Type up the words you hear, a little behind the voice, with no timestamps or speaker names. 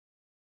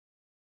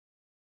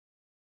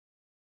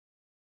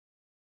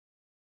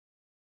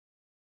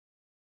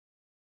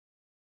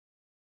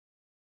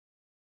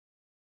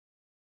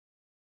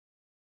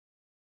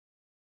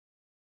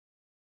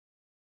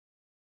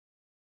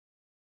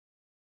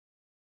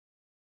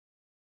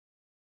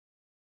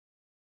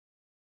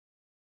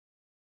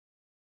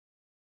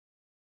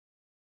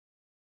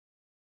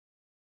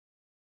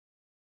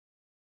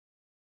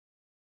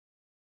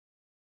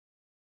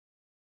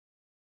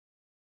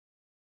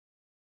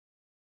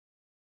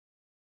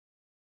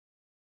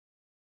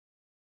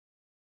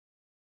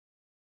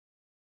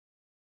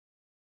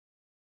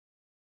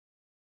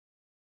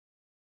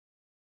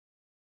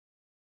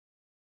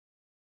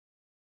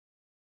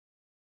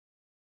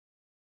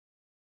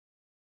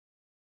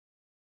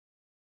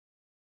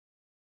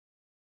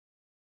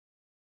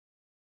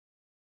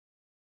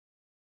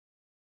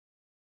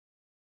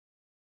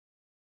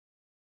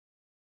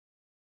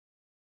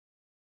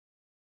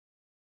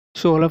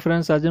So hello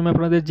friends, আজ আমি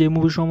আপনাদের যে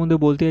মুভি সম্বন্ধে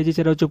বলতে চাইছি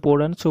সেটা হচ্ছে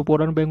Pooran. So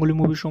Pooran Bengali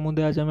movie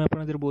সম্বন্ধে আজ আমি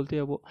আপনাদের বলতে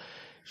যাবো।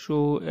 সো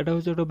এটা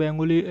হচ্ছে একটা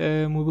বেঙ্গলি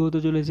মুভি হতে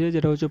চলেছে,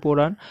 যেটা হচ্ছে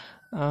পোরান।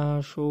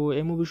 সো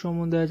এই মুভি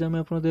সম্বন্ধে আজ আমি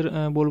আপনাদের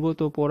বলবো।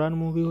 তো পোরান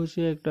মুভি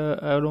হচ্ছে একটা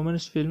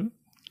রোম্যান্স ফিল্ম।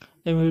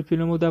 এই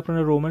ফিল্মের মধ্যে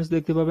আপনারা রোম্যান্স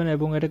দেখতে পাবেন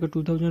এবং এটাকে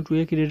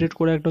 2002-এ ক্রিয়েটেড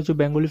করা একটা হচ্ছে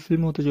বেঙ্গলি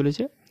ফিল্ম হতে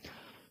চলেছে।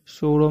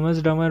 সো রোম্যান্স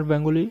ড্রামার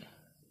বেঙ্গলি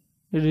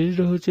রিলিজ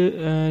হচ্ছে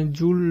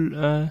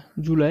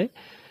জুলাই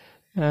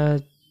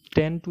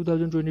 10,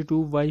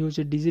 2022 বাই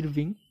হচ্ছে ডিজির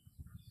উইং।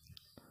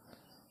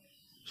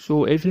 সো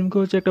এই ফিল্মকে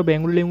হচ্ছে একটা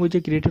বেঙ্গলি ল্যাঙ্গুয়েজে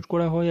ক্রিয়েটেড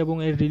করা হয় এবং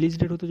এর রিলিজ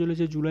ডেট হতে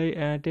চলেছে জুলাই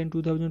 10,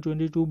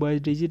 2022 বাই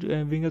ডিজির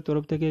উইংয়ের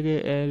তরফ থেকে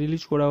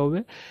রিলিজ করা হবে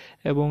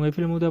এবং এই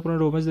ফিল্মের মধ্যে আপনারা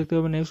রোম্যান্স দেখতে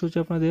পাবেন। নেক্সট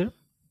হচ্ছে আপনাদের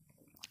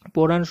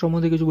পোরান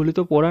সম্বন্ধে কিছু বলি।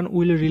 তো Pooran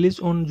will release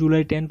on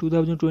July 10,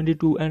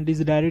 2022 and is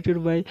directed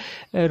by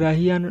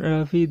Raihan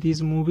Rafi. This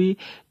movie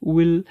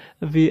will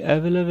be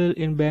available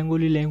in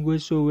Bengali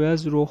language. So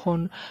Yash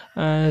Rohan,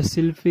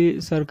 Shilpi,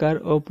 Sarker,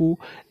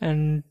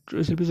 and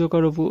Shilpi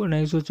Sarker Apu.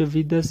 Next হচ্ছে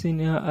Bidya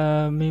Sinha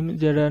Mim,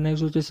 যারা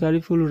next হচ্ছে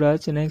Sariful,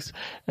 Razz, next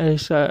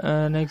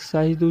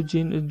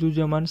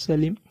Shohiduzzaman,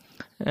 Selim,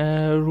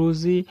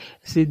 Roji,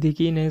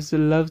 Siddique, next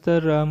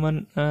Rahman,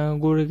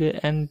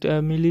 and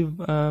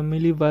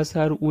Mili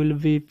will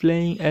be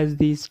playing as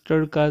the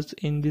star cast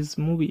in this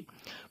movie.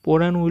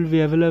 Poran will be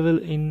available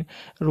in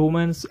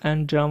romance and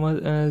drama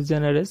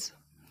genres.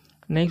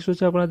 Next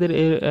হচ্ছে আপনাদের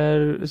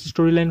এর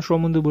story line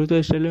সম্বন্ধে বলি। তো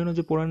story line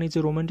হচ্ছে Pooran is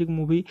a romantic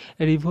movie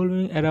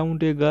revolving around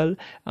a girl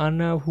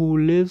Anna who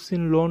lives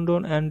in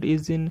London and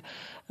is in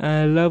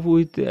love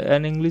with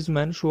an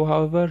Englishman. So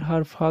however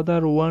her father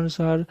wants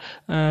her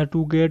to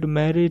get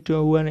married to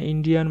an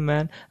Indian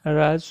man,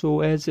 Razz. So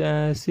as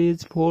she is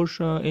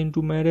forced into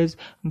marriage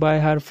by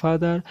her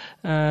father,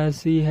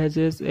 she has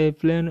a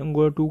plan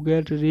to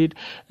get rid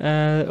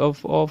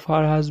of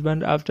her husband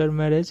after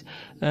marriage.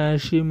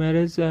 She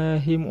marries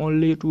him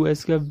only to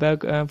escape back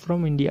from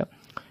India.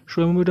 So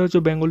এই মুভিটা হচ্ছে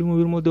Bengali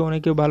মুভির মধ্যে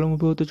অনেকে ভালো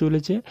movie হতে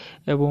চলেছে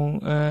এবং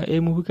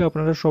এই মুভিকে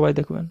আপনারা সবাই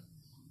দেখবেন।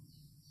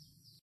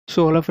 সো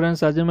হ্যালো ফ্রেন্ডস,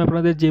 আজ আমি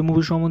আপনাদের যে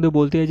মুভি সম্বন্ধে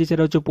বলতে চাইছি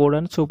সেটা হচ্ছে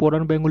Pooran. So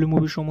Pooran Bengali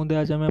movie সম্বন্ধে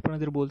আজ আমি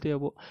আপনাদের বলতে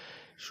যাবো।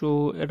 সো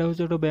এটা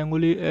হচ্ছে একটা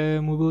বেঙ্গলি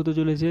মুভি হতে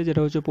চলেছে,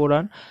 যেটা হচ্ছে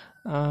পোরান।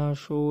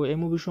 সো এই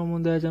মুভি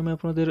সম্বন্ধে আজ আমি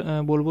আপনাদের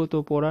বলবো। তো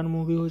পোরান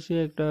মুভি হচ্ছে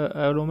একটা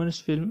রোম্যান্স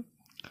ফিল্ম।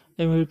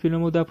 এই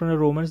ফিল্মের মধ্যে আপনারা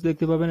রোম্যান্স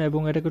দেখতে পাবেন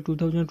এবং এটাকে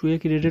 2002-এ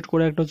ক্রিয়েটেড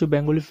করা একটা হচ্ছে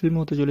বেঙ্গলি ফিল্ম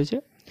হতে চলেছে।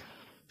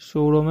 সো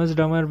রোম্যান্স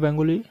ড্রামার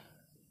বেঙ্গলি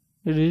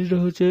রিলিজ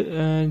হচ্ছে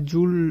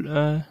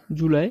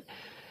জুলাই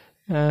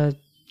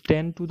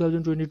 10,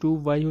 2022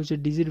 বাই হচ্ছে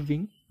ডিজির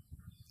উইং।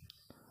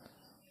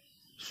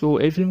 সো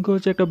এই ফিল্মকে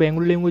হচ্ছে একটা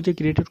বেঙ্গলি ল্যাঙ্গুয়েজে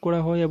ক্রিয়েটেড করা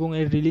হয় এবং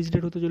এর রিলিজ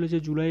ডেট হতে চলেছে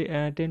জুলাই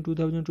 10,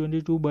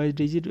 2022 বাই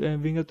ডিজির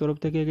উইংয়ের তরফ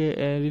থেকে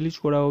রিলিজ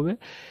করা হবে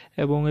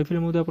এবং এই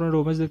ফিল্মের মধ্যে আপনারা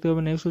রোম্যান্স দেখতে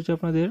পাবেন। নেক্সট হচ্ছে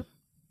আপনাদের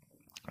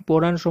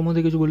পোরান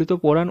সম্বন্ধে কিছু বলি। তো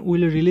Pooran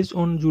will release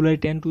on July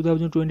 10,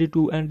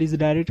 2022 and is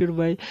directed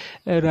by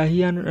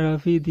Raihan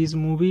Rafi. This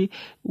movie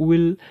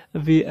will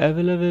be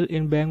available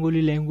in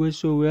Bengali language.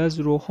 So Yash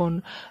Rohan,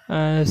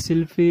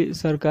 Shilpi,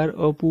 Sarker,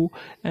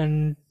 and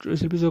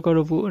Shilpi Sarker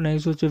Apu.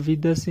 Next হচ্ছে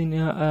Bidya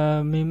Sinha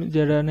Mim,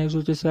 যারা next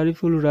হচ্ছে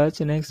Sariful, Razz,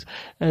 next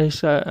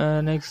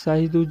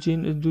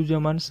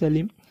Shohiduzzaman,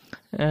 Selim,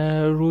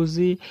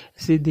 Roji,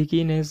 Siddique,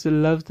 next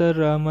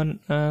Rahman,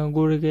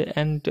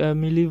 and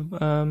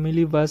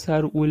Mili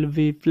will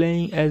be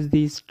playing as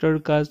the star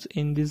cast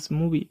in this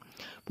movie.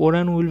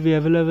 Poran will be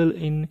available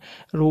in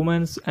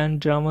romance and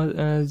drama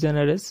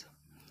genres.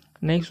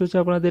 Next হচ্ছে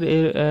আপনাদের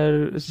এর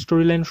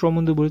story line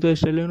সম্বন্ধে বলি। তো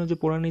story line হচ্ছে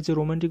Pooran is a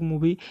romantic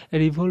movie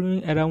revolving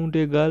around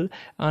a girl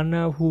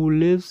Anna who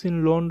lives in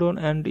London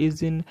and is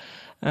in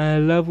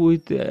love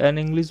with an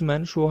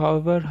Englishman. So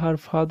however her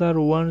father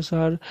wants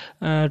her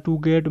to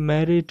get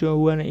married to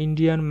an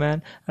Indian man,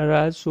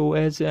 Razz. So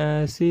as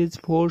she is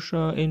forced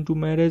into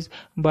marriage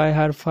by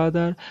her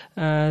father,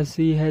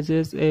 she has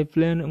a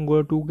plan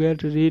to get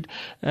rid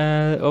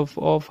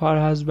of her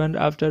husband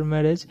after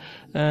marriage.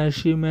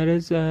 She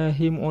marries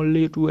him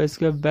only to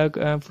escape back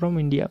from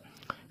India.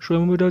 So এই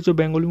মুভিটা হচ্ছে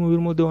Bengali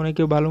মুভির মধ্যে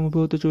অনেকে ভালো movie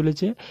হতে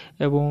চলেছে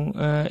এবং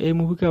এই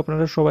মুভিকে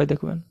আপনারা সবাই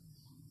দেখবেন।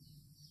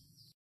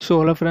 সো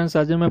হ্যালো ফ্রেন্ডস,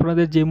 আজ আমি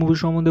আপনাদের যে মুভি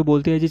সম্বন্ধে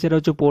বলতে চাইছি সেটা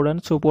হচ্ছে Pooran.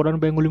 So Pooran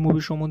Bengali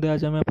movie সম্বন্ধে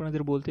আজ আমি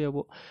আপনাদের বলতে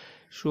যাবো।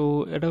 সো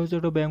এটা হচ্ছে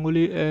একটা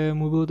বেঙ্গলি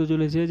মুভি হতে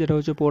চলেছে, যেটা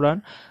হচ্ছে পোরান।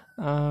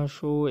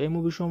 সো এই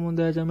মুভি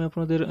সম্বন্ধে আজ আমি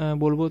আপনাদের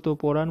বলবো। তো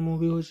পোরান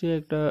মুভি হচ্ছে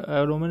একটা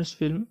রোম্যান্স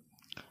ফিল্ম।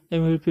 এই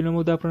ফিল্মের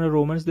মধ্যে আপনারা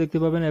রোম্যান্স দেখতে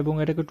পাবেন এবং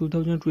এটাকে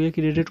 2002-এ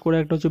ক্রিয়েটেড করা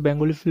একটা হচ্ছে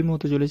বেঙ্গলি ফিল্ম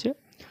হতে চলেছে।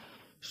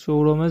 সো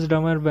রোম্যান্স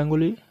ড্রামার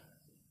বেঙ্গলি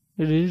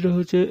রিলিজ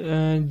হচ্ছে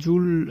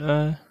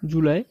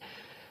জুলাই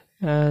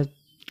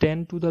 10,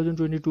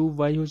 2022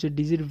 বাই হচ্ছে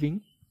ডিজির উইং।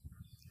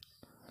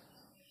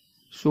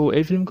 সো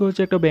এই ফিল্মকে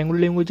হচ্ছে একটা বেঙ্গলি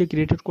ল্যাঙ্গুয়েজে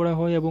ক্রিয়েটেড করা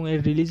হয় এবং এর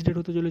রিলিজ ডেট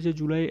হতে চলেছে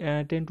জুলাই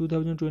 10,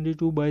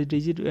 2022 বাই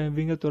ডিজির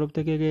উইংয়ের তরফ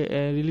থেকে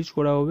রিলিজ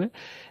করা হবে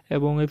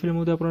এবং এই ফিল্মের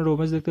মধ্যে আপনারা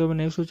রোম্যান্স দেখতে পাবেন।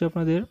 নেক্সট হচ্ছে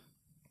আপনাদের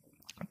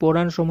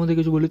Poran সম্বন্ধে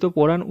কিছু বলি তো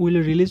Poran will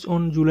release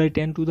on July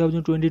 10,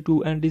 2022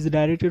 and is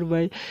directed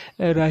by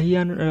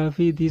Raihan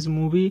Rafi. This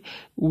movie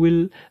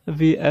will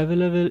be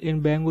available in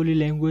Bengali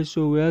language,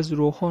 so Yash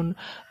Rohan,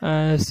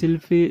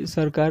 Shilpi,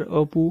 Sarker,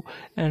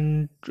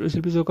 and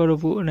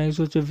Apu, next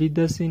হচ্ছে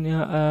Bidya Sinha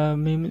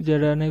Mim,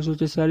 যারা next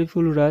হচ্ছে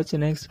Sariful, Razz,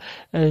 next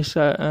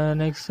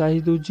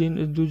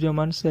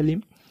Shohiduzzaman,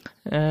 Selim,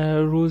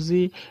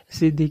 Roji,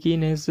 Siddique,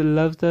 next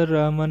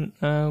Rahman,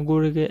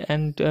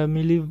 and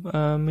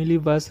Mili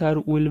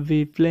will be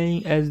playing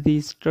as the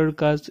star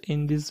cast in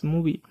this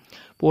movie.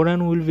 Poran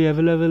will be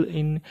available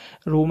in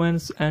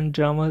romance and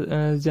drama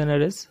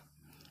genres.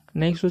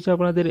 Next হচ্ছে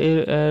আপনাদের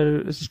এর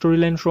story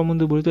line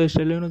সম্বন্ধে বলি তো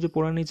story line হচ্ছে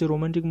Pooran is a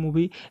romantic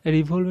movie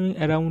revolving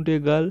around a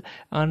girl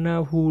Anna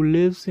who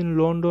lives in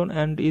London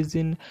and is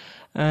in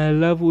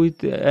love with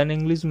an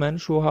Englishman.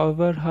 So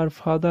however her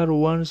father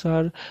wants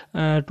her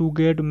to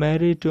get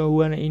married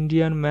to an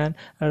Indian man,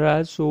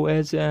 Razz. So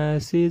as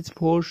she is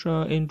forced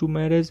into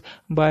marriage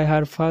by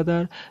her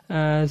father,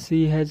 she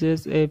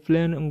hatches a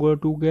plan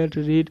to get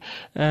rid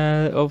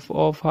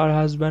of her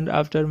husband.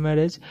 After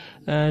marriage,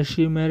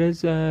 she marries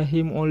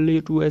him only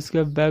to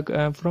escape back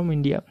from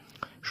India.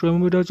 So এই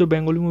মুভিটা হচ্ছে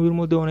Bengali মুভির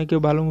মধ্যে অনেকে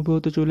ভালো movie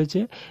হতে চলেছে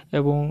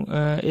এবং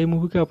এই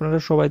মুভিকে আপনারা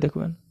সবাই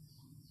দেখবেন।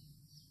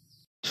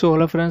 সো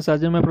হ্যালো ফ্রেন্ডস,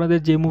 আজ আমি আপনাদের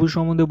যে মুভি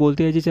সম্বন্ধে বলতে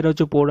চাইছি সেটা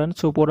হচ্ছে Pooran.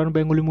 So Pooran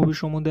Bengali movie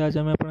সম্বন্ধে আজ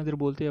আমি আপনাদের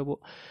বলতে যাবো।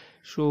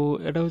 সো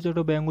এটা হচ্ছে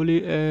একটা বেঙ্গলি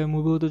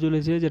মুভি হতে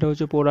চলেছে যেটা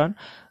হচ্ছে পোরান।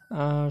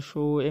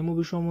 সো এই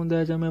মুভি সম্বন্ধে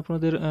আজ আমি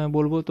আপনাদের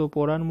বলবো। তো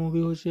পোরান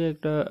মুভি হচ্ছে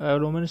একটা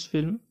রোম্যান্স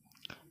ফিল্ম।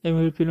 এই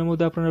ফিল্মের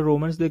মধ্যে আপনারা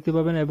রোম্যান্স দেখতে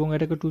পাবেন এবং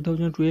এটাকে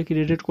 2002-এ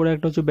ক্রিয়েটেড করা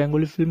একটা হচ্ছে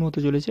বেঙ্গলি ফিল্ম হতে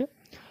চলেছে।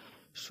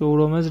 সো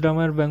রোম্যান্স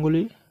ড্রামার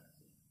বেঙ্গলি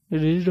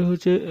রিলিজ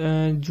হচ্ছে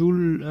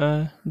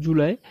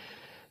জুলাই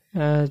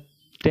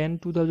 10,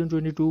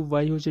 2022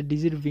 বাই হচ্ছে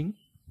ডিজিট ভিং।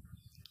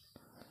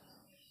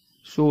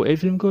 সো এই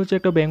ফিল্মকে হচ্ছে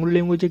একটা বেঙ্গলি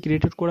ল্যাঙ্গুয়েজে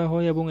ক্রিয়েটেড করা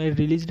হয় এবং এর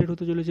রিলিজ ডেট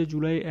হতে চলেছে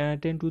জুলাই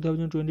 10,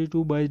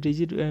 2022 বাই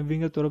ডিজিট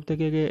ভিংয়ের তরফ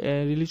থেকে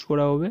রিলিজ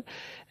করা হবে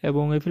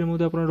এবং এই ফিল্মের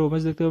মধ্যে আপনারা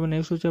রোম্যান্স দেখতে পাবেন।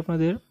 নেক্সট হচ্ছে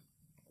আপনাদের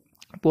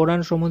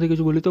পোরান সম্বন্ধে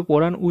কিছু বলি তো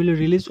Pooran will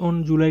release on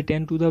July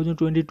 10,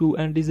 2022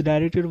 and is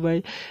directed by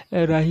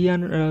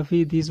Raihan Rafi.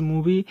 This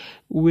movie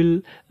will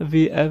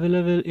be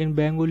available in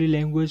Bengali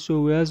language, so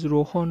Yash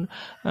Rohan,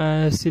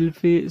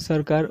 Shilpi,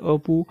 Sarker,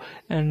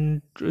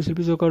 and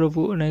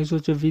Apu, next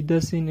হচ্ছে Bidya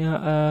Sinha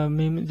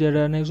Mim,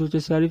 যারা next হচ্ছে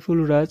Sariful,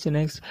 Razz,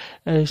 next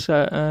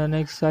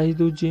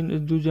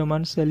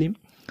Shohiduzzaman, Selim,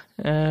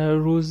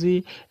 Roji,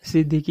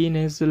 Siddique,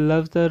 next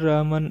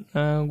Rahman,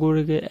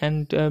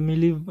 and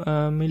Mili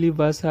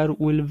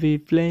will be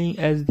playing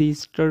as the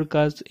star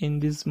cast in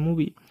this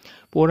movie.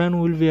 Poran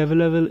will be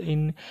available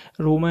in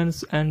romance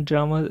and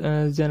drama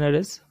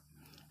genres.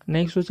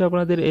 Next হচ্ছে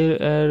আপনাদের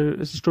এর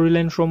story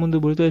line সম্বন্ধে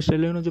বলি তো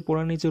story line হচ্ছে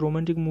Pooran is a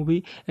romantic movie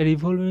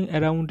revolving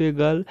around a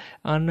girl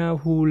Anna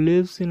who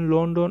lives in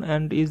London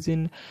and is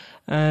in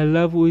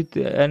love with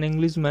an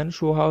Englishman.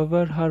 So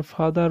however her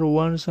father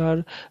wants her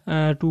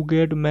to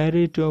get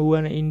married to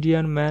an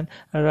Indian man,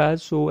 Razz.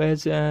 So as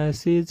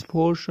she is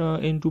forced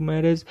into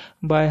marriage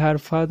by her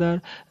father,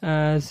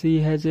 she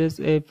hatches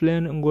a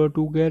plan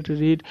to get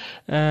rid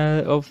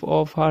of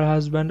her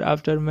husband.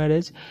 After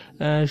marriage,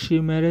 she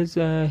marries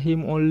him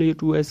only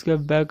to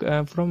escape back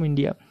from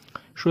India.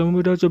 So এই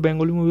মুভিটা হচ্ছে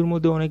Bengali মুভির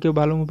মধ্যে অনেকে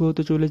ভালো movie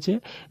হতে চলেছে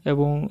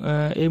এবং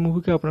এই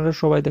মুভিকে আপনারা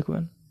সবাই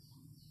দেখবেন।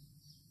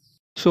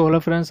 সো হ্যালো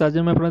ফ্রেন্ডস, আজ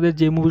আমি আপনাদের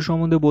যে মুভি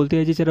সম্বন্ধে বলতে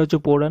চাইছি সেটা হচ্ছে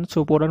Pooran. So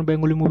Pooran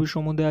Bengali movie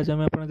সম্বন্ধে আজ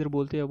আমি আপনাদের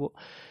বলতে যাবো।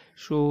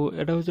 সো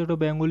এটা হচ্ছে একটা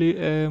বেঙ্গলি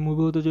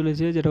মুভি হতে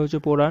চলেছে যেটা হচ্ছে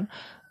পোরান।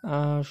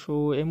 সো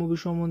এই মুভি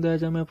সম্বন্ধে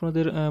আজ আমি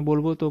আপনাদের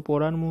বলবো। তো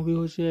পোরান মুভি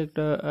হচ্ছে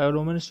একটা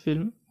রোম্যান্স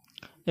ফিল্ম।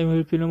 এই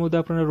ফিল্মের মধ্যে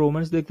আপনারা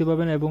রোম্যান্স দেখতে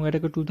পাবেন এবং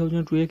এটাকে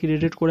 2002-এ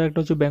ক্রিয়েটেড করা একটা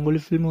হচ্ছে বেঙ্গলি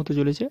ফিল্ম হতে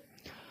চলেছে।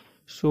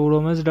 সো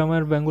রোম্যান্স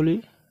ড্রামার বেঙ্গলি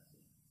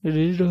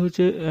রিলিজ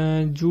হচ্ছে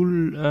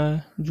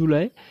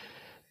জুলাই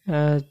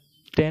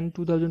 10,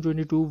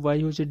 2022 বাই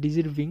হচ্ছে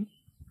ডিজিট ভিং।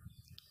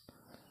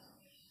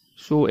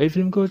 সো এই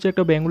ফিল্মকে হচ্ছে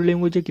একটা বেঙ্গলি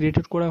ল্যাঙ্গুয়েজে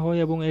ক্রিয়েটেড করা হয়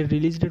এবং এর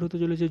রিলিজ ডেট হতে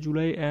চলেছে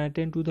জুলাই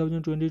 10,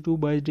 2022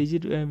 বাই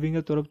ডিজিট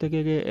ভিংয়ের তরফ থেকে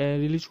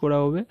রিলিজ করা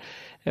হবে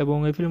এবং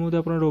এই ফিল্মের মধ্যে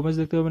আপনারা রোম্যান্স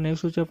দেখতে পাবেন।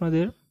 নেক্সট হচ্ছে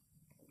আপনাদের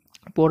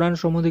পোরান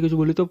সম্বন্ধে কিছু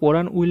বলি তো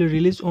Pooran will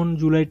release on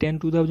July 10,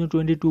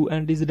 2022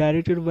 and is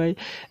directed by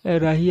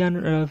Raihan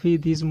Rafi.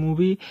 This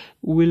movie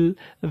will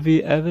be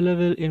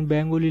available in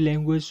Bengali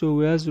language, so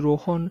Yash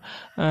Rohan,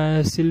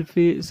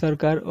 Shilpi,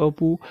 Sarker,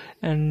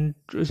 and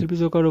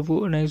Apu,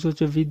 next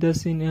হচ্ছে Bidya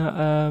Sinha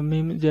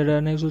Mim, যারা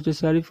next হচ্ছে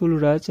Sariful,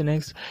 Razz,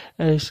 next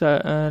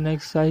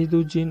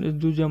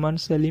Shohiduzzaman,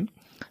 Selim,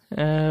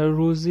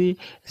 Roji,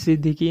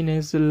 Siddique,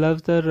 next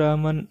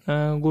Rahman,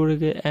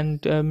 and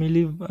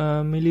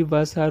Mili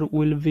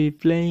will be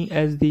playing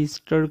as the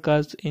star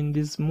cast in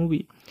this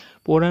movie.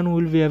 Poran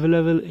will be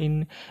available in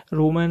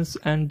romance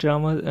and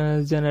drama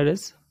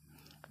genres.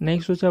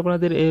 Next হচ্ছে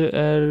আপনাদের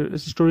এর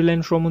story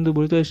line সম্বন্ধে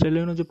বলি তো story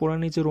line হচ্ছে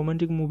Pooran is a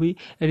romantic movie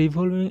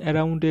revolving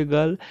around a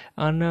girl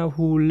Anna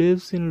who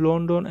lives in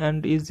London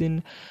and is in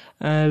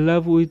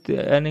love with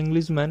an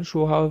Englishman.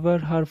 So, however,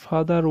 her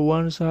father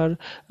wants her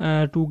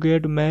to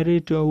get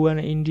married to an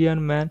Indian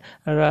man,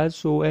 Razz.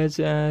 So, as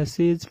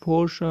she is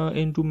forced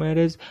into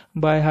marriage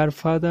by her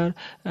father,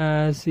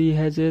 she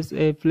hatches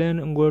a plan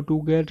to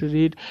get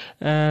rid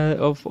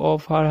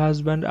of her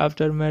husband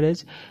after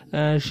marriage.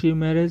 She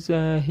marries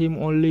him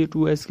only to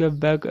escape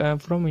back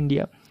from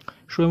India.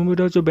 So এই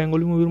মুভিটা হচ্ছে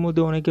Bengali মুভির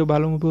মধ্যে অনেকে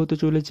ভালো movie হতে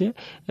চলেছে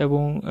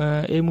এবং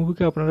এই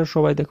মুভিকে আপনারা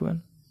সবাই দেখবেন।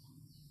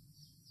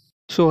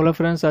 সো হ্যালো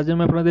ফ্রেন্ডস, আজ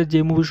আমি আপনাদের যে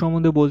মুভি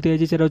সম্বন্ধে বলতে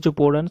চাইছি সেটা হচ্ছে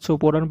Pooran. So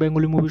Pooran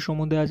Bengali movie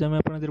সম্বন্ধে আজ আমি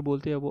আপনাদের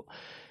বলতে যাবো।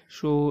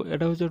 সো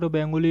এটা হচ্ছে একটা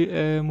বেঙ্গলি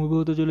মুভি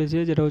হতে চলেছে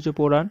যেটা হচ্ছে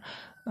পোরান।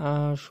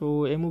 সো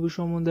এই মুভি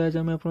সম্বন্ধে আজ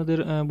আমি আপনাদের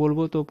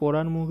বলবো। তো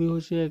পোরান মুভি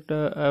হচ্ছে একটা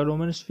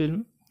রোম্যান্স ফিল্ম।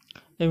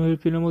 এই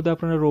ফিল্মের মধ্যে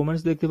আপনারা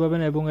রোম্যান্স দেখতে পাবেন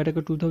এবং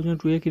এটাকে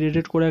 2002-এ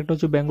ক্রিয়েটেড করা একটা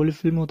হচ্ছে বেঙ্গলি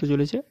ফিল্ম হতে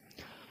চলেছে।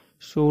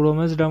 সো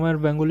রোম্যান্স ড্রামার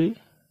বেঙ্গলি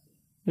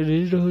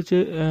রিলিজ হচ্ছে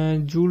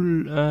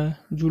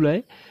জুলাই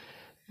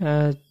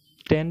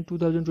 10,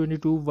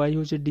 2022 বাই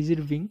হচ্ছে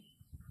ডিজির।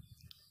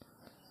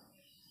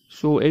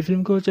 সো এই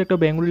ফিল্মকে হচ্ছে একটা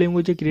বেঙ্গলি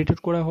ল্যাঙ্গুয়েজে ক্রিয়েটেড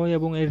করা হয়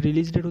এবং এর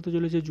রিলিজ ডেট হতে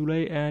চলেছে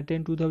জুলাই 10,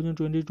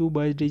 2022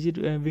 বাই ডিজির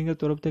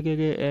তরফ থেকে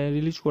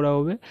রিলিজ করা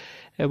হবে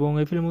এবং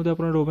এই ফিল্মের মধ্যে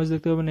আপনারা রোম্যান্স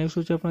দেখতে পাবেন। নেক্সট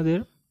হচ্ছে আপনাদের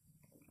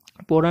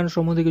পোরান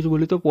সম্বন্ধে কিছু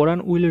বলি। তো Pooran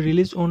will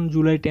release on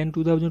July 10,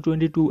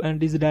 2022 and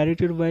is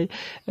directed by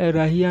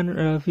Raihan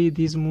Rafi.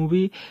 This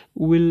movie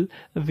will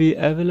be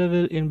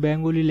available in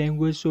Bengali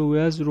language. So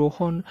Yash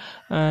Rohan,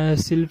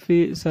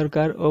 Shilpi,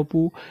 Sarker,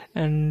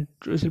 and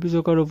Shilpi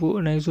Sarker,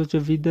 next হচ্ছে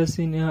Bidya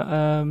Sinha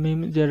Mim,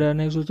 যারা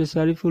next হচ্ছে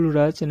Sariful,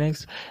 Razz,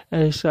 next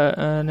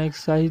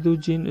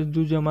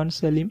Shohiduzzaman,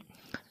 Selim,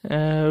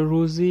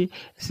 Roji,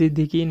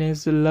 Siddique,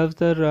 next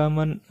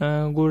Rahman,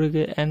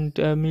 and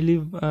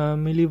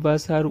Mili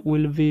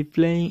will be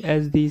playing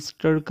as the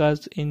star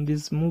cast in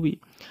this movie.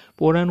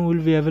 Poran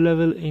will be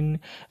available in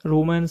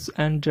romance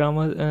and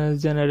drama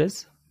genres.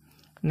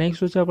 Next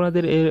হচ্ছে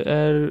আপনাদের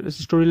এর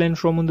story line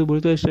সম্বন্ধে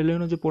বলি। তো story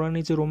line হচ্ছে Pooran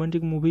is a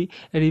romantic movie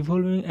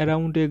revolving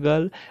around a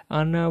girl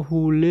Anna who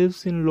lives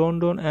in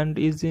London and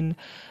is in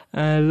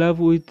love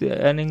with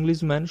an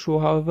Englishman. So,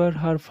 however,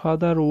 her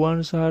father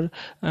wants her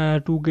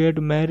to get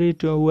married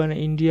to an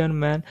Indian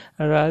man,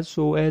 Razz.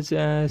 So, as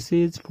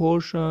she is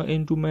forced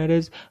into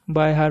marriage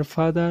by her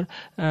father,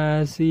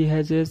 she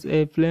hatches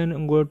a plan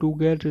to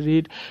get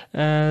rid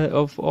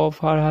of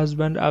her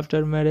husband after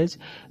marriage.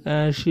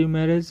 She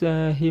marries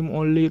him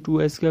only to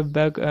escape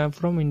back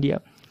from India.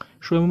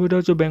 So এই মুভিটা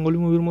হচ্ছে Bengali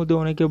মুভির মধ্যে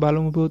অনেকে ভালো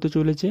movie হতে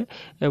চলেছে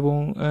এবং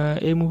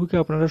এই মুভিকে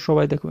আপনারা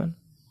সবাই দেখবেন।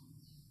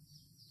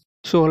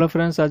 সো হ্যালো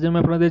ফ্রেন্ডস, আজ আমি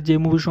আপনাদের যে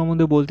মুভি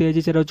সম্বন্ধে বলতে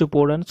চাইছি সেটা হচ্ছে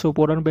Pooran. So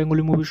Pooran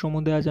Bengali movie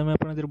সম্বন্ধে আজ আমি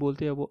আপনাদের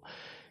বলতে যাবো।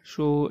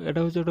 সো এটা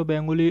হচ্ছে একটা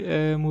বেঙ্গলি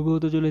মুভি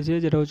হতে চলেছে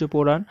যেটা হচ্ছে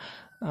পোরান।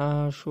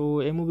 সো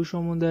এই মুভি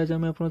সম্বন্ধে আজ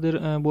আমি আপনাদের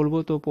বলবো।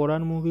 তো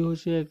পোরান মুভি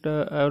হচ্ছে একটা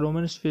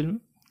রোম্যান্স ফিল্ম।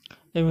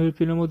 এই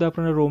ফিল্মের মধ্যে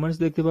আপনারা রোম্যান্স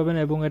দেখতে পাবেন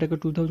এবং এটাকে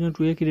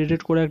 2002-এ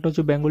ক্রিয়েটেড করা একটা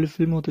হচ্ছে বেঙ্গলি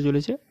ফিল্ম হতে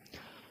চলেছে।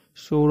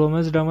 সো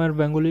রোম্যান্স ড্রামার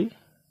বেঙ্গলি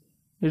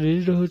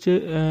রিলিজ হচ্ছে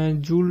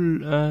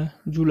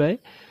জুলাই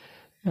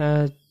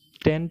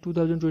 10,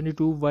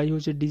 2022 বাই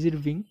হচ্ছে ডিজির।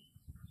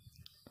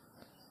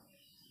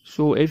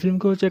 সো এই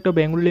ফিল্মকে হচ্ছে একটা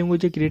বেঙ্গলি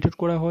ল্যাঙ্গুয়েজে ক্রিয়েটেড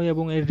করা হয়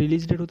এবং এর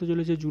রিলিজ ডেট হতে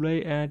চলেছে জুলাই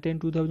 10,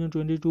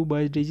 2022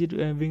 বাই ডিজির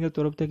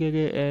তরফ থেকে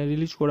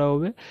রিলিজ করা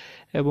হবে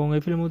এবং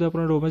এই ফিল্মের মধ্যে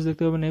আপনারা রোম্যান্স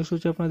দেখতে পাবেন। নেক্সট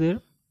হচ্ছে আপনাদের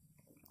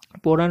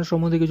পোরান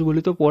সম্বন্ধে কিছু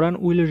বলি। তো Pooran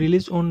will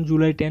release on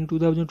July 10,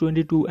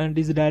 2022 and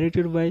is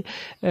directed by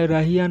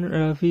Raihan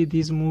Rafi.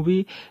 This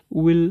movie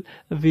will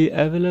be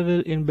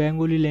available in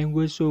Bengali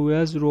language. So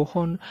Yash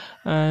Rohan,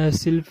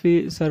 Shilpi,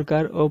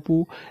 Sarker,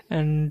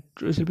 and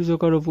Shilpi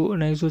Sarker,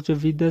 next হচ্ছে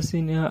Bidya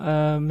Sinha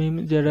Mim,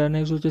 যারা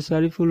next হচ্ছে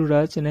Sariful,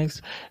 Razz, next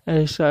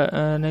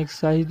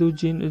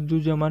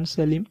Shohiduzzaman,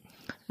 Selim,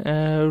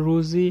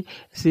 Roji,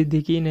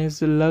 Siddique, next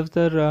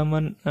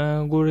Rahman,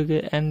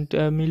 and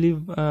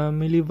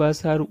Mili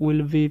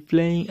will be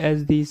playing as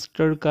the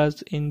star cast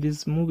in this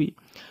movie.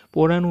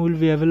 Poran will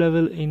be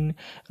available in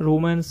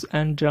romance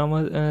and drama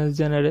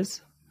genres.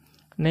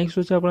 Next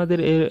হচ্ছে আপনাদের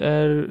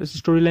এর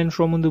story line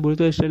সম্বন্ধে বলি।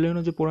 তো story line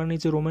হচ্ছে Pooran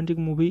is a romantic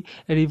movie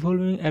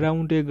revolving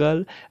around a girl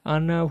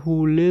Anna who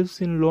lives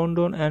in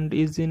London and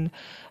is in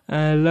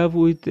love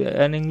with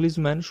an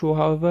Englishman. So,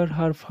 however,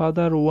 her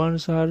father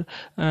wants her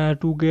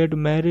to get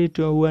married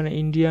to an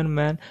Indian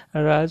man,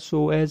 Razz. So,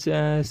 as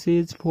she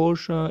is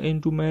forced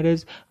into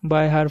marriage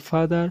by her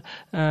father,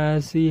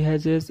 she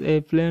hatches a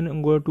plan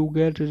to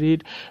get rid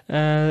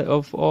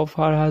of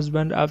her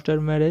husband after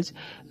marriage.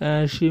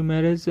 She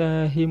marries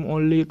him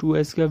only to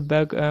escape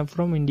back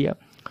from India.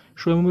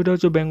 So এই মুভিটা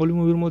হচ্ছে Bengali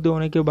মুভির মধ্যে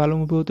অনেকে ভালো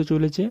movie হতে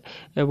চলেছে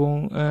এবং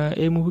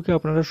এই মুভিকে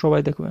আপনারা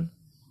সবাই দেখবেন।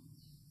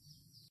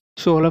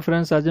 সো হ্যালো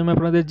ফ্রেন্ডস, আজ আমি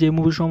আপনাদের যে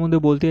মুভি সম্বন্ধে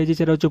বলতে চাইছি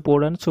সেটা হচ্ছে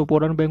Pooran. So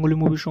Pooran Bengali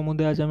movie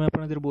সম্বন্ধে আজ আমি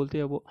আপনাদের বলতে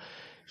যাবো।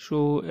 সো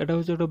এটা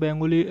হচ্ছে একটা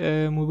বেঙ্গলি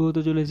মুভি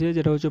হতে চলেছে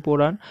যেটা হচ্ছে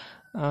পোরান।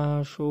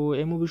 সো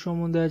এই মুভি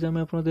সম্বন্ধে আজ আমি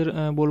আপনাদের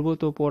বলবো।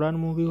 তো পোরান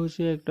মুভি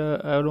হচ্ছে একটা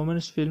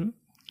রোম্যান্স ফিল্ম।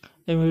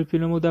 এই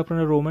ফিল্মের মধ্যে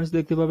আপনারা রোম্যান্স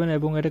দেখতে পাবেন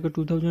এবং এটাকে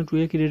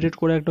 2002-এ ক্রিয়েটেড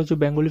করা একটা হচ্ছে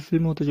বেঙ্গলি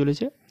ফিল্ম হতে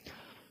চলেছে।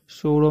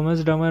 সো রোম্যান্স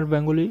ড্রামার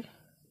বেঙ্গলি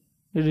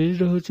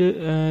রিলিজড হচ্ছে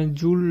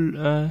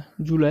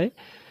জুলাই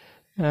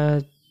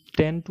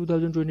 10,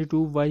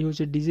 2022 বাই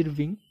হচ্ছে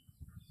ডিজিরভিং।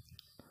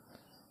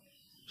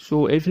 সো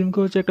এই ফিল্মকে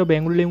হচ্ছে একটা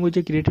বেঙ্গলি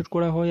ল্যাঙ্গুয়েজে ক্রিয়েটেড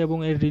করা হয় এবং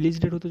এর রিলিজ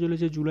ডেট হতে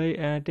চলেছে জুলাই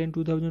 10,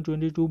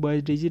 2022 বাই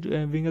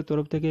ডিজিরভিং এর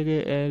তরফ থেকে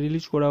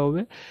রিলিজ করা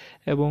হবে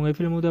এবং এই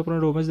ফিল্মের মধ্যে আপনারা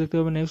রোম্যান্স দেখতে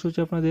পাবেন। নেক্সট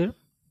হচ্ছে আপনাদের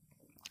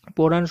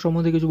Poran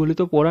সম্বন্ধে কিছু বলি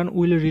তো Poran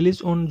will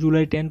release on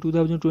July 10,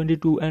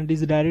 2022 and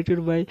is directed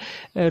by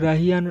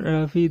Raihan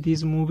Rafi.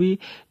 This movie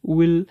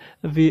will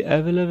be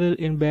available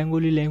in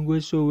Bengali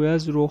language, so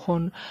Yash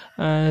Rohan,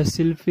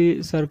 Shilpi,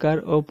 Sarker,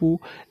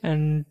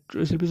 and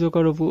Shilpi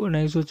Sarker Apu,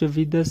 next হচ্ছে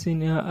Bidya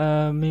Sinha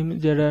Mim,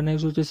 যারা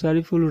next হচ্ছে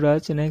Sariful,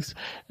 Razz, next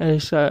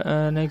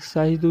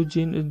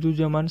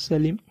Shohiduzzaman,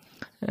 Selim,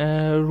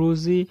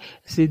 Roji,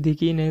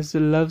 Siddique, next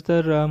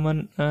Rahman,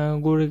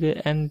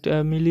 and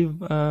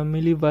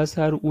Mili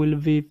will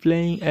be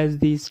playing as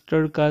the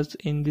star cast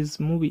in this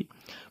movie.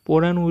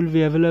 Poran will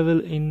be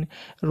available in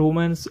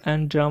romance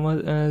and drama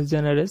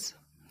genres.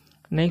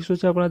 Next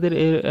হচ্ছে আপনাদের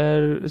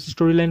এর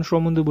story line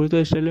সম্বন্ধে বলি তো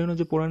story line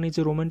হচ্ছে Pooran is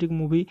a romantic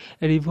movie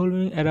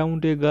revolving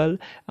around a girl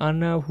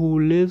Anna who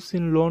lives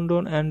in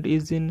London and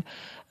is in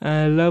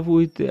love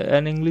with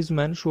an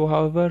Englishman. So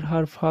however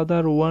her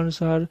father wants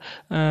her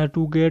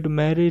to get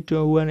married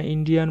to an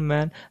Indian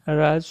man,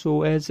 Razz. So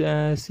as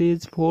she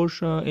is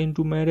forced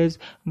into marriage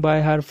by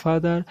her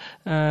father,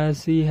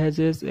 she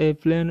hatches a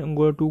plan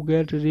to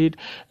get rid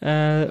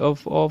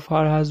of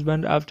her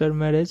husband. After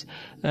marriage,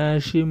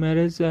 she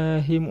marries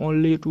him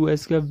only to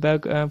escape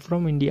back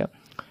from India.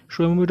 So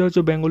এই মুভিটা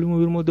হচ্ছে Bengali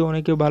মুভির মধ্যে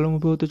অনেকে ভালো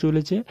movie হতে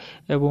চলেছে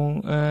এবং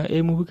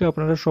এই মুভিকে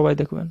আপনারা সবাই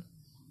দেখবেন।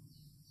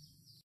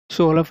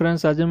 সো হ্যালো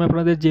ফ্রেন্ডস, আজ আমি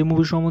আপনাদের যে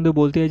মুভি সম্বন্ধে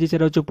বলতে চাইছি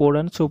সেটা হচ্ছে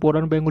Pooran. So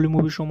Pooran Bengali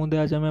movie সম্বন্ধে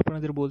আজ আমি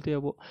আপনাদের বলতে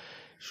যাবো।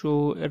 সো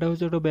এটা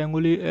হচ্ছে একটা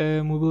বেঙ্গলি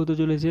মুভি হতে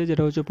চলেছে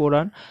যেটা হচ্ছে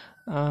পোরান।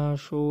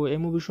 সো এই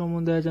মুভি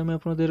সম্বন্ধে আজ আমি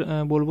আপনাদের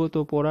বলবো। তো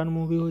পোরান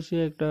মুভি হচ্ছে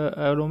একটা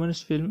রোম্যান্স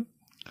ফিল্ম।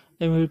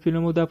 এই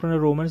ফিল্মের মধ্যে আপনারা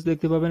রোম্যান্স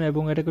দেখতে পাবেন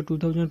এবং এটাকে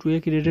 2002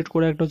 ক্রিয়েটেড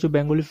করে একটা হচ্ছে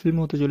বেঙ্গলি ফিল্ম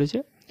হতে চলেছে।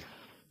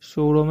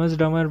 সো রোম্যান্স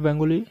ড্রামার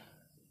বেঙ্গলি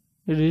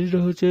রিলিজড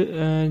হচ্ছে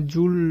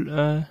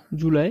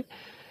জুলাই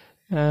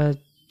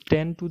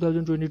 10,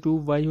 2022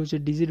 বাই হচ্ছে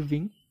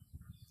ডিজিরভিং।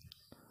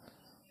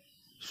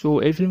 সো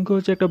এই ফিল্মকে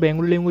হচ্ছে একটা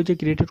বেঙ্গলি ল্যাঙ্গুয়েজে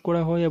ক্রিয়েটেড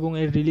করা হয় এবং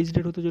এর রিলিজ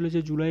ডেট হতে চলেছে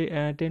জুলাই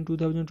 10,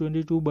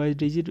 2022 বাই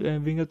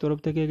ডিজিরভিং এর তরফ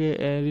থেকে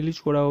রিলিজ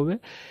করা হবে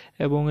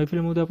এবং এই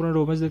ফিল্মের মধ্যে আপনারা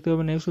রোম্যান্স দেখতে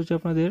পাবেন। নেক্সট হচ্ছে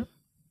আপনাদের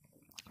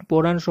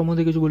Poran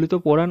সম্বন্ধে কিছু বলি তো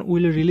Poran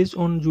will release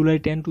on July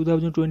 10,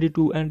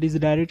 2022 and is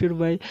directed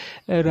by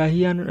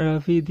Raihan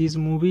Rafi. This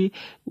movie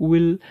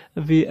will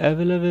be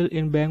available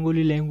in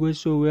Bengali language,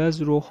 so Yash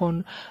Rohan,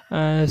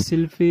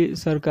 Shilpi,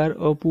 Sarker,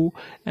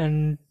 and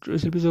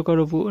Shilpi Sarker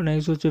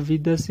next হচ্ছে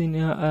Bidya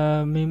Sinha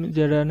Mim,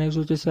 যারা next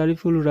হচ্ছে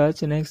Sariful, Razz,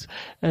 next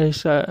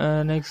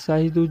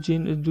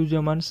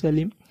Shohiduzzaman,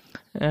 Selim,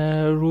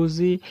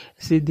 Roji,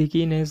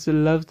 Siddique, next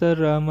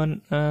Rahman,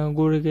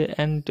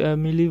 and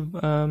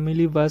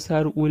Mili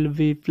will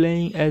be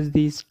playing as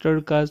the star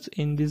cast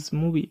in this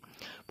movie.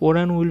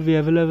 Poran will be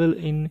available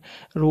in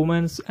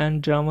romance and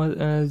drama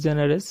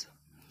genres.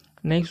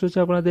 Next হচ্ছে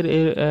আপনাদের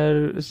এর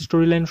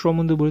story line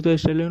সম্বন্ধে বলি তো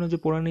story line হচ্ছে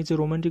Pooran is a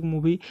romantic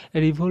movie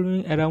revolving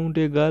around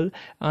a girl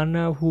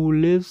Anna who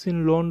lives in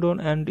London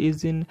and is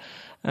in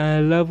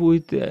love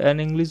with an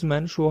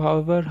Englishman. So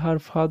however her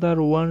father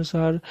wants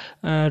her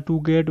to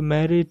get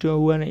married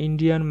to an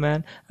Indian man,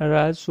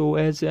 Razz. So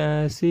as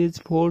she is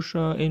forced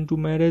into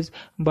marriage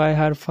by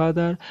her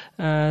father,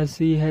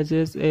 she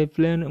hatches a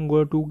plan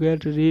to get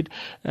rid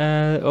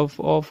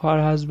of her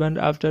husband.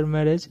 After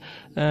marriage,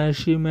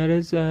 she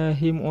marries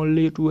him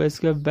only to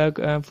escape back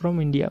from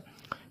India.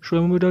 So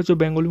এই মুভিটা হচ্ছে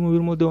Bengali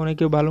মুভির মধ্যে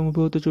অনেকে ভালো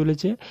movie হতে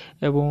চলেছে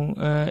এবং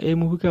এই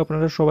মুভিকে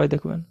আপনারা সবাই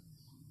দেখবেন।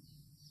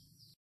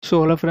 সো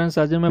হ্যালো ফ্রেন্ডস,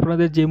 আজ আমি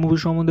আপনাদের যে মুভি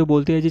সম্বন্ধে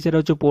বলতে চাইছি সেটা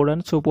হচ্ছে Pooran.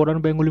 So Pooran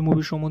Bengali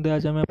movie সম্বন্ধে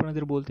আজ আমি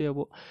আপনাদের বলতে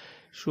যাবো।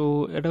 সো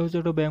এটা হচ্ছে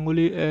একটা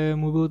বেঙ্গলি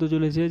মুভি হতে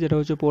চলেছে যেটা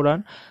হচ্ছে পোরান।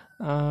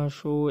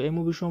 সো এই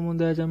মুভি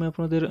সম্বন্ধে আজ আমি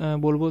আপনাদের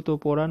বলবো। তো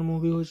পোরান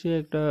মুভি হচ্ছে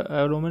একটা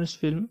রোম্যান্স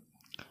ফিল্ম।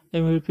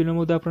 এই ফিল্মের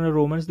মধ্যে আপনারা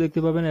রোম্যান্স দেখতে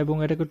পাবেন এবং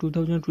এটাকে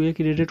 2002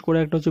 ক্রিয়েটেড করে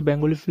একটা হচ্ছে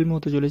বেঙ্গলি ফিল্ম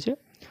হতে চলেছে।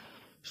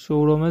 সো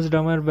রোম্যান্স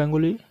ড্রামার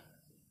বেঙ্গলি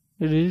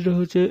রিলিজড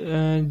হচ্ছে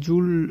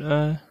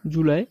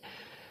জুলাই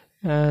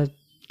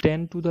 10,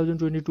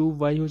 2022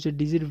 বাই হচ্ছে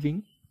ডিজিরভিং।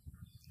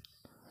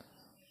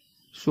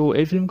 সো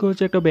এই ফিল্মকে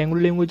হচ্ছে একটা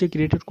বেঙ্গলি ল্যাঙ্গুয়েজে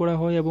ক্রিয়েটেড করা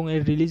হয় এবং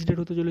এর রিলিজ ডেট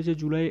হতে চলেছে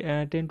জুলাই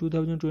 10,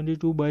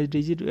 2022 বাই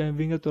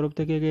ডিজিরভিং এর তরফ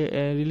থেকে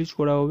রিলিজ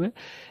করা হবে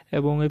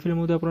এবং এই ফিল্মের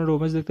মধ্যে আপনারা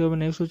রোম্যান্স দেখতে পাবেন।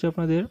 নেক্সট হচ্ছে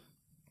আপনাদের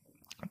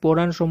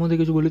Poran সম্বন্ধে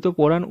কিছু বলি তো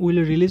Poran will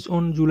release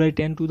on July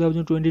 10,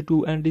 2022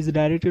 and is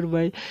directed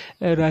by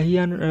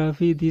Raihan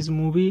Rafi. This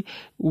movie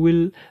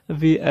will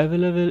be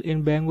available in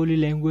Bengali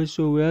language,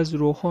 so Yash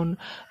Rohan,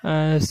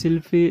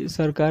 Shilpi,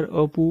 Sarker,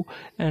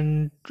 and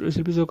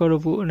Shilpi Sarker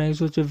next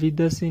হচ্ছে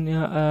Bidya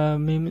Sinha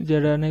Mim,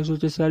 যারা next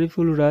হচ্ছে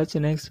Sariful, Razz,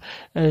 next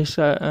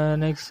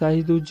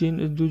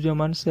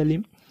Shohiduzzaman,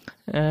 Selim,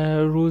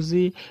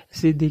 Roji,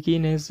 Siddique,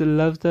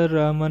 Lavtar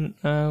Rahman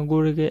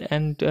Gorege,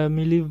 and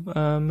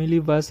Mili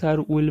Basar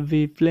will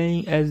be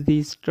playing as the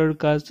star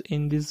cast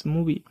in this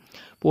movie.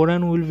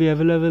 Poran will be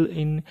available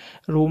in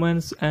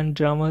romance and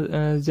drama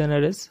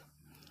genres.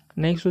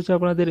 Next হচ্ছে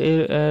আপনাদের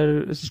এর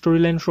story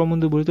line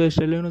সম্বন্ধে বলি। তো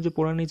story line হচ্ছে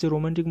Pooran is a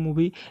romantic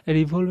movie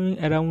revolving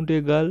around a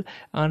girl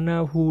Anna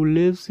who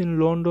lives in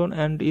London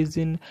and is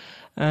in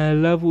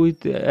love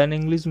with an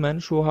Englishman.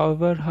 So,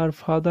 however, her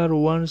father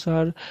wants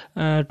her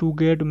to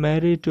get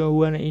married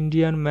to an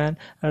Indian man,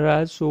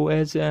 Razz. So,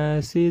 as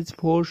she is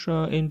forced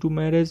into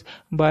marriage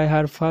by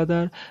her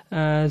father,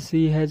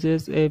 she has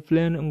a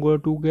plan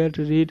to get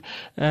rid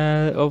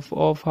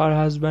of her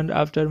husband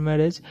after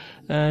marriage.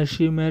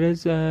 She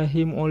marries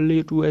him only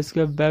to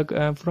escape back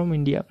from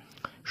India.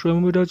 So এই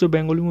মুভিটা হচ্ছে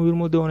Bengali মুভির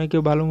মধ্যে অনেকে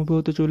ভালো movie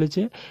হতে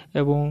চলেছে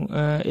এবং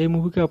এই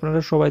মুভিকে আপনারা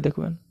সবাই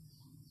দেখবেন।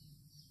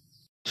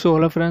 সো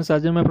হ্যালো ফ্রেন্ডস,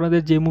 আজ আমি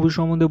আপনাদের যে মুভি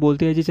সম্বন্ধে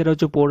বলতে চাইছি সেটা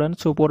হচ্ছে Pooran.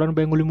 So Pooran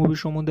Bengali movie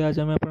সম্বন্ধে আজ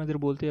আমি আপনাদের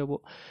বলতে যাবো।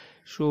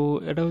 সো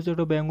এটা হচ্ছে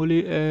একটা বেঙ্গলি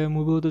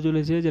মুভি হতে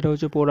চলেছে যেটা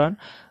হচ্ছে পোরান।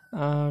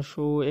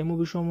 সো এই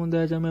মুভি সম্বন্ধে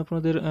আজ আমি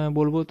আপনাদের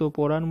বলবো। তো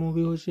পোরান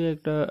মুভি হচ্ছে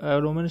একটা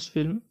রোম্যান্স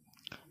ফিল্ম।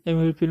 এই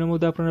ফিল্মের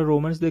মধ্যে আপনারা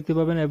রোম্যান্স দেখতে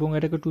পাবেন এবং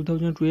এটাকে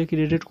 2002-এ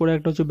ক্রিয়েটেড করা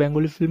একটা হচ্ছে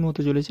বেঙ্গলি ফিল্ম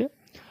হতে চলেছে।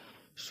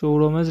 সো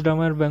রোম্যান্স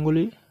ড্রামার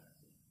বেঙ্গলি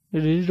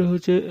রিলিজ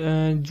হচ্ছে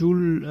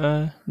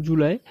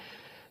জুলাই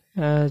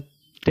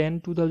 10,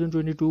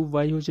 2022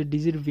 বাই হচ্ছে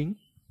ডিজিট উইং।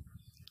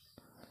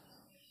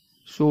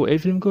 সো এই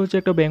ফিল্মকে হচ্ছে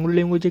একটা বেঙ্গলি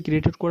ল্যাঙ্গুয়েজে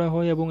ক্রিয়েটেড করা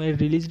হয় এবং এর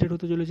রিলিজ ডেট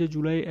হতে চলেছে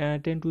জুলাই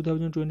 10,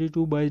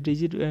 2022 বাই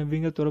ডিজিট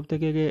উইংয়ের তরফ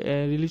থেকে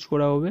রিলিজ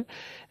করা হবে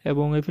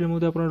এবং এই ফিল্মের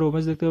মধ্যে আপনারা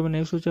রোম্যান্স দেখতে পাবেন।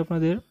 নেক্সট হচ্ছে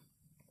আপনাদের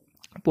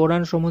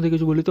পোরান সম্বন্ধে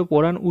কিছু বলি। তো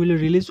Pooran will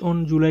release on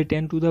July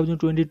 10,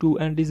 2022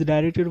 and is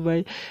directed by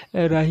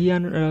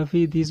Raihan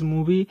Rafi. This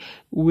movie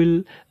will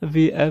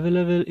be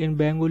available in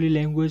Bengali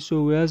language. So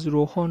Yash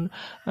Rohan,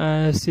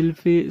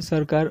 Shilpi,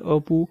 Sarker,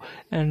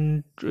 and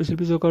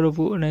Shilpi Sarker,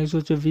 next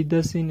হচ্ছে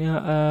Bidya Sinha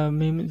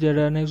Mim,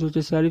 যারা next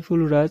হচ্ছে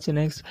Sariful, Razz,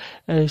 next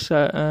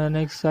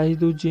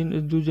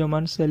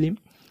Shohiduzzaman, Selim,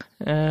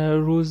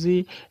 Roji,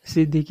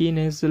 Siddique,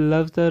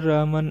 Lavtar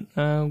Rahman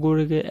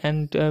Gorege,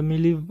 and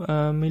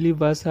Mili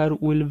Basar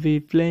will be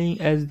playing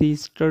as the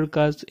star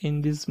cast in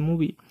this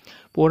movie.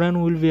 Poran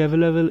will be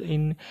available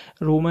in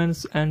romance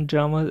and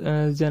drama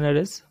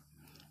genres.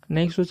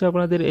 Next হচ্ছে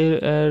আপনাদের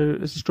এর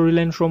story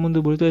line সম্বন্ধে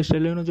বলি। তো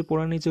story line হচ্ছে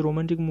Pooran is a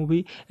romantic movie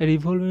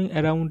revolving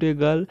around a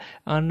girl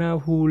Anna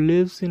who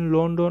lives in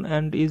London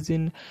and is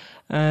in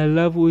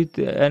love with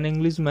an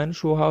Englishman.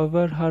 So,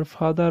 however, her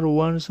father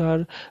wants her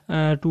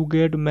to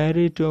get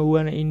married to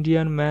an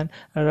Indian man,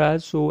 Razz.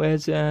 So,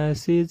 as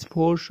she is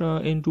forced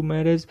into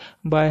marriage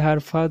by her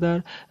father,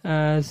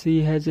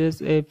 she has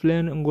a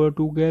plan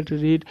to get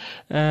rid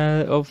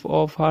of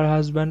her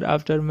husband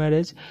after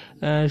marriage.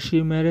 She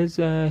marries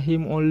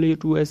him only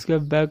to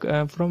escape back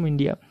from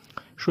India.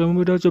 So এই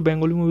মুভিটা হচ্ছে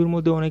Bengali মুভির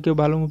মধ্যে অনেকে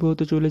ভালো movie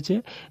হতে চলেছে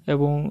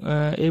এবং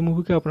এই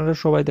মুভিকে আপনারা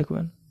সবাই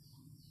দেখবেন।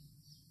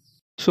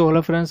 সো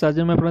হ্যালো ফ্রেন্ডস, আজ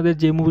আমি আপনাদের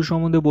যে মুভি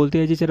সম্বন্ধে বলতে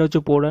চাইছি সেটা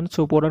হচ্ছে Pooran.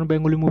 So Pooran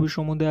Bengali movie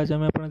সম্বন্ধে আজ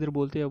আমি আপনাদের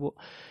বলতে যাবো।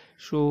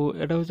 সো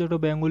এটা হচ্ছে একটা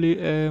বেঙ্গলি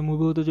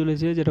মুভি হতে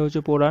চলেছে যেটা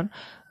হচ্ছে পোরান।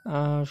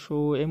 সো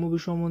এই মুভি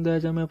সম্বন্ধে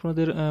আজ আমি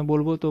আপনাদের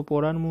বলবো। তো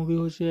পোরান মুভি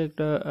হচ্ছে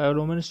একটা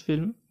রোম্যান্স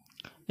ফিল্ম।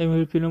 এই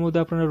ফিল্মের মধ্যে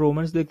আপনারা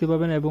রোম্যান্স দেখতে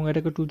পাবেন এবং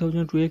এটাকে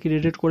 2002-এ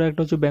ক্রিয়েটেড করা একটা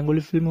হচ্ছে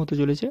বেঙ্গলি ফিল্ম হতে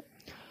চলেছে।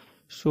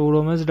 সো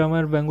রোম্যান্স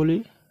ড্রামার বেঙ্গলি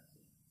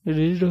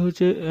রিলিজ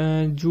হচ্ছে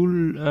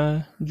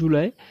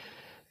জুলাই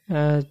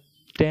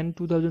 10,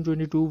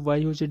 2022 বাই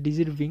হচ্ছে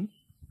ডিজিট উইং।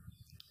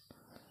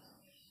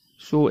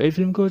 সো এই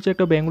ফিল্মকে হচ্ছে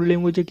একটা বেঙ্গলি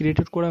ল্যাঙ্গুয়েজে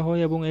ক্রিয়েটেড করা হয়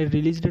এবং এর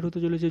রিলিজ ডেট হতে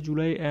চলেছে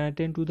জুলাই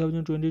 10,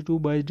 2022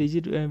 বাই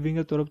ডিজিট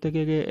উইংয়ের তরফ থেকে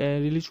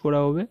রিলিজ করা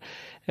হবে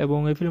এবং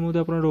এই ফিল্মের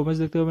মধ্যে আপনারা রোম্যান্স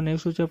দেখতে পাবেন।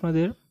 নেক্সট হচ্ছে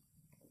আপনাদের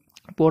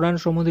পোরান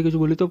সম্বন্ধে কিছু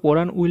বলি। তো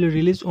Pooran will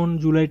release on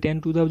July 10,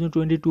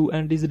 2022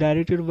 and is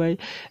directed by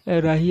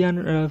Raihan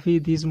Rafi.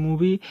 This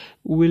movie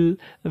will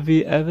be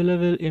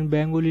available in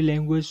Bengali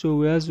language. So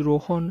Yash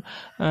Rohan,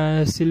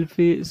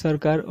 Shilpi,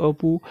 Sarker,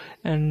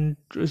 and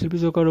Shilpi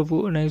Sarker,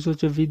 next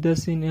হচ্ছে Bidya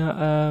Sinha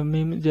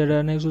Mim, যারা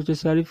next হচ্ছে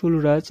Sariful,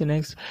 Razz,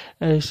 next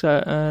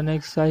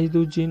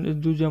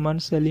Shohiduzzaman,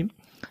 Selim,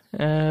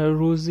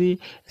 Roji,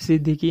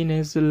 Siddique,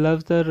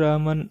 Lavtar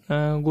Rahman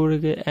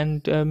Gorege,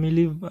 and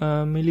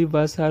Mili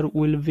Basar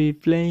will be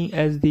playing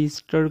as the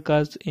star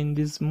cast in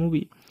this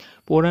movie.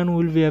 Poran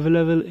will be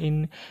available in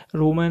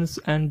romance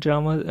and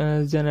drama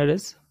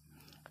genres.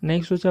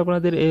 Next হচ্ছে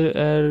আপনাদের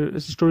এর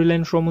story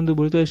line সম্বন্ধে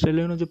বলি। তো story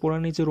line হচ্ছে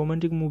Pooran is a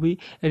romantic movie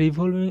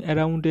revolving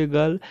around a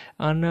girl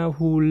Anna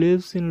who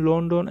lives in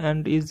London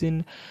and is in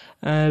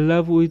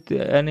love with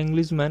an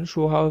Englishman.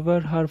 So, however,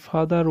 her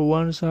father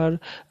wants her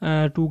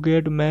to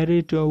get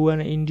married to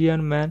an Indian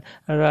man,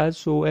 Razz.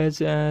 So, as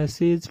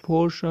she is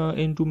forced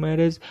into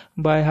marriage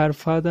by her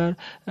father,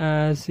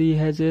 she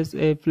has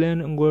a plan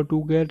to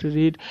get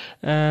rid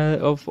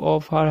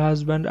of her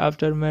husband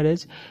after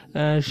marriage.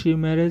 She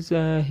marries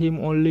him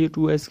only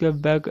to escape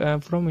back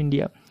from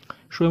India.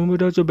 So এই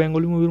মুভিটা হচ্ছে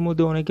Bengali মুভির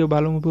মধ্যে অনেকে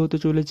ভালো movie হতে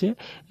চলেছে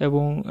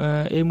এবং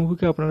এই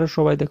মুভিকে আপনারা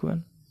সবাই দেখবেন।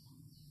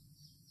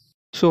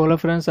 সো হ্যালো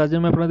ফ্রেন্ডস, আজ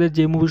আমি আপনাদের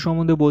যে মুভি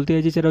সম্বন্ধে বলতে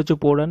চাইছি সেটা হচ্ছে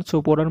Pooran. So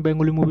Pooran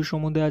Bengali movie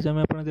সম্বন্ধে আজ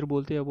আমি আপনাদের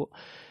বলতে যাবো।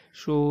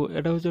 সো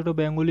এটা হচ্ছে একটা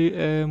বেঙ্গলি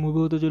মুভি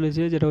হতে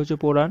চলেছে, যেটা হচ্ছে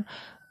পোরান।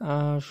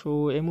 সো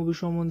এই মুভি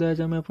সম্বন্ধে আজ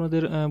আমি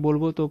আপনাদের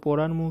বলবো। তো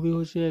পোরান মুভি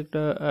হচ্ছে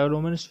একটা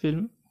রোম্যান্স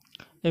ফিল্ম।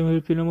 এই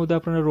মুভি ফিল্মের মধ্যে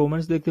আপনারা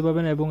রোম্যান্স দেখতে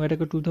পাবেন এবং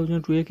এটাকে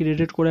 2002-এ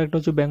ক্রিয়েটেড করা একটা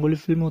হচ্ছে বেঙ্গলি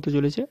ফিল্ম হতে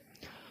চলেছে।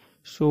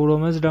 সো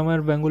রোম্যান্স ড্রামার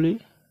বেঙ্গলি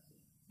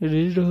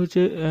রিলিজ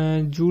হচ্ছে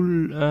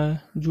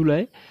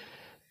জুলাই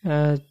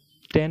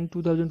 10,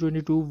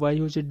 2022 বাই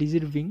হচ্ছে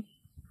ডিজির উইং।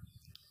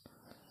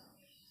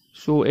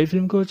 সো এই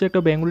ফিল্মকে হচ্ছে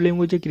একটা বেঙ্গলি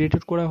ল্যাঙ্গুয়েজে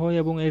ক্রিয়েটেড করা হয়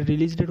এবং এর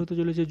রিলিজ ডেট হতে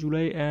চলেছে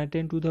জুলাই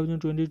 10,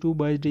 2022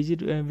 বাই ডিজির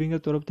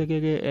উইংয়ের তরফ থেকে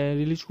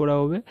রিলিজ করা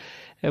হবে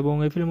এবং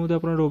এই ফিল্মের মধ্যে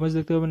আপনারা রোম্যান্স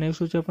দেখতে পাবেন। নেক্সট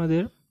হচ্ছে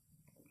আপনাদের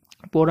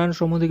পোরান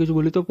সম্বন্ধে কিছু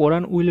বলি। তো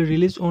Pooran will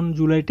release on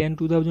July 10,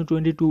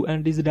 2022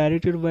 and is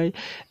directed by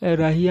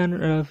Raihan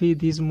Rafi.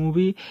 This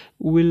movie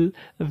will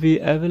be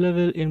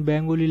available in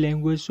Bengali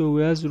language. So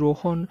Yash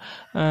Rohan,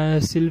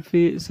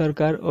 Shilpi,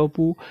 Sarker,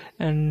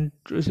 and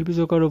Shilpi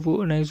Sarker Apu.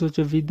 Next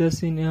হচ্ছে Bidya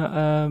Sinha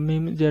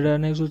Mim, যারা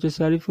next হচ্ছে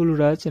Sariful,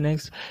 Razz,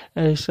 next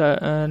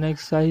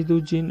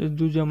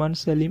Shohiduzzaman,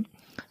 Selim,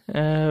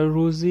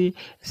 Roji,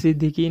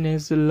 Siddique,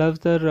 next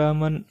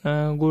Rahman,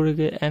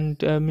 and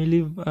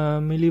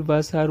Mili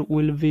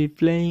will be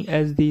playing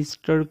as the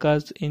star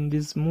cast in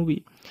this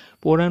movie.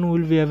 Poran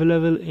will be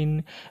available in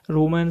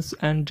romance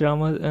and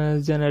drama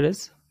genres.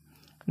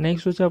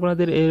 Next হচ্ছে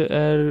আপনাদের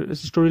এর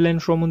story line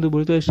সম্বন্ধে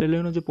বলি। তো story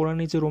line হচ্ছে Pooran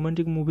is a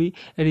romantic movie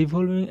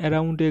revolving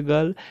around a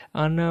girl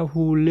Anna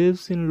who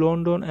lives in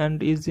London and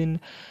is in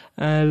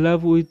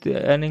love with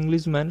an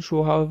Englishman. So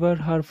however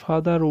her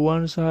father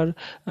wants her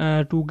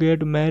to get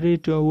married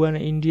to an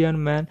Indian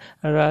man,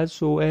 Razz.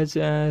 So as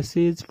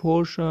she is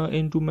forced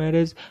into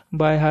marriage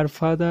by her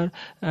father,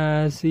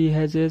 she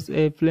has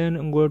a plan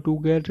to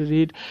get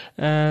rid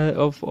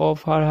of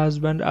her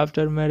husband.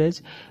 After marriage,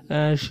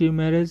 she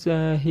marries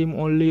him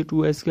only to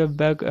escape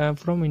back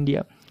from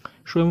India.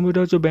 So এই মুভিটা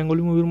হচ্ছে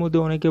Bengali মুভির মধ্যে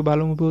অনেকে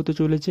ভালো movie হতে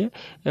চলেছে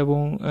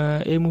এবং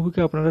এই মুভিকে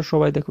আপনারা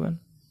সবাই দেখবেন।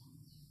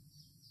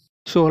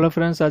 সো হ্যালো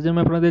ফ্রেন্ডস, আজ আমি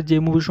আপনাদের যে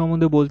মুভি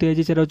সম্বন্ধে বলতে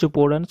চাইছি সেটা হচ্ছে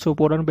Pooran. So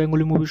Pooran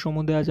Bengali movie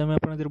সম্বন্ধে আজ আমি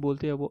আপনাদের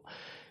বলতে যাবো।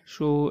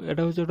 সো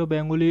এটা হচ্ছে একটা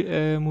বেঙ্গলি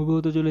মুভি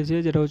হতে চলেছে,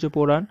 যেটা হচ্ছে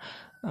পোরান।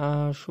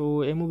 সো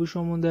এই মুভি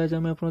সম্বন্ধে আজ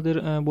আমি আপনাদের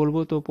বলবো।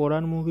 তো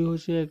পোরান মুভি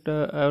হচ্ছে একটা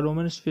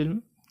রোম্যান্স ফিল্ম।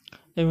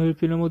 এই মুভি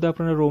ফিল্মের মধ্যে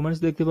আপনারা রোম্যান্স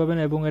দেখতে পাবেন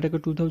এবং এটাকে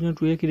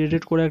 2002-এ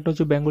ক্রিয়েটেড করা একটা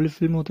হচ্ছে বেঙ্গলি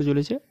ফিল্ম হতে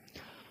চলেছে।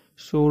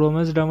 সো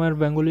রোম্যান্স ড্রামার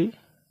বেঙ্গলি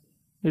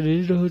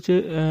রিলিজ হচ্ছে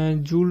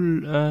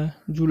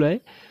জুলাই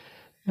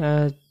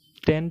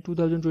 10,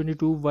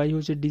 2022 বাই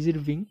হচ্ছে ডিজির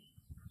উইং।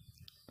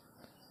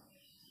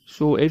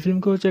 সো এই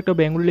ফিল্মকে হচ্ছে একটা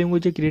বেঙ্গলি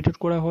ল্যাঙ্গুয়েজে ক্রিয়েটেড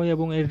করা হয়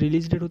এবং এর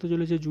রিলিজ ডেট হতে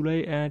চলেছে জুলাই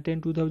 10,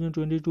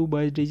 2022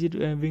 বাই ডিজির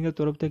উইংয়ের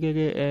তরফ থেকে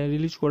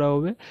রিলিজ করা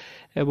হবে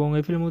এবং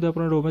এই ফিল্মের মধ্যে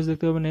আপনারা রোম্যান্স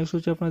দেখতে পাবেন। নেক্সট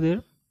হচ্ছে আপনাদের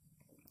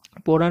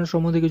পোরান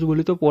সম্বন্ধে কিছু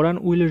বলি। তো Pooran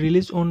will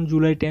release on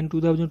July 10,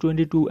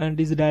 2022 and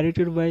is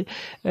directed by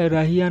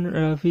Raihan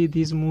Rafi.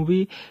 This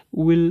movie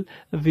will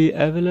be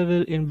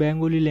available in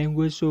Bengali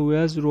language. So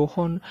Yash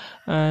Rohan,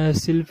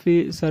 Shilpi,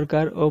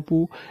 Sarker,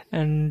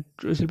 and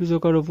Shilpi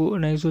Sarker Apu.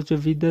 Next হচ্ছে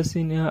Bidya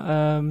Sinha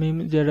Mim,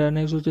 যারা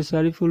next হচ্ছে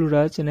Sariful,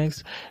 Razz, next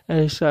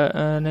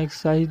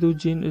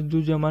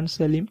Shohiduzzaman,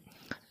 Selim,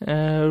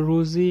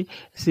 Roji,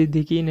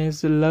 Siddique,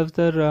 next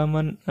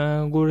Rahman,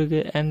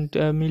 and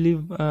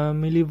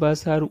Mili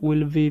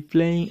will be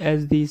playing as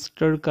the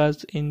star cast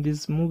in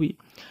this movie.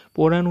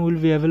 Poran will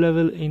be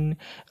available in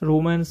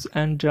romance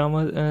and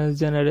drama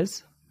genres.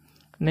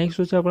 Next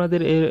হচ্ছে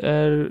আপনাদের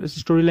এর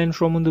story line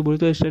সম্বন্ধে বলি।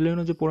 তো story line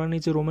হচ্ছে Pooran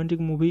is a romantic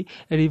movie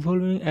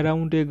revolving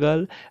around a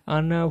girl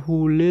Anna who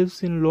lives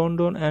in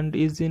London and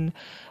is in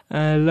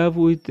love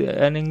with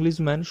an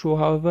Englishman. So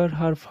however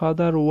her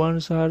father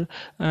wants her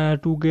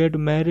to get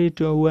married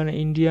to an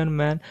Indian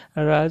man,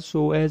 Razz.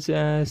 So as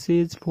she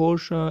is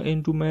forced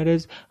into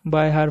marriage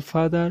by her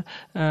father,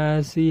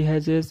 she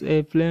has a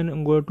plan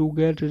to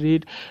get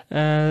rid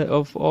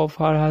of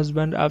her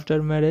husband. After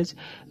marriage,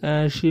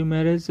 she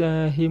marries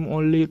him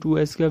only to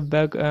escape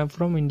back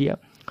from India.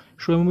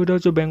 So এই মুভিটা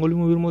হচ্ছে Bengali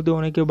মুভির মধ্যে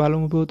অনেকে ভালো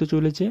movie হতে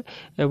চলেছে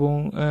এবং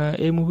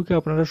এই মুভিকে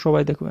আপনারা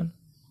সবাই দেখবেন।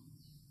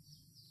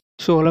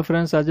 সো হ্যালো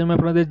ফ্রেন্ডস, আজ আমি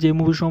আপনাদের যে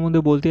মুভি সম্বন্ধে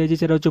বলতে চাইছি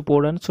সেটা হচ্ছে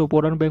Pooran. So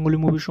Pooran Bengali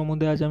movie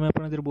সম্বন্ধে আজ আমি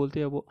আপনাদের বলতে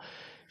যাবো।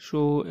 সো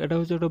এটা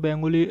হচ্ছে একটা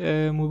বেঙ্গলি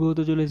মুভি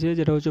হতে চলেছে,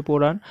 যেটা হচ্ছে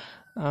পোরান।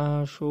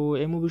 সো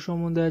এই মুভি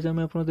সম্বন্ধে আজ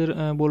আমি আপনাদের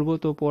বলবো।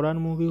 তো পোরান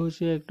মুভি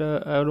হচ্ছে একটা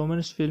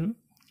রোম্যান্স ফিল্ম।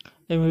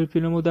 এই মুভি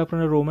ফিল্মের মধ্যে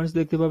আপনারা রোম্যান্স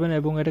দেখতে পাবেন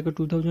এবং এটাকে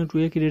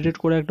 2002-এ ক্রিয়েটেড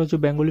করা একটা হচ্ছে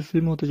বেঙ্গলি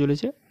ফিল্ম হতে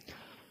চলেছে।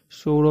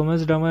 সো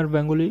রোম্যান্স ড্রামার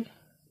বেঙ্গলি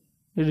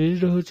রিলিজ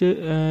হচ্ছে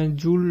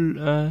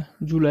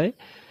জুলাই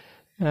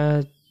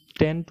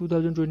 10,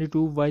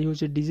 2022 বাই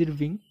হচ্ছে ডিজির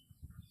উইং।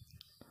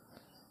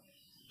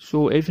 সো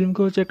এই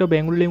ফিল্মকে হচ্ছে একটা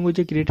বেঙ্গলি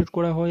ল্যাঙ্গুয়েজে ক্রিয়েটেড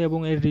করা হয় এবং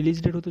এর রিলিজ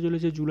ডেট হতে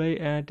চলেছে জুলাই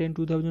 10,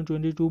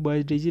 2022 বাই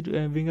ডিজির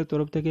উইংয়ের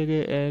তরফ থেকে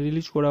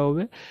রিলিজ করা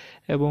হবে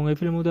এবং এই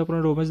ফিল্মের মধ্যে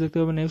আপনারা রোম্যান্স দেখতে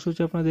পাবেন। নেক্সট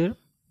হচ্ছে আপনাদের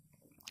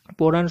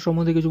Poran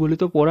সম্বন্ধে কিছু বলি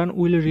তো Poran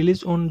will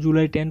release on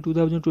July 10,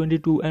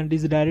 2022 and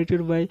is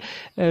directed by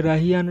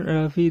Raihan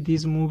Rafi.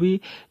 This movie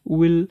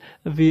will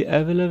be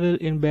available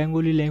in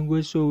Bengali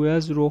language. So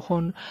Yash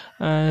Rohan,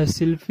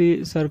 Shilpi,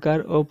 Sarker,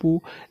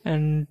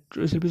 and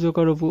Shilpi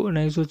Sarker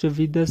next হচ্ছে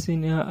Bidya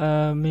Sinha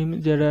Mim,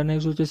 যারা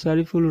next হচ্ছে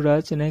Sariful,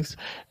 Razz, next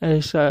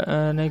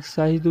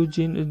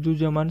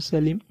Shohiduzzaman,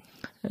 Selim,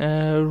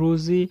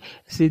 Roji,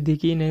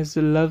 Siddique, next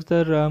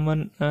Rahman,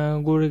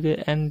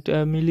 and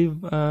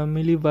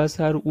Mili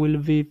will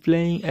be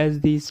playing as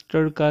the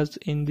star cast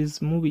in this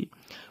movie.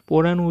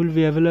 Poran will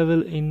be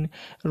available in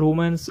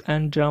romance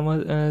and drama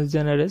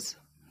genres.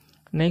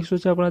 Next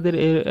হচ্ছে আপনাদের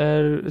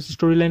এর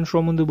story line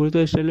সম্বন্ধে বলি তো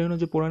story line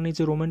হচ্ছে Pooran is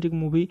a romantic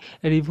movie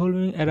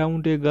revolving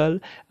around a girl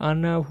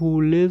Anna who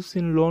lives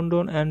in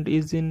London and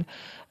is in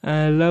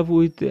love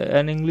with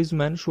an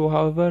Englishman. So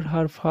however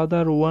her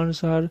father wants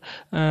her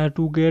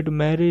to get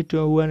married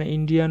to an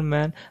Indian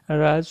man,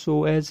 Razz. So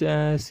as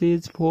she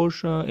is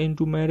forced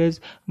into marriage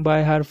by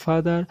her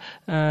father,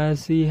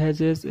 she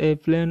hatches a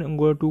plan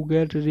to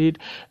get rid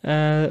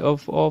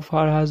of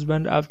her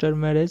husband. After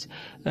marriage,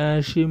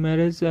 she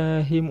marries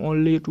him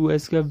only to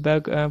escape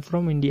back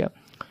from India.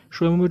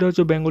 So এই মুভিটা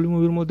হচ্ছে Bengali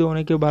মুভির মধ্যে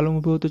অনেকে ভালো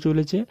movie হতে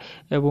চলেছে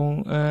এবং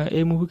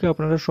এই মুভিকে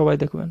আপনারা সবাই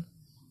দেখবেন।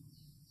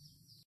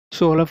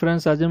 সো হ্যালো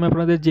ফ্রেন্ডস, আজ আমি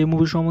আপনাদের যে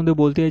মুভি সম্বন্ধে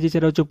বলতে চাইছি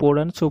সেটা হচ্ছে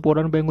Pooran. So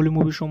Pooran Bengali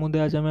movie সম্বন্ধে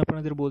আজ আমি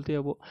আপনাদের বলতে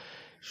যাবো।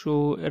 সো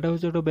এটা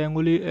হচ্ছে একটা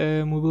বেঙ্গলি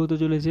মুভি হতে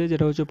চলেছে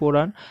যেটা হচ্ছে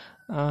পোরান।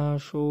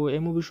 সো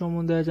এই মুভি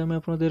সম্বন্ধে আজ আমি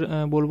আপনাদের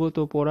বলবো।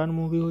 তো পোরান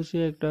মুভি হচ্ছে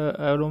একটা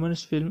রোম্যান্স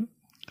ফিল্ম।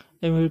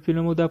 এই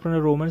ফিল্মের মধ্যে আপনারা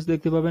রোম্যান্স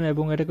দেখতে পাবেন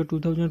এবং এটাকে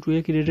 2002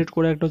 ক্রিয়েটেড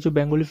করে একটা হচ্ছে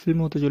বেঙ্গলি ফিল্ম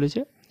হতে চলেছে।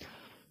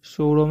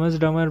 সো রোম্যান্স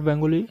ড্রামার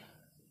বেঙ্গলি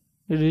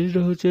রিলিজ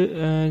হচ্ছে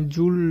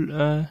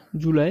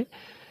জুলাই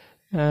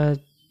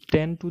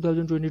 10,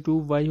 2022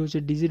 বাই হচ্ছে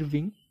ডিজিট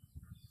উইং।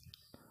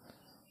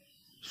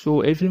 সো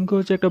এই ফিল্মকে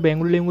হচ্ছে একটা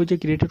বেঙ্গলি ল্যাঙ্গুয়েজে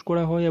ক্রিয়েটেড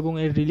করা হয় এবং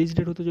এর রিলিজ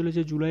ডেট হতে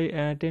চলেছে জুলাই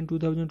 10,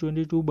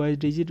 2022 বাই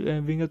ডিজিট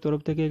উইংয়ের তরফ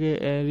থেকে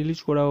রিলিজ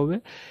করা হবে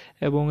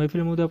এবং এই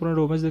ফিল্মের মধ্যে আপনারা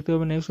রোম্যান্স দেখতে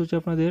পাবেন। নেক্সট হচ্ছে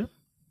আপনাদের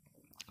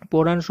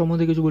পোরান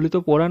সম্বন্ধে কিছু বলি তো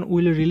Pooran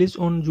will release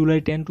on July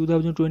 10,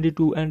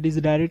 2022 and is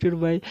directed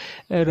by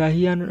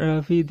Raihan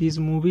Rafi. This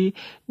movie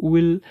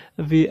will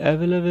be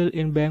available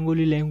in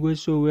Bengali language.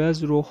 So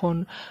Yash Rohan,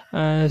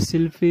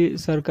 Shilpi,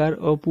 Sarker,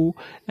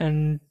 and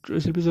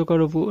Shilpi Sarker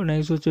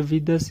next হচ্ছে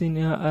Bidya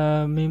Sinha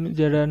Mim,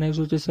 যারা next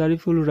হচ্ছে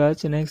Sariful, Razz,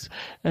 next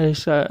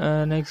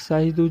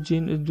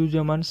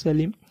Shohiduzzaman,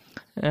 Selim,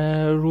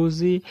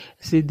 Roji,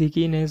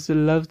 Siddique, next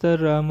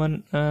Rahman,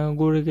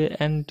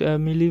 and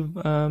Mili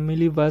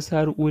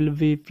will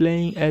be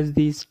playing as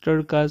the star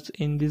cast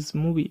in this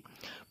movie.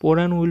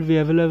 Poran will be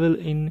available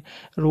in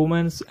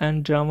romance and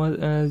drama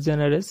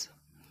genres.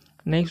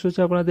 Next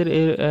হচ্ছে আপনাদের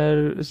এর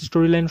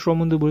story line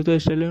সম্বন্ধে বলি তো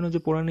story line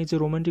হচ্ছে Pooran is a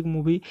romantic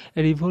movie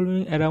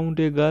revolving around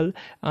a girl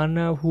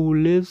Anna who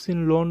lives in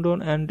London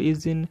and is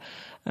in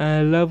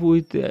love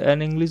with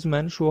an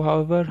Englishman. So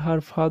however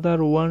her father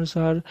wants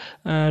her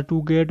to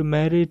get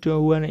married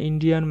to an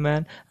Indian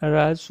man,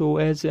 Razz. So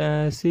as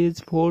she is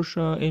forced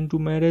into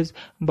marriage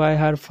by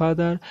her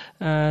father,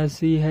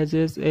 she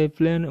hatches a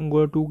plan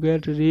to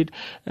get rid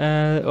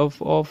of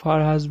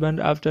her husband.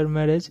 After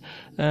marriage,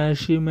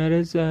 she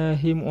marries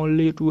him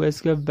only to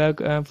escape back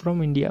from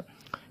India.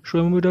 So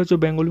এই মুভিটা হচ্ছে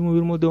Bengali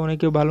মুভির মধ্যে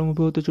অনেকে ভালো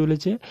movie হতে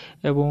চলেছে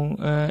এবং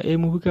এই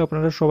মুভিকে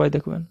আপনারা সবাই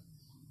দেখবেন।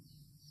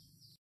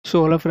 সো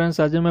হ্যালো ফ্রেন্ডস,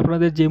 আজ আমি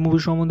আপনাদের যে মুভি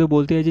সম্বন্ধে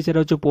বলতে চাইছি সেটা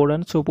হচ্ছে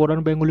Pooran. So Pooran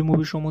Bengali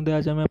movie সম্বন্ধে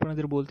আজ আমি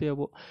আপনাদের বলতে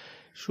যাবো।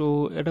 সো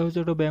এটা হচ্ছে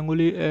একটা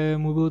বেঙ্গলি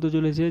মুভি হতে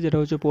চলেছে যেটা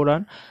হচ্ছে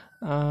পোরান।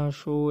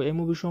 সো এই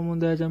মুভি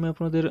সম্বন্ধে আজ আমি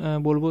আপনাদের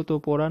বলবো। তো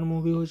পোরান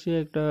মুভি হচ্ছে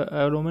একটা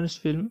রোম্যান্স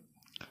ফিল্ম।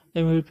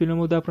 এই ফিল্মের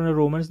মধ্যে আপনারা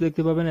রোম্যান্স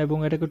দেখতে পাবেন এবং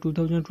এটাকে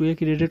 2002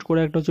 ক্রিয়েটেড করে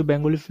একটা হচ্ছে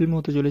বেঙ্গলি ফিল্ম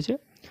হতে চলেছে।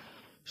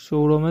 সো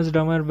রোম্যান্স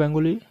ড্রামার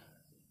বেঙ্গলি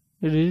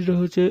রিলিজ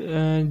হচ্ছে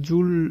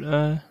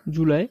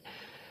জুলাই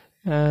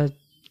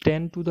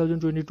 10,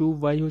 2022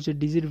 বাই হচ্ছে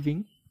ডিজিট উইং।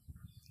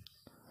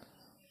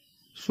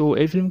 সো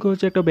এই ফিল্মকে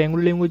হচ্ছে একটা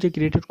বেঙ্গলি ল্যাঙ্গুয়েজে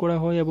ক্রিয়েটেড করা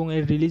হয় এবং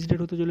এর রিলিজ ডেট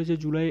হতে চলেছে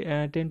জুলাই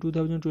 10,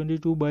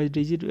 2022 বাই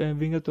ডিজিট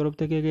উইংয়ের তরফ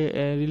থেকে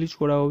রিলিজ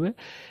করা হবে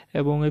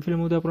এবং এই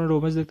ফিল্মের মধ্যে আপনারা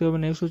রোম্যান্স দেখতে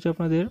পাবেন। নেক্সট হচ্ছে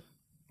আপনাদের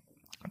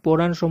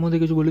পোরান সম্বন্ধে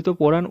কিছু বলি তো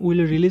Pooran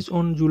will release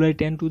on July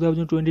 10,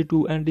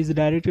 2022 and is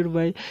directed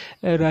by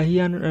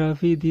Raihan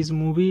Rafi. This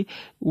movie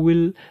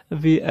will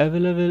be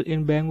available in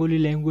Bengali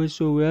language.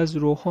 So Yash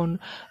Rohan,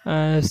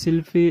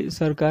 Shilpi,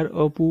 Sarker,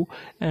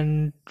 and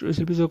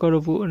Shilpi Sarker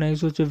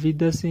next হচ্ছে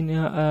Bidya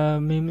Sinha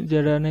Mim,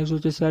 যারা next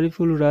হচ্ছে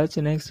Sariful, Razz,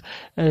 next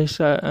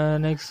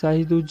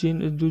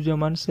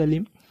Shohiduzzaman,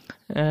 Selim,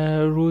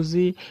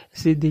 Roji,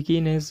 Siddique,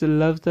 next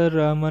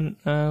Rahman,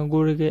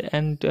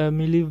 and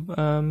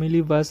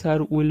Mili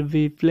will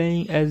be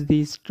playing as the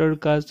star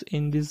cast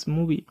in this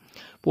movie.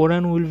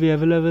 Poran will be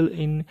available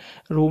in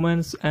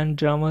romance and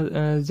drama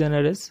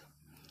genres.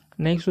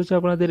 Next হচ্ছে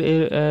আপনাদের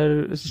এর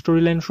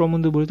story line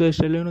সম্বন্ধে বলি তো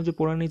story line হচ্ছে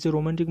Pooran is a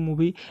romantic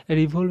movie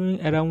revolving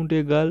around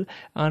a girl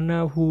Anna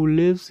who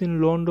lives in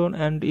London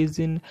and is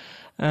in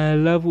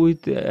love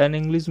with an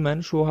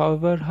Englishman. So,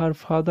 however, her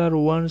father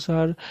wants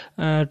her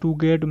to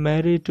get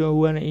married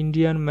to an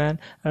Indian man,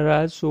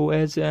 Razz. So,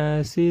 as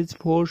she is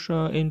forced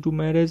into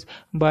marriage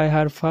by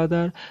her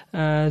father,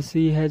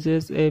 she has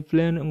a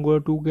plan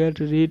to get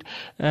rid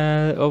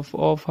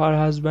of her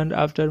husband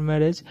after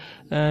marriage.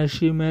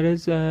 She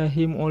marries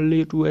him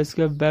only to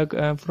escape back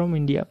from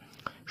India.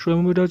 So এই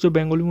মুভিটা হচ্ছে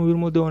Bengali মুভির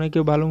মধ্যে অনেকে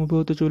ভালো movie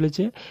হতে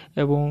চলেছে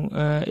এবং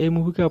এই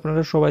মুভিকে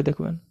আপনারা সবাই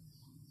দেখবেন।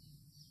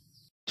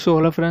 সো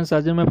হ্যালো ফ্রেন্ডস,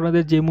 আজ আমি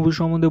আপনাদের যে মুভি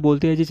সম্বন্ধে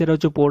বলতে চাইছি সেটা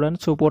হচ্ছে পোরান।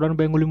 সো পোরান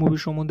বেঙ্গলি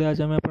মুভির সম্বন্ধে আজ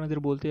আমি আপনাদের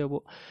বলতে যাবো।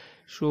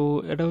 সো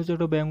এটা হচ্ছে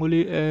একটা বেঙ্গলি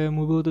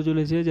মুভি হতে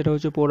চলেছে যেটা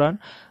হচ্ছে পোরান।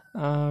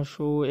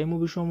 সো এই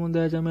মুভি সম্বন্ধে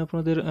আজ আমি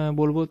আপনাদের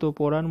বলবো। তো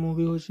পোরান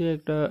মুভি হচ্ছে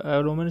একটা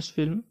রোম্যান্স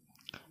ফিল্ম।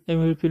 এই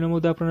ফিল্মের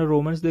মধ্যে আপনারা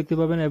রোম্যান্স দেখতে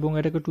পাবেন এবং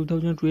এটাকে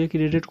 2002-এ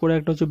ক্রিয়েটেড করে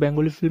একটা হচ্ছে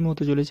বেঙ্গলি ফিল্ম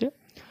হতে চলেছে।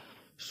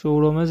 সো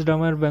রোম্যান্স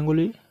ড্রামার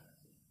বেঙ্গলি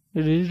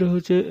রিলিজ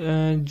হচ্ছে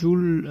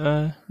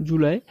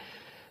জুলাই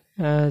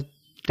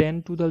 10,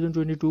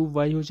 2022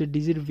 বাই হচ্ছে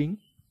ডিজির উইং।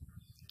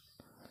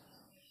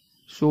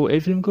 সো এই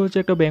ফিল্মকে হচ্ছে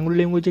একটা বেঙ্গলি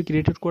ল্যাঙ্গুয়েজে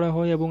ক্রিয়েটেড করা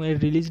হয় এবং এর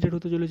রিলিজ ডেট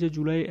হতে চলেছে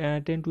জুলাই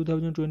 10,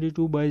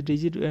 2022 বাই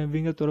ডিজির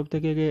উইংয়ের তরফ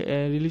থেকে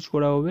রিলিজ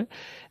করা হবে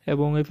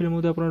এবং এই ফিল্মের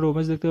মধ্যে আপনারা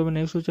রোম্যান্স দেখতে পাবেন।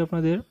 নেক্সট হচ্ছে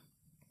আপনাদের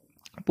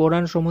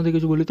পোরান সম্বন্ধে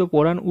কিছু বলি। তো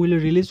Pooran will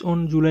release on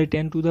July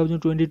 10,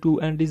 2022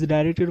 and is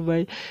directed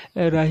by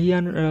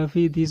Raihan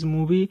Rafi. This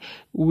movie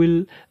will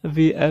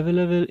be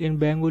available in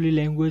Bengali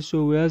language. So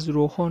Yash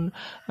Rohan,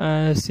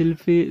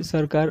 Shilpi,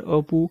 Sarker,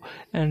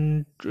 and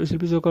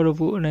Shilpi Sarker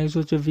next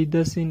হচ্ছে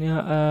Bidya Sinha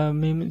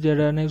Mim,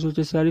 যারা next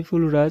হচ্ছে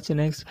Sariful, Razz,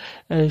 next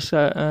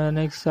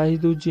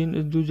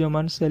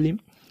Shohiduzzaman, Selim,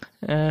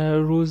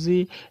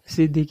 Roji,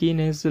 Siddique,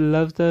 next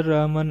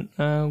Rahman,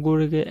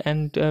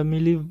 and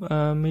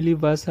Mili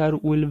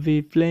will be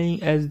playing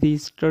as the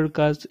star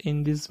cast in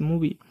this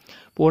movie.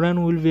 Poran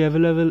will be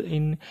available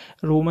in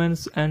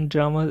romance and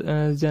drama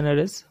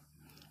genres.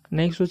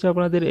 Next হচ্ছে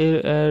আপনাদের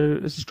এর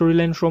story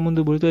line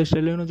সম্বন্ধে বলি। তো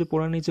story line হচ্ছে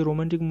Pooran is a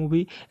romantic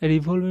movie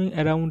revolving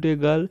around a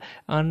girl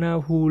Anna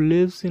who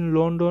lives in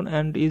London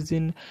and is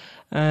in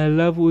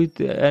love with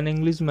an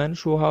Englishman.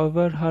 So,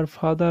 however, her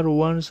father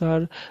wants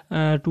her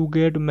to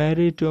get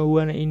married to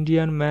an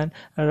Indian man,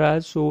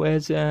 Razz. So,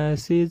 as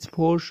she is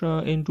forced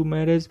into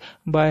marriage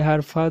by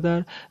her father,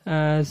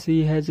 she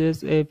has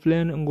a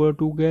plan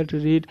to get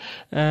rid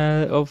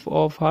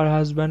of her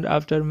husband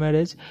after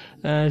marriage.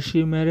 She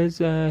marries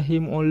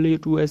him only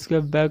to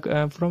escape back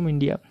from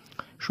India.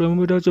 So এই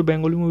মুভিটা হচ্ছে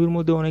Bengali মুভির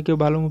মধ্যে অনেকে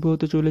ভালো movie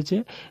হতে চলেছে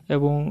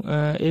এবং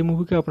এই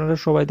মুভিকে আপনারা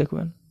সবাই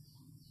দেখবেন।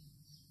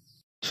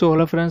 সো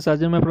হ্যালো ফ্রেন্ডস, আজ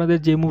আমি আপনাদের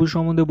যে মুভি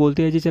সম্বন্ধে বলতে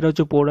চাইছি সেটা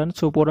হচ্ছে পোরান।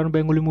 সো পোরান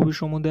বেঙ্গলি মুভির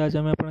সম্বন্ধে আজ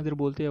আমি আপনাদের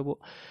বলতে যাবো।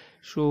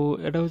 সো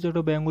এটা হচ্ছে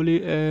একটা বেঙ্গলি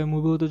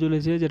মুভি হতে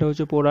চলেছে যেটা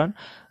হচ্ছে পোরান।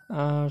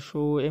 সো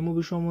এই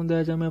মুভি সম্বন্ধে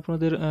আজ আমি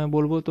আপনাদের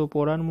বলবো। তো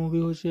পোরান মুভি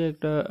হচ্ছে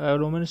একটা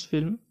রোম্যান্স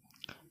ফিল্ম।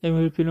 এই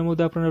ফিল্মের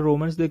মধ্যে আপনারা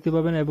রোম্যান্স দেখতে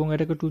পাবেন এবং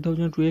এটাকে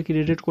 2002-এ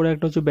ক্রিয়েটেড করে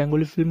একটা হচ্ছে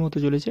বেঙ্গলি ফিল্ম হতে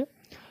চলেছে।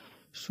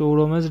 সো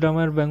রোম্যান্স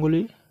ড্রামার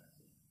বেঙ্গলি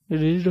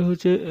রিলিজ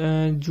হচ্ছে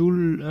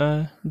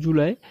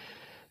জুলাই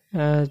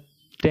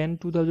 10,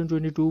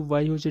 2022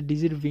 বাই হচ্ছে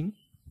ডিজির উইং।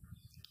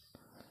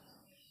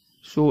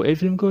 সো এই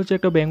ফিল্মকে হচ্ছে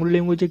একটা বেঙ্গলি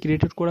ল্যাঙ্গুয়েজে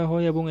ক্রিয়েটেড করা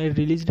হয় এবং এর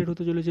রিলিজ ডেট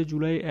হতে চলেছে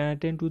জুলাই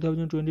 10,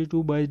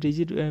 2022 বাই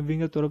ডিজির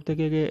উইংয়ের তরফ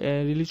থেকে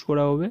রিলিজ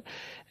করা হবে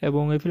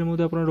এবং এই ফিল্মের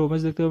মধ্যে আপনারা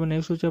রোম্যান্স দেখতে পাবেন।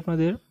 নেক্সট হচ্ছে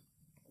আপনাদের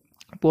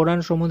পোরান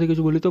সম্বন্ধে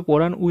কিছু বলি। তো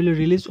Pooran will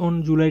release on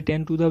July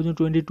 10,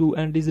 2022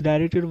 and is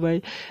directed by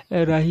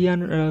Raihan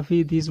Rafi.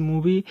 This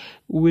movie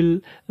will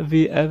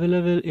be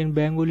available in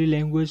Bengali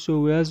language. So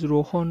Yash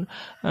Rohan,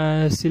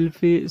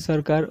 Shilpi,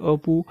 Sarker,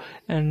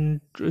 and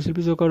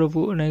Shilpi Sarker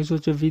next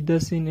হচ্ছে Bidya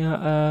Sinha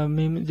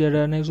Mim,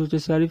 যারা next হচ্ছে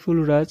Sariful,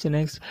 Razz,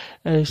 next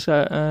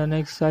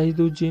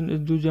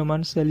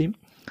Shohiduzzaman, Selim,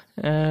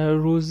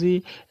 Roji,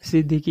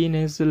 Siddique,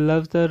 next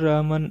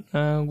Rahman,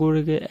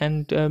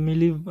 and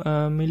Mili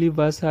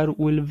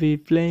will be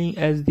playing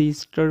as the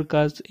star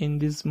cast in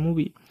this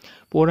movie.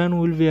 Poran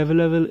will be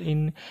available in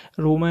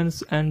romance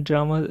and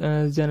drama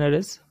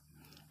genres.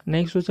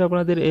 Next হচ্ছে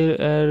আপনাদের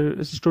এর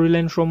story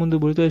line সম্বন্ধে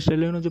বলি। তো story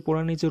line হচ্ছে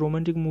Pooran is a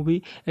romantic movie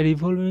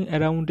revolving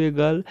around a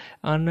girl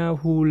Anna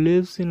who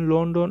lives in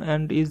London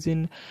and is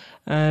in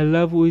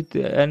love with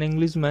an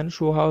Englishman.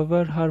 So,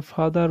 however, her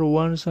father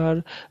wants her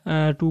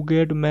to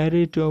get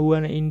married to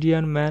an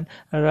Indian man,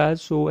 Razz.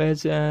 So, as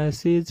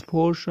she is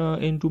forced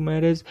into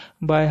marriage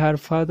by her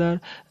father,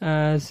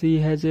 she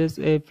has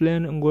a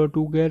plan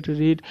to get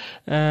rid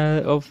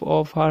of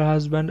her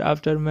husband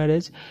after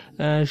marriage.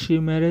 She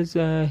marries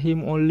him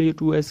only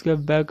to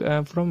escape back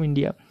from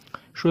India.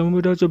 So এই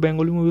মুভিটা হচ্ছে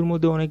Bengali মুভির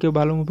মধ্যে অনেকে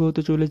ভালো movie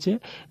হতে চলেছে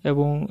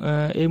এবং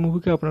এই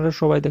মুভিকে আপনারা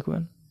সবাই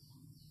দেখবেন।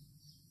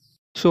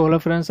 সো হ্যালো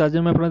ফ্রেন্ডস, আজ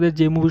আমি আপনাদের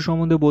যে মুভি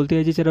সম্বন্ধে বলতে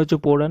চাইছি সেটা হচ্ছে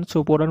পোরান। সো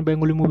পোরান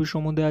বেঙ্গলি মুভির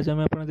সম্বন্ধে আজ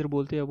আমি আপনাদের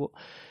বলতে যাবো।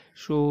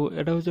 সো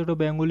এটা হচ্ছে একটা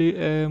বেঙ্গলি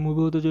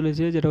মুভি হতে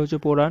চলেছে যেটা হচ্ছে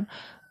পোরান।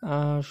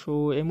 সো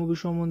এই মুভি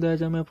সম্বন্ধে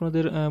আজ আমি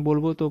আপনাদের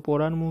বলবো। তো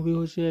পোরান মুভি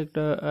হচ্ছে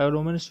একটা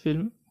রোম্যান্স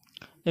ফিল্ম।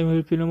 এই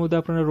ফিল্মের মধ্যে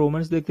আপনারা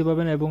রোম্যান্স দেখতে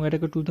পাবেন এবং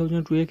এটাকে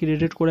 2002-এ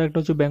ক্রিয়েটেড করে একটা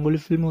হচ্ছে বেঙ্গলি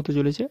ফিল্ম হতে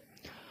চলেছে।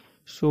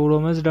 সো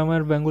রোম্যান্স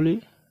ড্রামার বেঙ্গলি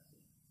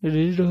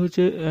রিলিজ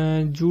হচ্ছে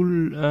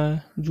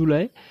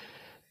জুলাই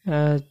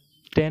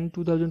 10,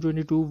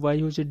 2022 বাই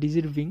হচ্ছে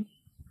ডিজিট ভিং।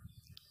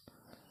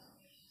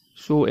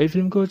 সো এই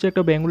ফিল্মকে হচ্ছে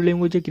একটা বেঙ্গলি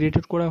ল্যাঙ্গুয়েজে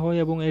ক্রিয়েটেড করা হয়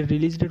এবং এর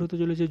রিলিজ ডেট হতে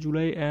চলেছে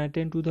জুলাই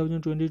 10,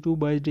 2022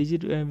 বাই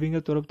ডিজিট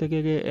ভিংয়ের তরফ থেকে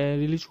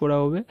রিলিজ করা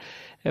হবে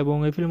এবং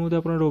এই ফিল্মের মধ্যে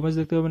আপনারা রোম্যান্স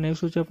দেখতে পাবেন।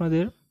 নেক্সট হচ্ছে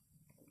আপনাদের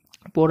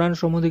Poran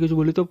সম্বন্ধে কিছু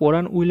বলি তো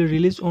Poran will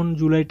release on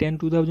July 10,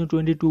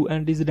 2022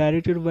 and is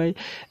directed by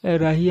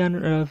Raihan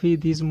Rafi.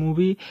 This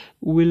movie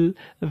will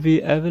be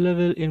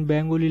available in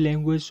Bengali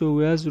language, so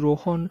Yash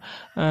Rohan,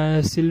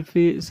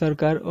 Shilpi,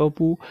 Sarker,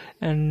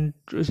 and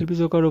Shilpi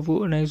Sarker Apu,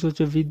 next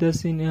হচ্ছে Bidya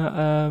Sinha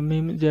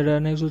Mim, যারা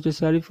next হচ্ছে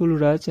Sariful,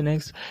 Razz,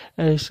 next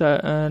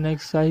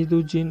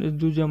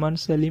Shohiduzzaman,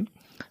 Selim,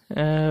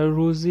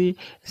 Roji,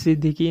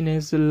 Siddique,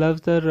 next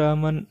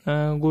Rahman,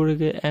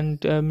 and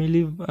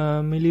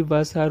Mili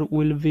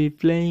will be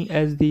playing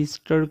as the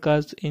star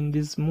cast in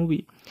this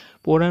movie.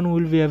 Poran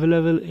will be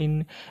available in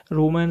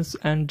romance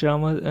and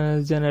drama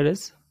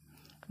genres.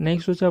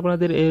 Next হচ্ছে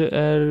আপনাদের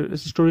এর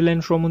story line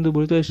সম্বন্ধে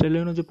বলি তো story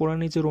line হচ্ছে Pooran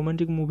is a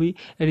romantic movie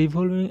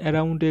revolving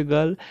around a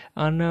girl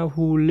Anna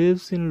who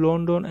lives in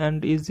London and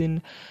is in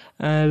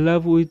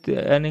love with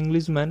an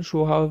Englishman. So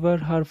however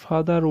her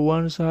father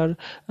wants her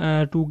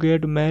to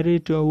get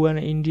married to an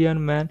Indian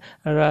man,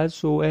 Razz.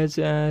 So as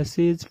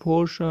she is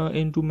forced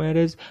into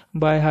marriage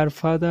by her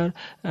father,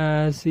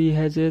 she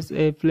has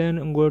a plan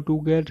to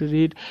get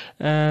rid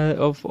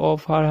of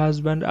her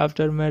husband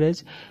after marriage.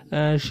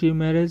 She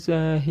marries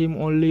him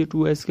only to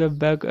escape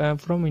back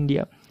from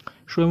India.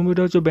 So এই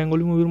মুভিটা হচ্ছে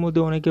Bengali মুভির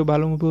মধ্যে অনেকে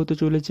ভালো movie হতে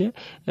চলেছে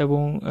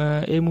এবং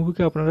এই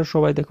মুভিকে আপনারা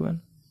সবাই দেখবেন।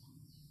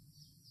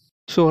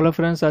 সো হ্যালো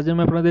ফ্রেন্ডস, আজ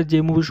আমি আপনাদের যে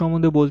মুভি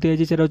সম্বন্ধে বলতে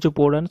চাইছি সেটা হচ্ছে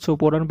Pooran. So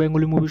Pooran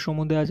Bengali movie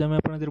সম্বন্ধে আজ আমি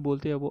আপনাদের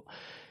বলতে যাবো।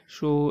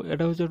 সো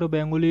এটা হচ্ছে একটা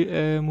বেঙ্গলি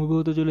মুভি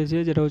হতে চলেছে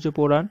যেটা হচ্ছে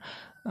পোরান।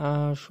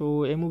 সো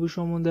এই মুভি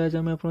সম্বন্ধে আজ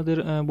আমি আপনাদের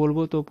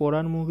বলবো। তো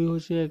পোরান মুভি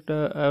হচ্ছে একটা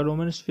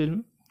রোম্যান্স ফিল্ম।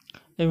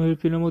 এই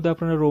ফিল্মের মধ্যে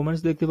আপনারা রোম্যান্স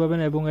দেখতে পাবেন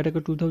এবং এটাকে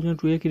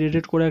 2002-এ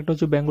ক্রিয়েটেড করে একটা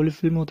হচ্ছে বেঙ্গলি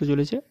ফিল্ম হতে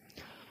চলেছে।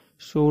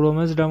 সো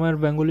রোম্যান্স ড্রামার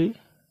বেঙ্গলি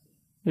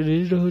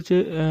রিলিজ হচ্ছে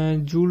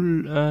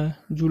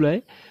জুলাই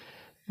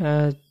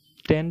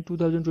 10,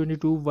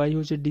 2022 বাই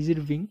হচ্ছে ডিজিট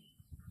ভিং।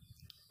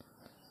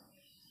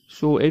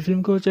 সো এই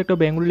ফিল্মকে হচ্ছে একটা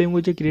বেঙ্গলি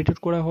ল্যাঙ্গুয়েজে ক্রিয়েটেড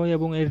করা হয়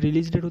এবং এর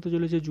রিলিজ ডেট হতে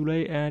চলেছে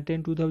জুলাই 10,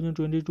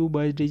 2022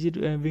 বাই ডিজিট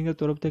ভিংয়ের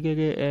তরফ থেকে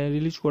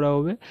রিলিজ করা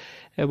হবে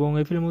এবং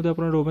এই ফিল্মের মধ্যে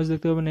আপনারা রোম্যান্স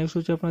দেখতে পাবেন। নেক্সট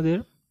হচ্ছে আপনাদের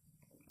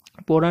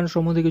Poran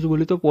সম্বন্ধে কিছু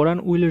বলি তো Poran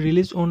will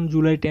release on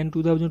July 10,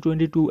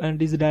 2022 and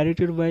is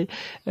directed by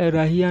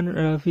Raihan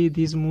Rafi.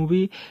 This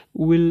movie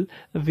will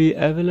be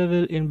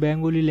available in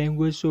Bengali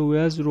language, so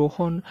Yash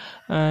Rohan,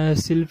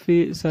 Shilpi,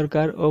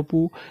 Sarker,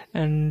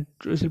 and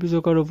Shilpi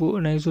Sarker Apu,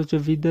 next হচ্ছে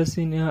Bidya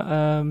Sinha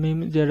Mim,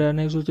 যারা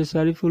next হচ্ছে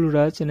Sariful,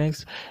 Razz,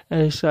 next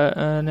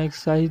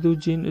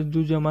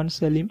Shohiduzzaman,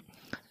 Selim,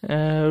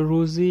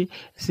 Roji,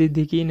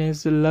 Siddique,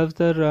 next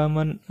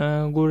Rahman,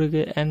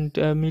 and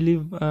Mili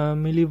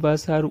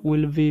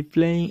will be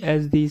playing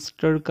as the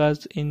star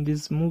cast in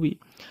this movie.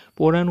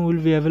 Poran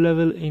will be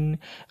available in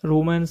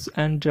romance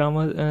and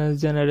drama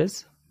genres.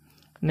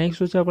 Next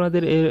হচ্ছে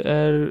আপনাদের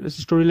এর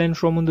story line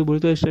সম্বন্ধে বলি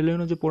তো story line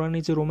হচ্ছে Pooran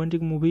is a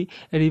romantic movie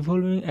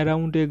revolving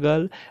around a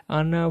girl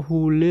Anna who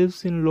lives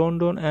in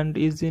London and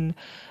is in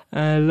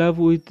love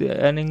with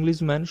an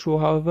Englishman. So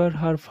however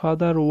her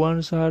father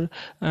wants her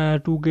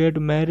to get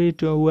married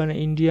to an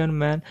Indian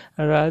man,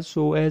 Razz.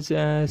 So as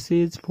she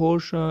is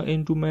forced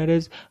into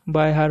marriage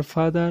by her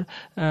father,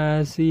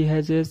 she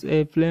has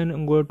a plan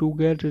to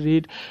get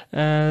rid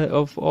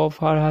of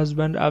her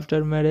husband after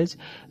marriage.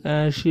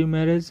 She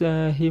marries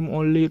him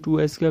only to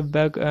escape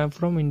back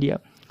from India.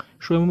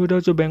 So এই মুভিটা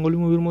হচ্ছে Bengali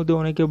মুভির মধ্যে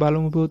অনেকে ভালো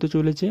movie হতে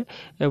চলেছে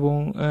এবং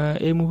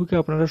এই মুভিকে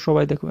আপনারা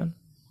সবাই দেখবেন।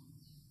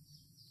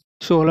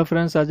 সো হ্যালো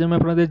ফ্রেন্ডস, আজ আমি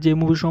আপনাদের যে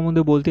মুভি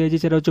সম্বন্ধে বলতে চাইছি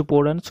সেটা হচ্ছে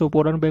Pooran. So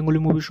Pooran Bengali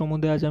movie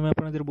সম্বন্ধে আজ আমি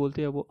আপনাদের বলতে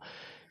যাবো।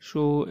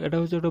 সো এটা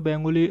হচ্ছে একটা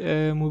বেঙ্গলি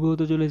মুভি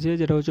হতে চলেছে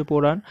যেটা হচ্ছে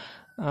পোরান।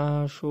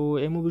 সো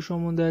এই মুভি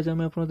সম্বন্ধে আজ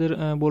আমি আপনাদের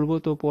বলবো।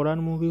 তো পোরান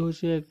মুভি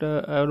হচ্ছে একটা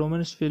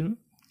রোম্যান্স ফিল্ম।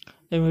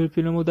 এই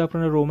ফিল্মের মধ্যে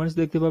আপনারা রোম্যান্স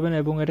দেখতে পাবেন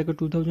এবং এটাকে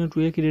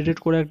 2002-এ ক্রিয়েটেড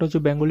করে একটা হচ্ছে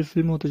বেঙ্গলি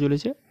ফিল্ম হতে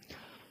চলেছে।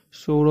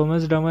 সো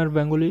রোম্যান্স ড্রামার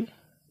বেঙ্গলি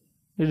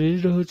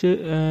রিলিজ হচ্ছে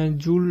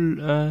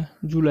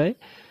জুলাই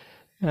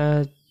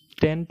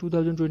 10,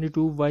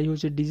 2022 বাই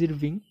হচ্ছে ডিজিট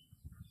ভিং।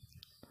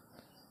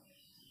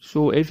 সো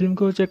এই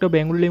ফিল্মকে হচ্ছে একটা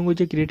বেঙ্গলি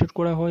ল্যাঙ্গুয়েজে ক্রিয়েটেড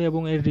করা হয়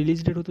এবং এর রিলিজ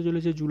ডেট হতে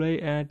চলেছে জুলাই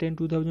 10,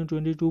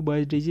 2022 বাই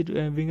ডিজিট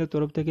ভিংয়ের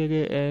তরফ থেকে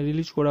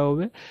রিলিজ করা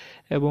হবে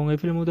এবং এই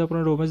ফিল্মের মধ্যে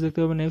আপনারা রোম্যান্স দেখতে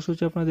পাবেন। নেক্সট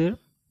হচ্ছে আপনাদের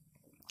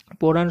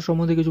Poran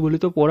সম্বন্ধে কিছু বলি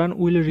তো Poran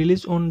will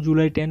release on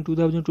July 10,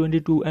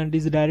 2022 and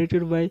is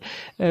directed by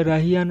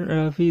Raihan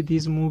Rafi.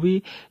 This movie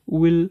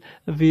will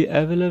be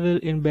available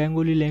in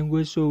Bengali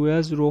language, so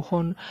Yash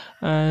Rohan,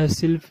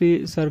 Shilpi,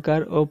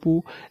 Sarker,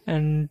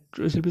 and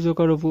Shilpi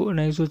Sarker Apu,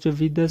 next হচ্ছে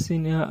Bidya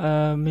Sinha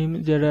Mim,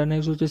 যারা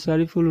next হচ্ছে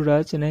Sariful,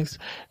 Razz, next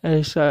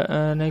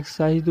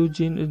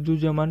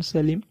Shohiduzzaman,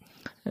 Selim,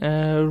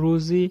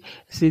 Roji,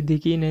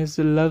 Siddique,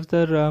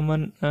 Lavtar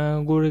Rahman,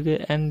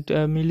 Gorege, and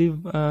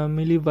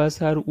Mili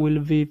Basar will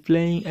be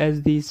playing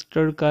as the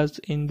star cast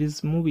in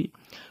this movie.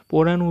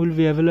 Poran will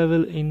be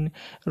available in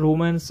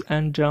romance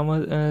and drama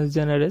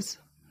genres.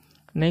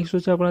 Next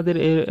হচ্ছে আপনাদের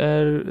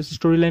এর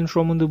story line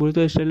সম্বন্ধে বলি।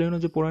 তো story line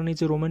হচ্ছে Pooran is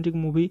a romantic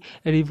movie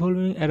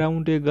revolving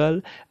around a girl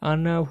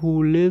Anna who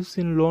lives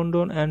in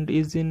London and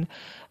is in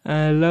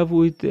love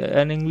with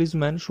an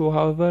Englishman. So,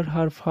 however,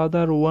 her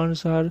father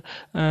wants her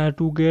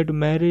to get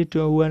married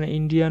to an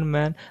Indian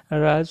man,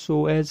 Razz. So,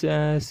 as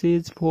she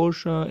is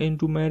forced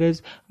into marriage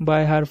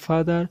by her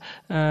father,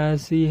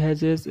 she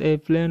hatches a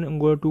plan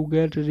to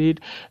get rid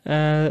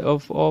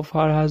of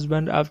her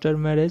husband after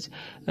marriage.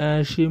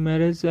 She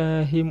marries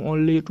him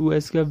only to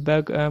escape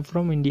back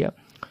from India.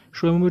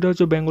 So এই মুভিটা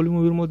হচ্ছে Bengali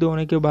মুভির মধ্যে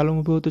অনেকে ভালো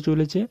movie হতে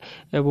চলেছে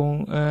এবং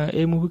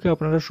এই মুভিকে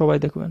আপনারা সবাই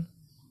দেখবেন।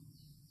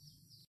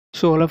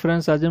 সো হ্যালো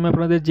ফ্রেন্ডস, আজ আমি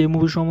আপনাদের যে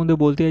মুভি সম্বন্ধে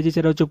বলতে চাইছি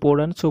সেটা হচ্ছে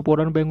Pooran. So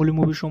Pooran Bengali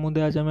movie সম্বন্ধে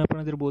আজ আমি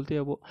আপনাদের বলতে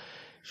যাবো।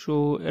 সো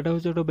এটা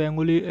হচ্ছে একটা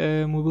বেঙ্গলি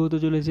মুভি হতে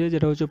চলেছে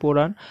যেটা হচ্ছে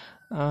পোরান।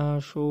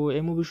 সো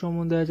এই মুভি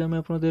সম্বন্ধে আজ আমি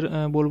আপনাদের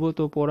বলবো।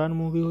 তো পোরান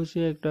মুভি হচ্ছে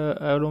একটা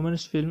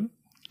রোম্যান্স ফিল্ম।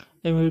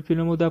 এই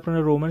ফিল্মের মধ্যে আপনারা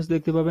রোম্যান্স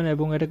দেখতে পাবেন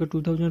এবং এটাকে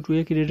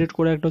 2002-এ ক্রিয়েটেড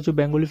করা একটা হচ্ছে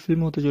বেঙ্গলি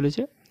ফিল্ম হতে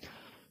চলেছে।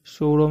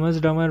 সো রোম্যান্স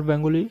ড্রামার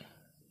বেঙ্গলি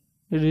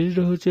রিলিজ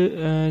হচ্ছে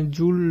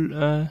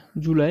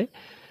জুলাই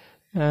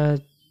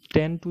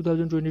 10,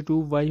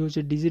 2022 বাই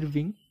হচ্ছে ডিজির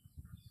ভিং।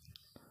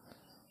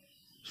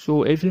 সো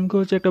এই ফিল্মকে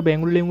হচ্ছে একটা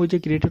বেঙ্গলি ল্যাঙ্গুয়েজে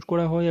ক্রিয়েটেড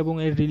করা হয় এবং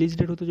এর রিলিজ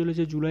ডেট হতে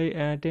চলেছে জুলাই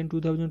 10,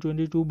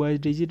 2022 বাই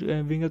ডিজির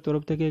ভিংয়ের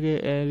তরফ থেকে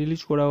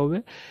রিলিজ করা হবে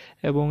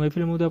এবং এই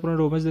ফিল্মের মধ্যে আপনারা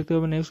রোম্যান্স দেখতে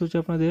পাবেন। নেক্সট হচ্ছে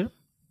আপনাদের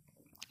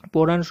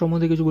পোরান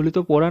সম্বন্ধে কিছু বলি।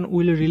 তো Pooran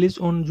will release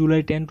on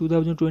July 10,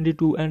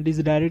 2022 and is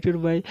directed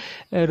by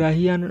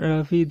Raihan,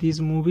 Rafi. This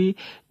movie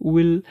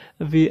will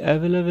be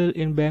available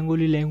in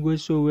Bengali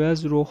language. So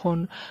Yash Rohan,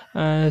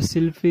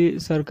 Shilpi,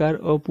 Sarker,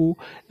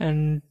 and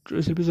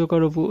Shilpi Sarker,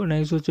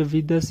 next হচ্ছে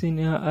Bidya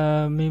Sinha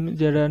Mim,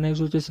 যারা next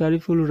হচ্ছে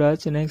Sariful,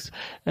 Razz, next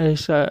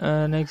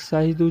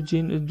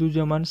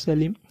Shohiduzzaman,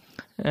 Selim,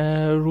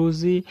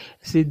 Roji,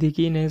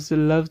 Siddique,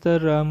 Lavtar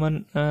Rahman,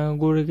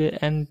 Gorege,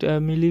 and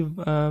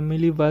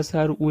Mili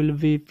Basar will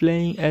be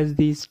playing as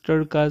the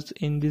star cast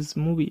in this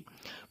movie.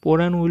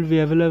 Poran will be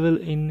available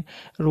in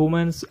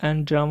romance and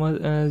drama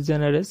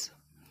genres.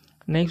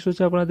 Next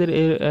হচ্ছে আপনাদের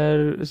এর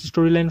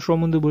story line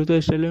সম্বন্ধে বলি। তো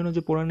story line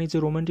হচ্ছে Pooran is a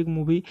romantic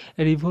movie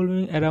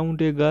revolving around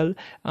a girl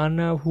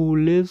Anna who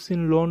lives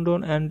in London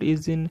and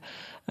is in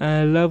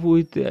love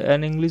with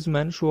an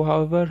Englishman. So,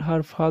 however,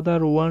 her father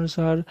wants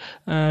her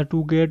to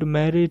get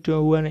married to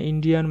an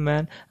Indian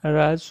man,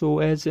 Razz. So,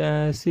 as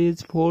she is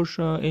forced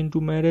into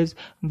marriage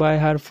by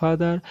her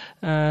father,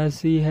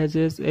 she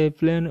hatches a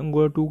plan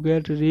to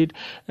get rid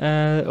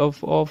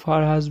of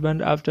her husband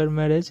after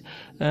marriage.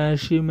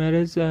 She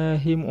marries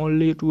him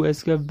only to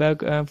escape back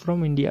from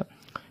India.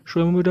 So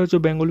এই মুভিটা হচ্ছে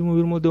Bengali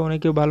মুভির মধ্যে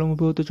অনেকে ভালো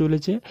movie হতে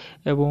চলেছে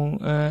এবং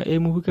এই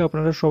মুভিকে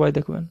আপনারা সবাই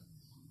দেখবেন।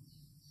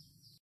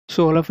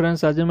 সো হ্যালো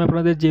ফ্রেন্ডস, আজ আমি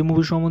আপনাদের যে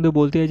মুভি সম্বন্ধে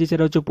বলতে চাইছি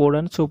সেটা হচ্ছে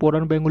Pooran. So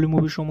Pooran Bengali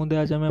movie সম্বন্ধে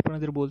আজ আমি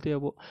আপনাদের বলতে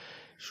যাবো।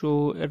 সো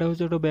এটা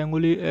হচ্ছে একটা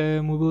বেঙ্গলি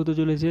মুভি হতে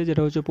চলেছে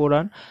যেটা হচ্ছে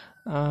পোরান।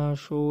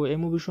 সো এই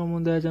মুভি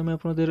সম্বন্ধে আজ আমি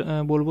আপনাদের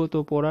বলবো। তো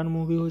পোরান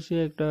মুভি হচ্ছে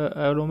একটা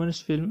রোম্যান্স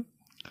ফিল্ম।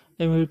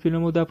 এই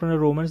ফিল্মের মধ্যে আপনারা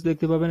রোম্যান্স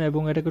দেখতে পাবেন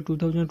এবং এটাকে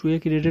 2002-এ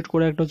ক্রিয়েটেড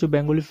করা একটা হচ্ছে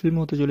বেঙ্গলি ফিল্ম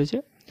হতে চলেছে।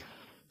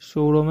 সো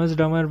রোম্যান্স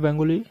ড্রামার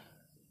বেঙ্গলি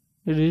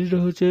রিলিজ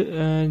হচ্ছে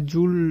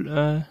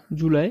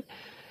জুলাই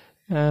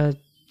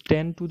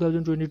 10,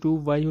 2022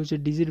 বাই হচ্ছে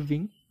ডিজির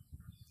ভিং।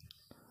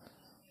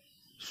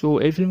 সো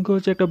এই ফিল্মকে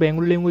হচ্ছে একটা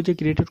বেঙ্গলি ল্যাঙ্গুয়েজে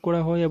ক্রিয়েটেড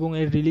করা হয় এবং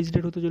এর রিলিজ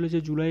ডেট হতে চলেছে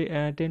জুলাই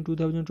 10,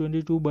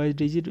 2022 বাই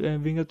ডিজির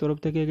ভিংয়ের তরফ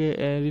থেকে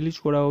রিলিজ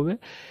করা হবে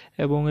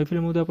এবং এই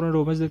ফিল্মের মধ্যে আপনারা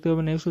রোম্যান্স দেখতে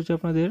পাবেন। নেক্সট হচ্ছে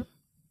আপনাদের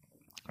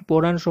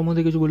পোরান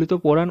সম্বন্ধে কিছু বলি। তো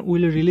Pooran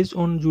will release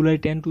on July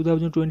 10,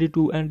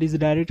 2022 and is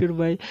directed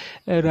by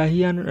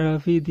Raihan,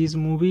 Rafi. This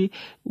movie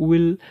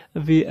will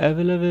be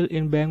available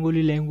in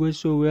Bengali language.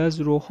 So Yash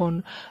Rohan,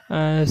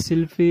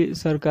 Shilpi,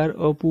 Sarker,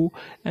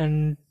 and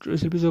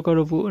Shilpi Sarker,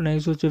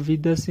 next হচ্ছে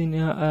Bidya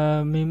Sinha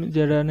Mim,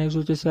 যারা next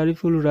হচ্ছে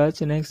Sariful, Razz,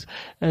 next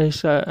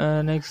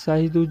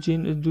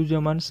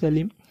Shohiduzzaman,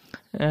 Selim,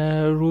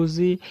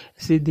 Roji,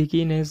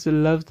 Siddique,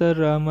 Lavtar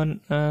Rahman,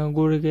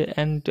 Gorege,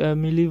 and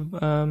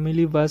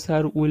Mili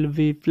Basar will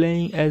be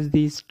playing as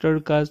the star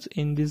cast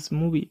in this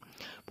movie.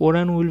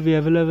 Poran will be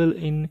available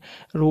in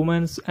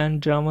romance and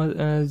drama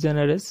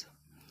genres.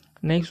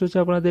 Next হচ্ছে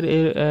আপনাদের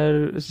এর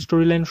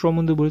story line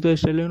সম্বন্ধে বলি। তো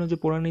story line হচ্ছে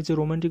Pooran is a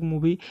romantic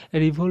movie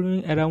revolving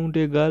around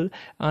a girl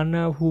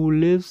Anna who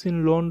lives in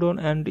London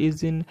and is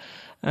in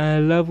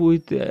love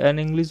with an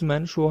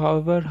Englishman. So,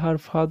 however, her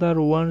father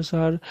wants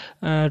her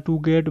to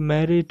get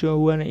married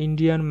to an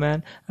Indian man,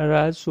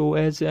 Razz. So,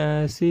 as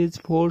she is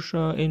forced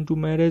into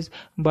marriage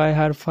by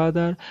her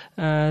father,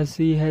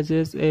 she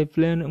hatches a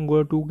plan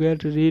to get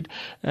rid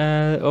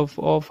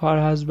of her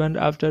husband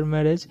after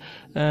marriage.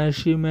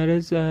 She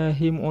marries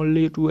him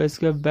only to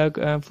escape back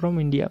from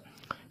India.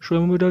 So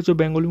এই মুভিটা হচ্ছে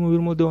Bengali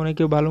মুভির মধ্যে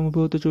অনেকে ভালো movie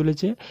হতে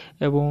চলেছে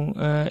এবং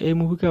এই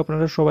মুভিকে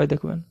আপনারা সবাই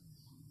দেখবেন।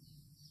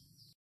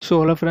 সো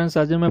হ্যালো ফ্রেন্ডস,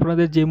 আজ আমি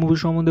আপনাদের যে মুভি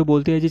সম্বন্ধে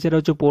বলতে চাইছি সেটা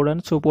হচ্ছে Pooran.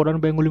 So Pooran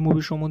Bengali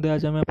movie সম্বন্ধে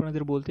আজ আমি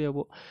আপনাদের বলতে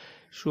যাবো।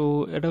 সো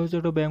এটা হচ্ছে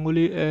একটা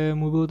বেঙ্গলি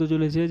মুভি হতে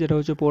চলেছে, যেটা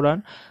হচ্ছে পোরান।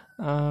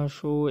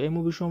 সো এই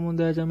মুভি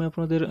সম্বন্ধে আজ আমি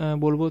আপনাদের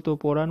বলবো। তো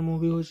পোরান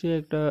মুভি হচ্ছে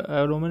একটা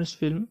রোম্যান্স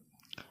ফিল্ম।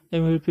 এই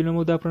মুভি ফিল্মের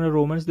মধ্যে আপনারা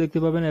রোম্যান্স দেখতে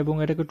পাবেন এবং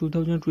এটাকে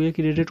 2002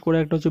 ক্রিয়েটেড করা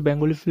একটা হচ্ছে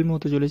বেঙ্গলি ফিল্ম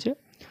হতে চলেছে।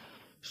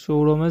 সো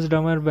রোম্যান্স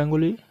ড্রামার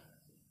বেঙ্গলি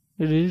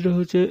রিলিজ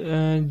হচ্ছে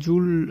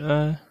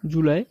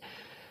জুলাই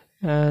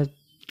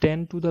 10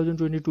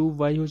 2022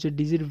 বাই হচ্ছে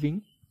ডিজির উইং।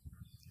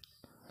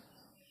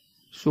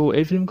 সো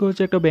এই ফিল্মকে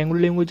হচ্ছে একটা বেঙ্গলি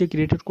ল্যাঙ্গুয়েজে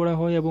ক্রিয়েটেড করা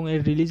হয় এবং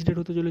এর রিলিজ ডেট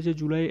হতে চলেছে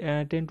জুলাই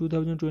 10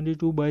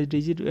 2022 বাই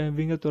ডিজির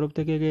উইংয়ের তরফ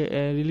থেকে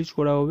রিলিজ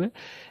করা হবে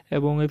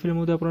এবং এই ফিল্মের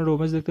মধ্যে আপনারা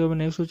রোম্যান্স দেখতে পাবেন।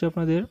 নেক্সট হচ্ছে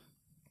আপনাদের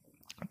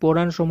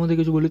পোরান সম্বন্ধে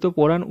কিছু বলি। তো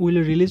Pooran will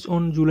release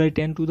on July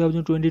 10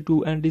 2022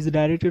 and is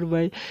directed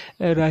by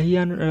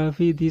Raihan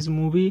Rafi. This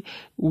movie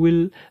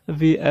will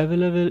be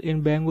available in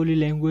Bengali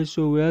language.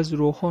 So Yash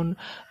Rohan,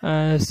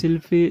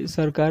 Shilpi,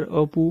 Sarker,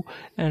 Apu.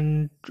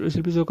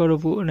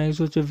 Next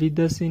হচ্ছে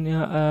Bidya Sinha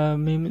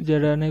Mim,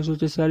 যারা next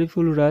হচ্ছে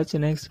Sariful, Razz,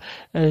 next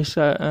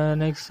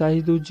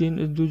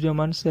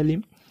Shohiduzzaman,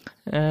 Selim,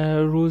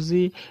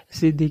 Roji,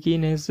 Siddique,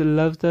 next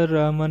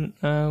Rahman,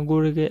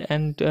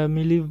 and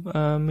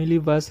Mili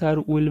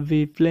will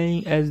be playing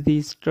as the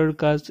star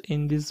cast in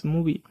this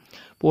movie.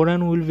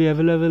 Poran will be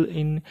available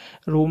in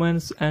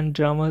romance and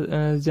drama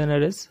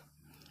genres.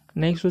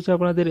 Next হচ্ছে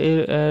আপনাদের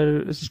এর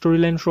story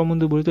line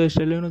সম্বন্ধে বলি। তো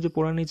story line হচ্ছে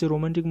Pooran is a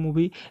romantic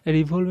movie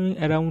revolving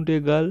around a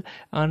girl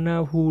Anna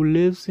who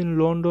lives in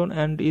London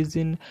and is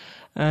in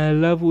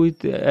love with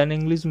an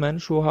Englishman.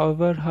 So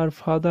however her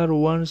father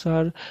wants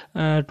her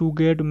to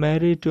get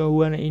married to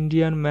an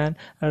Indian man,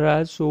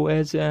 Razz. So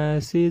as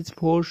she is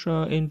forced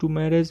into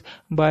marriage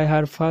by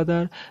her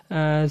father,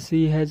 she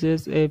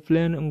hatches a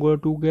plan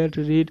to get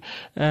rid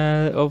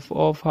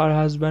of her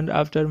husband.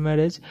 After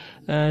marriage,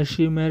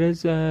 she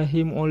marries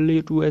him only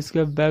to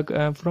escape back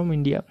from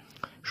India.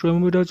 So এই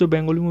মুভিটা হচ্ছে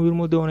Bengali মুভির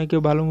মধ্যে অনেকে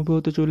ভালো movie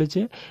হতে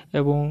চলেছে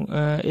এবং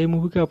এই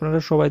মুভিকে আপনারা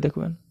সবাই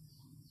দেখবেন।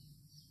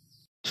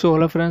 সো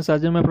হ্যালো ফ্রেন্ডস,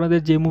 আজ আমি আপনাদের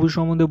যে মুভি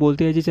সম্বন্ধে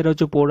বলতে চাইছি সেটা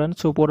হচ্ছে Pooran.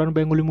 So Pooran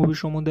Bengali movie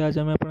সম্বন্ধে আজ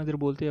আমি আপনাদের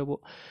বলতে যাবো।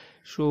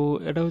 সো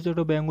এটা হচ্ছে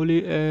একটা বেঙ্গলি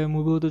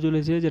মুভি হতে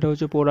চলেছে, যেটা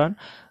হচ্ছে পোরান।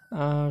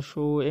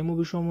 সো এই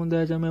মুভি সম্বন্ধে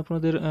আজ আমি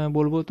আপনাদের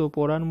বলবো। তো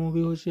পোরান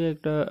মুভি হচ্ছে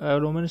একটা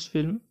রোম্যান্স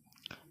ফিল্ম।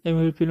 এই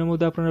মুভি ফিল্মের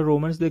মধ্যে আপনারা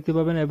রোম্যান্স দেখতে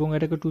পাবেন এবং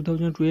এটাকে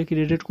 2002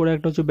 ক্রিয়েটেড করা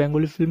একটা হচ্ছে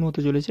বেঙ্গলি ফিল্ম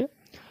হতে চলেছে।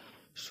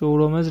 সো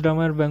রোম্যান্স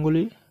ড্রামার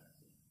বেঙ্গলি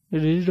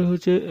রিলিজ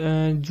হচ্ছে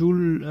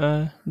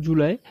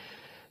জুলাই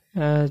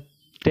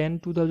 10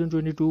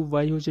 2022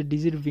 বাই হচ্ছে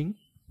ডিজির উইং।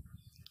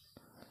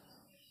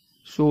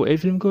 সো এই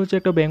ফিল্মকে হচ্ছে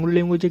একটা বেঙ্গলি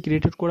ল্যাঙ্গুয়েজে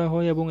ক্রিয়েটেড করা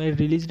হয় এবং এর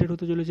রিলিজ ডেট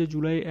হতে চলেছে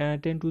জুলাই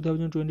 10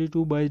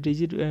 2022 বাই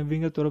ডিজির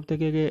উইংয়ের তরফ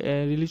থেকে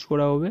রিলিজ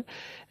করা হবে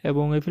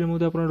এবং এই ফিল্মের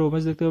মধ্যে আপনারা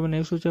রোম্যান্স দেখতে পাবেন।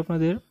 নেক্সট হচ্ছে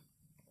আপনাদের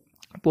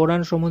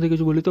পোরান সম্বন্ধে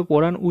কিছু বলি। তো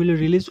Pooran will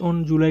release on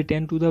July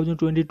 10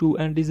 2022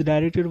 and is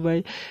directed by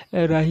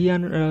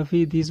Raihan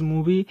Rafi. This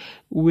movie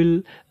will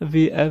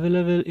be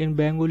available in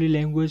Bengali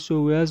language. So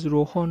Yash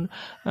Rohan,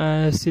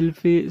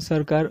 Shilpi,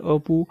 Sarker,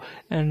 Apu.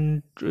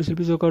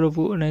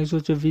 Next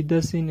হচ্ছে Bidya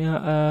Sinha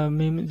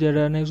Mim,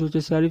 যারা next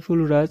হচ্ছে Sariful,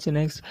 Razz,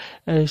 next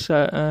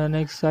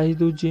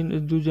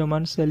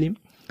Shohiduzzaman, Selim,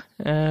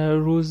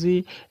 Roji,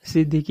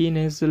 Siddique,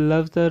 next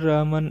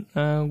Rahman,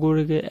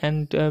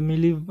 and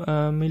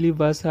Mili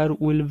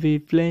will be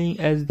playing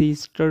as the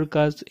star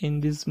cast in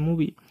this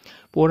movie.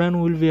 Poran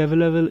will be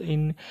available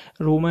in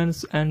romance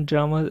and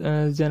drama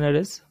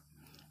genres.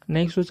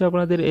 Next হচ্ছে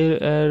আপনাদের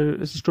এর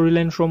story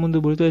line সম্বন্ধে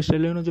বলি। তো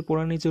story line হচ্ছে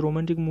Pooran is a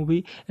romantic movie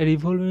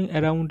revolving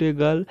around a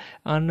girl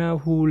Anna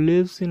who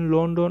lives in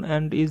London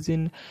and is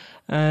in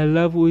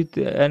love with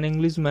an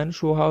Englishman.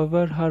 So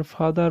however her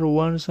father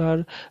wants her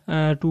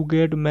to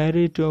get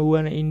married to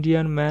an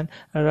Indian man,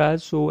 Razz.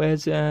 So as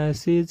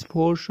she is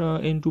forced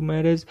into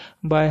marriage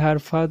by her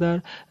father,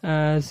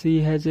 she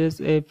hatches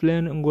a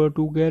plan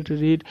to get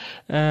rid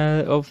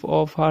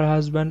of her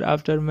husband.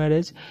 After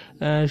marriage,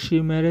 she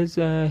marries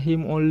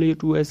him only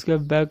to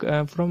escape back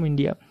from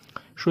India.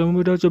 So এই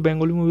মুভিটা হচ্ছে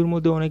Bengali মুভির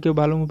মধ্যে অনেকে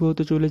ভালো movie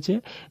হতে চলেছে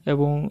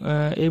এবং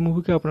এই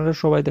মুভিকে আপনারা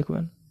সবাই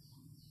দেখবেন।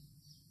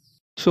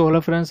 সো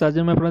হ্যালো ফ্রেন্ডস, আজ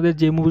আমি আপনাদের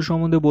যে মুভি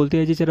সম্বন্ধে বলতে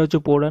চাইছি সেটা হচ্ছে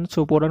Pooran. So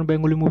Pooran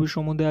Bengali movie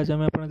সম্বন্ধে আজ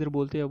আমি আপনাদের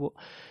বলতে যাবো।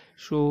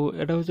 সো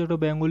এটা হচ্ছে একটা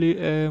বেঙ্গলি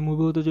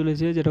মুভি হতে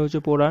চলেছে, যেটা হচ্ছে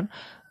পোরান।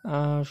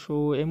 সো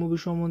এই মুভি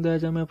সম্বন্ধে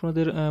আজ আমি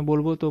আপনাদের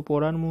বলবো। তো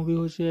পোরান মুভি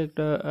হচ্ছে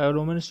একটা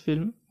রোম্যান্স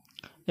ফিল্ম।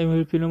 এই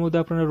মুভি ফিল্মের মধ্যে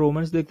আপনারা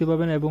রোম্যান্স দেখতে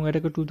পাবেন এবং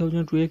এটাকে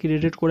 2002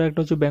 ক্রিয়েটেড করা একটা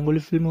হচ্ছে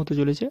বেঙ্গলি ফিল্ম হতে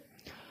চলেছে।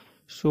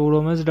 সো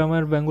রোম্যান্স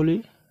ড্রামার বেঙ্গলি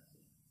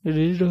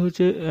রিলিজ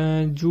হচ্ছে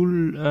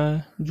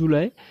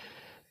জুলাই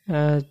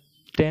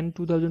 10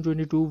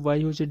 2022 বাই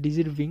হচ্ছে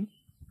ডিজির উইং।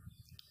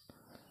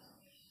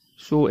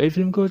 সো এই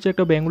ফিল্মকে হচ্ছে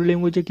একটা বেঙ্গলি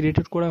ল্যাঙ্গুয়েজে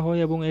ক্রিয়েটেড করা হয়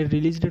এবং এর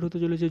রিলিজ ডেট হতে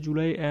চলেছে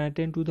জুলাই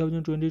 10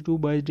 2022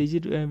 বাই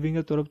ডিজির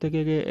উইংয়ের তরফ থেকে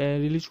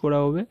রিলিজ করা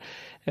হবে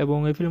এবং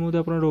এই ফিল্মের মধ্যে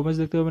আপনারা রোম্যান্স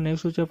দেখতে পাবেন।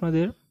 নেক্সট হচ্ছে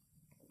আপনাদের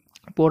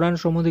Poran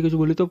সম্বন্ধে কিছু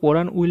বলি তো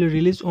Poran will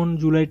release on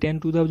July 10,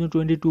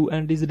 2022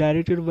 and is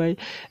directed by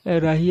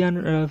Raihan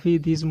Rafi.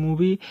 This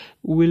movie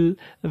will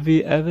be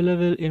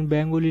available in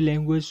Bengali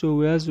language. So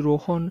Yash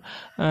Rohan,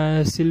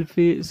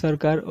 Shilpi,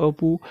 Sarker,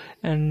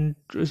 and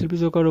Shilpi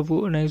Sarker Apu.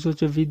 Next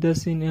হচ্ছে Bidya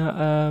Sinha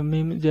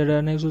Mim, যারা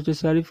next হচ্ছে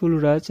Sariful,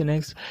 Razz,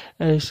 next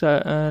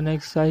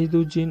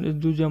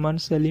Shohiduzzaman,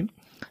 Selim.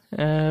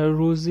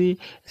 Roji,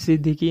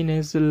 Siddique,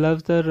 next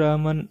Lavtar,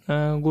 Rahman,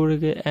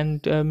 and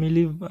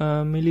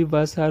Mili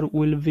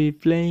will be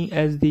playing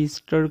as the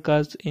star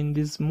cast in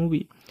this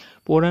movie.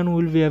 Poran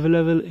will be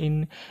available in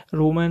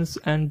romance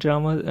and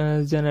drama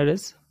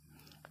genres.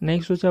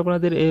 Next হচ্ছে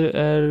আপনাদের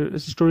এর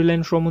story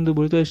line সম্বন্ধে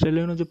বলি তো story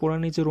line হচ্ছে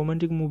Pooran is a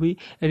romantic movie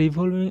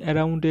revolving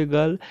around a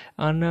girl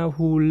Anna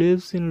who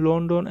lives in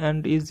London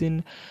and is in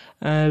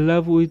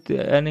love with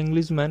an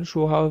Englishman. So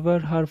however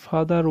her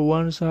father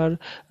wants her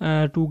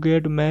to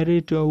get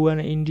married to an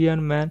Indian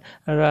man,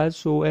 Razz.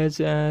 So as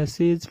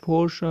she is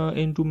forced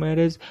into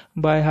marriage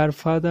by her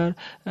father,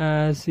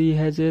 she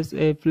has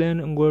a plan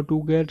to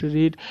get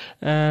rid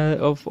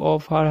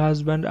of her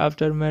husband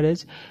after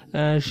marriage.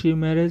 She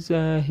marries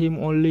him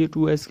only to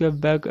escape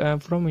back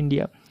from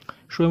India.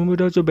 So এই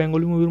মুভিটা হচ্ছে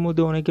Bengali মুভির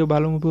মধ্যে অনেকে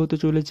ভালো movie হতে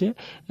চলেছে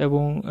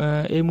এবং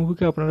এই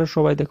মুভিকে আপনারা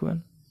সবাই দেখবেন।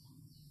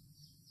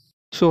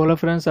 সো হ্যালো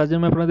ফ্রেন্ডস, আজ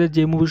আমি আপনাদের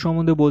যে মুভি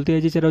সম্বন্ধে বলতে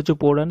চাইছি সেটা হচ্ছে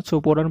Pooran. So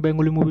Pooran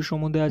Bengali movie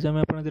সম্বন্ধে আজ আমি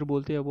আপনাদের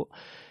বলতে যাবো।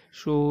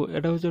 সো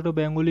এটা হচ্ছে একটা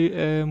বেঙ্গলি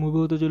মুভি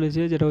হতে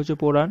চলেছে যেটা হচ্ছে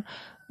পোরান।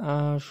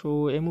 সো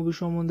এই মুভি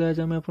সম্বন্ধে আজ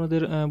আমি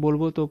আপনাদের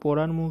বলবো। তো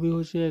পোরান মুভি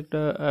হচ্ছে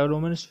একটা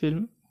রোম্যান্স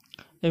ফিল্ম।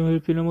 এই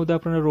ফিল্মের মধ্যে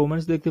আপনারা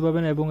রোম্যান্স দেখতে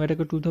পাবেন এবং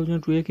এটাকে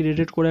 2002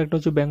 ক্রিয়েটেড করে একটা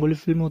হচ্ছে বেঙ্গলি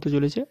ফিল্ম হতে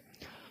চলেছে।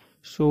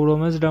 সো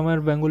রোম্যান্স ড্রামার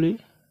বেঙ্গলি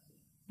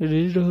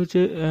রিলিজ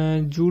হচ্ছে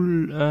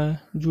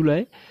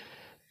জুলাই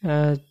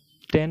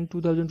 10,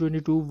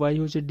 2022 বাই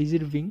হচ্ছে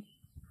ডিজিট উইং।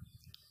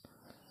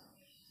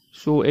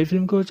 সো এই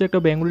ফিল্মকে হচ্ছে একটা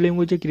বেঙ্গলি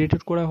ল্যাঙ্গুয়েজে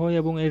ক্রিয়েটেড করা হয়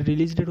এবং এর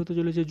রিলিজ ডেট হতে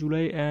চলেছে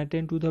জুলাই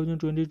 10,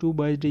 2022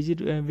 বাই ডিজিট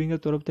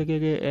উইংয়ের তরফ থেকে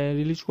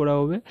রিলিজ করা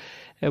হবে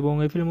এবং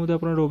এই ফিল্মের মধ্যে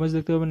আপনারা রোম্যান্স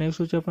দেখতে পাবেন। নেক্সট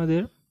হচ্ছে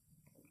আপনাদের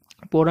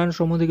পোরান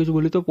সম্বন্ধে কিছু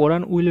বলি তো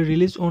Pooran will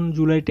release on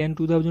July 10,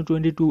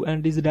 2022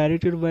 and is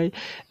directed by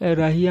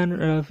Raihan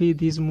Rafi.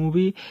 This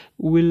movie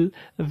will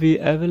be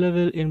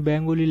available in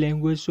Bengali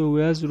language. So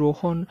Yash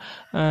Rohan,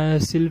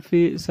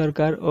 Shilpi,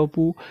 Sarker,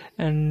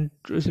 and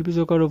Shilpi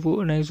Sarker Apu.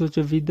 Next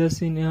হচ্ছে Bidya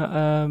Sinha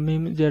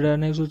Mim, যারা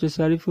next হচ্ছে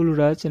Sariful,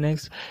 Razz,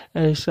 next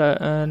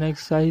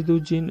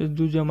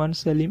Shohiduzzaman,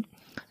 Selim.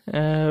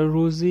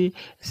 Roji,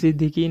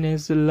 Siddique,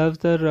 next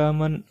Lavtar,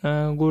 Rahman,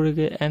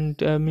 and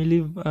Mili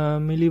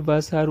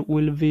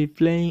will be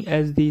playing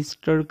as the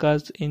star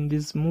cast in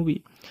this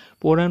movie.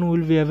 Poran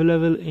will be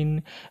available in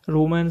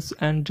romance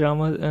and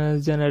drama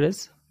genres.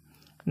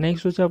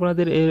 Next হচ্ছে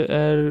আপনাদের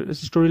এর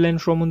story line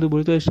সম্বন্ধে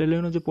বলি তো story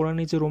line হচ্ছে Pooran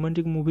is a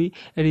romantic movie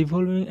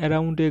revolving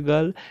around a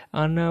girl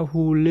Anna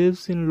who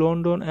lives in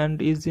London and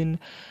is in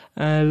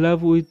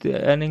love with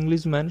an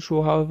Englishman.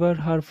 So however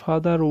her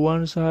father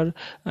wants her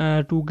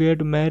to get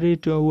married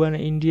to an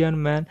Indian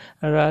man,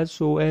 Razz.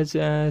 So as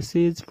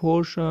she is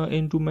forced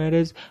into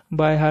marriage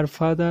by her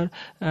father,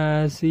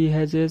 she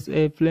has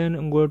a plan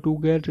to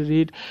get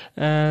rid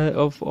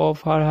of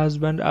her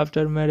husband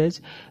after marriage.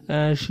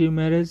 She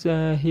marries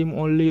him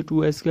only to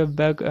escape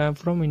back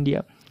from India.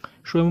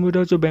 So এই মুভিটা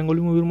হচ্ছে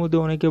Bengali মুভির মধ্যে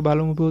অনেকে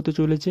ভালো movie হতে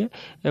চলেছে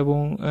এবং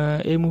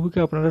এই মুভিকে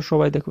আপনারা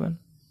সবাই দেখবেন।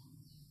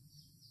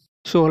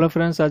 সো হ্যালো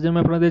ফ্রেন্ডস, আজ আমি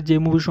আপনাদের যে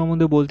মুভি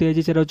সম্বন্ধে বলতে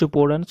চাইছি সেটা হচ্ছে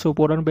Pooran. So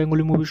Pooran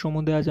Bengali movie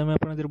সম্বন্ধে আজ আমি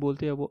আপনাদের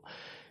বলতে যাবো।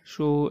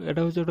 সো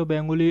এটা হচ্ছে একটা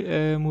বেঙ্গলি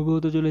মুভি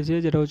হতে চলেছে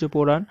যেটা হচ্ছে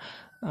পোরান।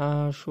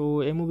 সো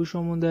এই মুভি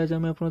সম্বন্ধে আজ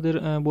আমি আপনাদের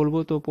বলবো।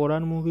 তো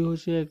পোরান মুভি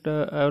হচ্ছে একটা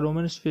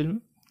রোম্যান্স ফিল্ম।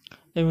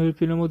 এই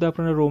ফিল্মের মধ্যে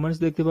আপনারা রোম্যান্স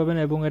দেখতে পাবেন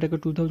এবং এটাকে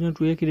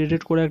 2002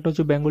 ক্রিয়েটেড করে একটা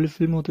হচ্ছে বেঙ্গলি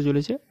ফিল্ম হতে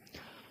চলেছে।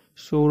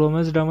 সো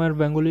রোম্যান্স ড্রামার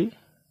বেঙ্গলি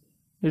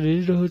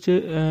রিলিজ হচ্ছে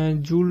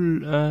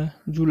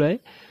জুলাই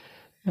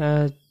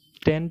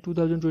 10,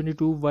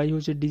 2022 বাই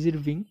হচ্ছে ডিজিট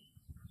উইং।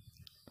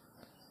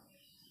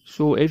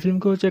 সো এই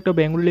ফিল্মকে হচ্ছে একটা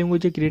বেঙ্গলি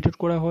ল্যাঙ্গুয়েজে ক্রিয়েটেড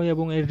করা হয়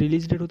এবং এর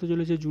রিলিজ ডেট হতে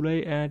চলেছে জুলাই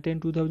 10,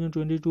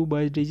 2022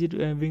 বাই ডিজিট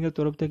উইংয়ের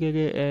তরফ থেকে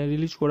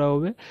রিলিজ করা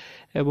হবে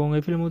এবং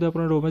এই ফিল্মের মধ্যে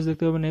আপনারা রোম্যান্স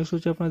দেখতে পাবেন। নেক্সট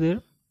হচ্ছে আপনাদের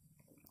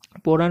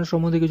পোরান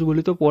সম্বন্ধে কিছু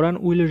বলি তো Pooran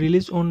will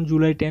release on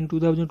July 10,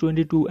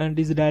 2022 and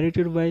is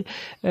directed by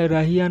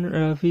Raihan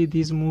Rafi.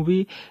 This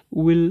movie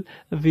will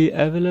be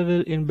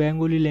available in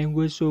Bengali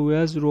language. So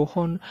Yash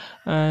Rohan,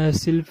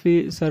 Shilpi,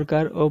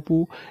 Sarker,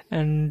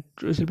 and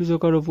Shilpi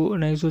Sarker Apu.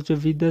 Next হচ্ছে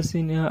Bidya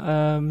Sinha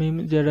Mim,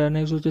 যারা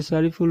next হচ্ছে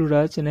Sariful,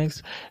 Razz, next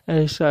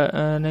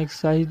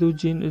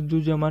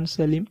Shohiduzzaman,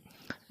 Selim.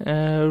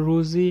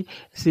 Roji,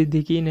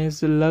 Siddique,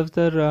 next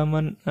Lavtar,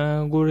 Rahman,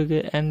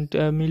 and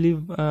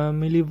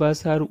Mili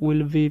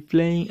will be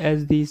playing as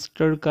the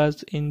star cast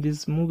in this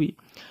movie.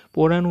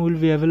 Poran will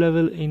be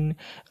available in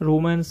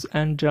romance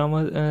and drama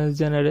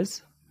genres.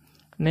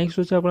 Next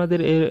হচ্ছে আপনাদের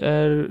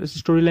এর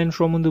story line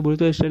সম্বন্ধে বলি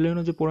তো story line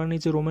হচ্ছে Pooran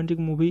is a romantic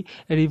movie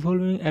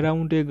revolving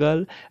around a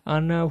girl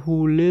Anna who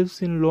lives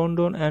in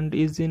London and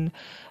is in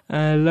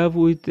love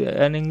with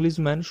an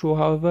Englishman. So,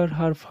 however,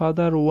 her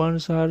father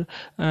wants her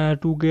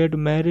to get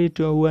married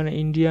to an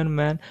Indian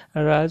man,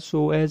 Razz. So,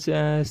 as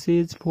she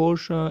is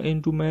forced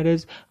into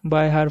marriage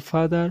by her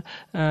father,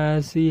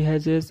 she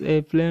hatches a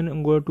plan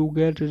to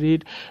get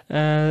rid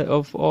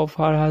of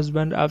her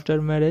husband after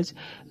marriage.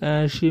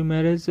 She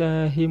marries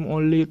him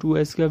only to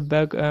escape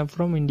back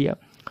from India.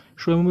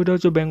 So এই মুভিটা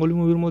হচ্ছে Bengali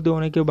মুভির মধ্যে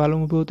অনেকে ভালো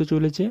movie হতে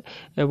চলেছে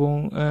এবং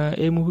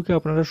এই মুভিকে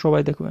আপনারা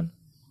সবাই দেখবেন।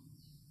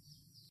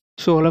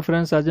 সো হ্যালো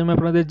ফ্রেন্ডস, আজ আমি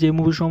আপনাদের যে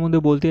মুভি সম্বন্ধে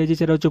বলতে চাইছি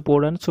সেটা হচ্ছে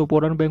Pooran. So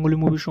Pooran Bengali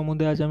movie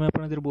সম্বন্ধে আজ আমি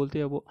আপনাদের বলতে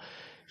যাবো।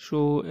 সো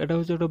এটা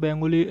হচ্ছে একটা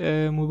বেঙ্গলি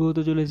মুভি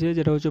হতে চলেছে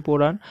যেটা হচ্ছে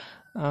পোরান।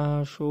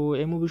 সো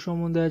এই মুভি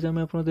সম্বন্ধে আজ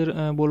আমি আপনাদের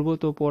বলবো।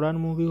 তো পোরান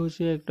মুভি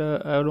হচ্ছে একটা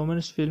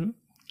রোম্যান্স ফিল্ম।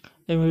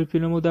 এই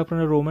ফিল্মের মধ্যে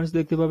আপনারা রোম্যান্স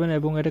দেখতে পাবেন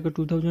এবং এটাকে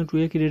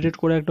 2002-এ ক্রিয়েটেড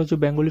করে একটা হচ্ছে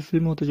বেঙ্গলি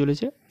ফিল্ম হতে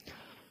চলেছে।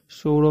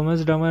 সো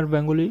রোম্যান্স ড্রামার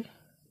বেঙ্গলি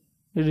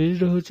রিলিজ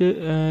হচ্ছে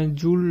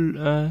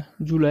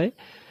জুলাই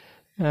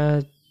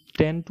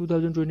 10,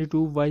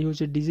 2022 বাই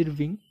হচ্ছে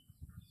ডিজিরভিং।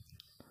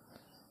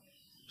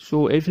 সো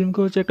এই ফিল্মকে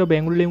হচ্ছে একটা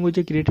বেঙ্গলি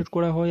ল্যাঙ্গুয়েজে ক্রিয়েটেড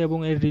করা হয় এবং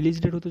এর রিলিজ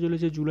ডেট হতে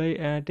চলেছে জুলাই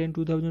 10,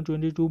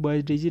 2022 বাই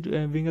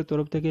ডিজিরভিংয়ের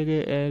তরফ থেকে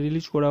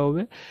রিলিজ করা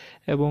হবে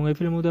এবং এই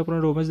ফিল্মের মধ্যে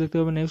আপনারা রোম্যান্স দেখতে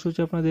পাবেন। নেক্সট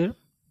হচ্ছে আপনাদের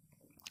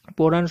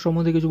পোরান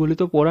সম্বন্ধে কিছু বলি।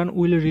 তো Pooran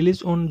will release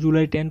on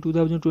July 10,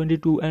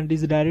 2022 and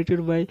is directed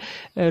by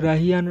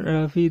Raihan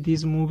Rafi.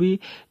 This movie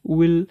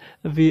will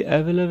be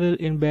available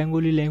in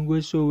Bengali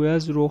language. So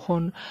Yash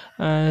Rohan,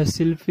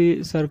 Shilpi,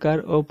 Sarker,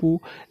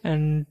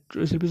 and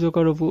Shilpi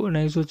Sarker,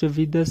 next হচ্ছে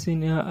Bidya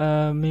Sinha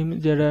Mim,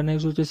 যারা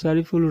next হচ্ছে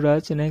Sariful,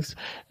 Razz, next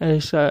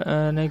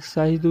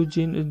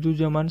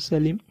Shohiduzzaman,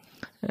 Selim,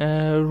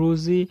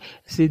 Roji,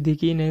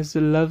 Siddique, next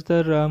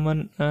Rahman,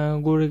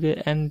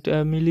 and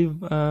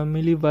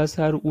Mili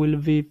will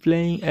be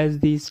playing as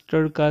the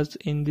star cast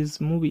in this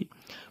movie.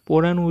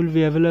 Poran will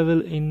be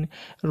available in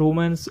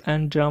romance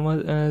and drama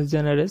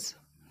genres.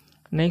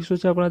 Next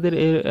হচ্ছে আপনাদের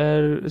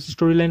এর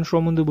story line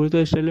সম্বন্ধে বলি। তো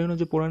story line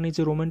হচ্ছে Pooran is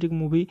a romantic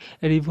movie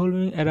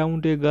revolving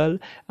around a girl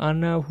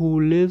Anna who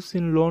lives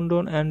in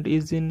London and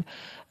is in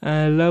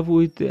love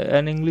with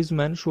an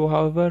Englishman. So,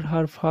 however,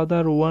 her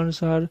father wants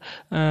her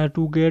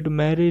to get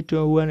married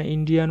to an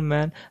Indian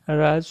man,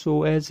 Razz. So,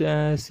 as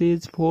she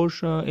is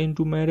forced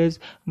into marriage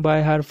by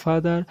her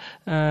father,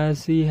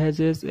 she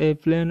hatches a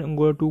plan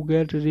to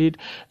get rid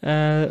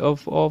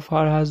of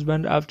her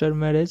husband after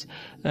marriage.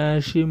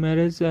 She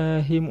marries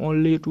him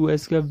only to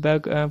escape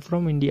back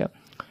from India.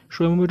 So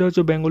এই মুভিটা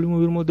হচ্ছে Bengali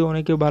মুভির মধ্যে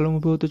অনেকে ভালো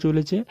movie হতে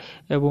চলেছে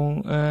এবং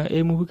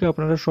এই মুভিকে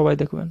আপনারা সবাই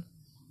দেখবেন।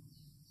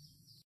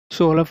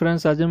 সো হ্যালো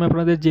ফ্রেন্ডস, আজ আমি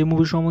আপনাদের যে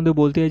মুভি সম্বন্ধে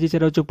বলতে চাইছি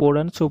সেটা হচ্ছে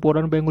Pooran. So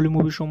Pooran Bengali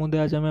movie সম্বন্ধে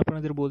আজ আমি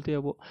আপনাদের বলতে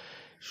যাবো।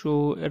 সো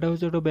এটা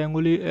হচ্ছে একটা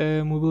বেঙ্গলি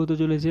মুভি হতে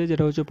চলেছে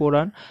যেটা হচ্ছে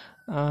পোরান।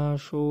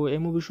 সো এই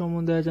মুভি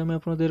সম্বন্ধে আজ আমি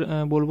আপনাদের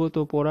বলবো। তো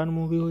পোরান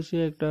মুভি হচ্ছে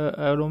একটা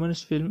রোম্যান্স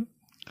ফিল্ম।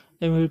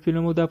 এই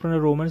ফিল্মের মধ্যে আপনারা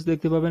রোম্যান্স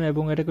দেখতে পাবেন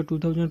এবং এটাকে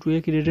 2002-এ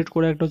ক্রিয়েটেড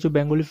করে একটা হচ্ছে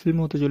বেঙ্গলি ফিল্ম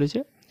হতে চলেছে।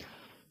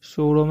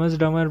 সো রোম্যান্স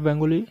ড্রামার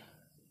বেঙ্গলি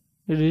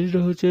রিলিজ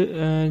হচ্ছে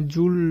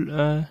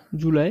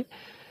জুলাই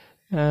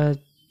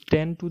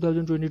 10,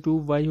 2022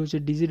 বাই হচ্ছে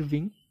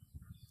ডিজিরভিং।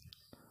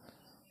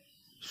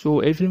 সো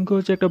এই ফিল্মকে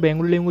হচ্ছে একটা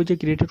বেঙ্গলি ল্যাঙ্গুয়েজে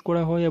ক্রিয়েটেড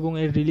করা হয় এবং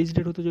এর রিলিজ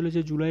ডেট হতে চলেছে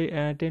জুলাই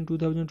 10,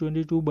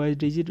 2022 বাই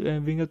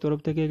ডিজিরভিংয়ের তরফ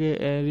থেকে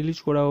রিলিজ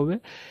করা হবে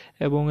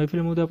এবং এই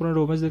ফিল্মের মধ্যে আপনারা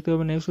রোম্যান্স দেখতে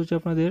পাবেন। নেক্সট হচ্ছে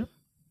আপনাদের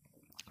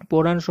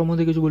পোরান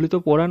সম্বন্ধে কিছু বলি। তো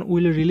Pooran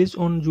will release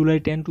on July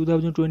 10,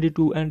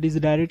 2022 and is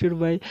directed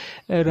by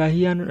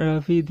Raihan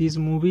Rafi. This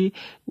movie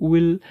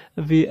will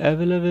be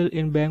available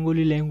in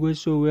Bengali language.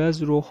 So Yash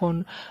Rohan,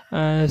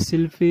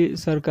 Shilpi,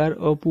 Sarker,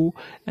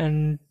 and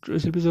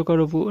Shilpi Sarker,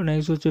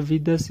 next হচ্ছে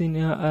Bidya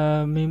Sinha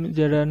Mim,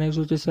 যারা next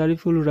হচ্ছে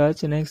Sariful, Razz,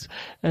 next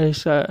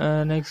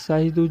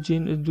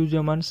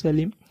Shohiduzzaman,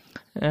 Selim,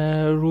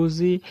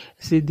 Roji,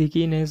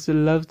 Siddique, next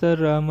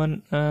Rahman,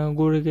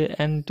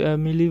 and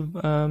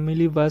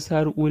Mili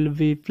will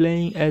be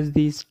playing as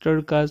the star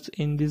cast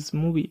in this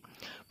movie.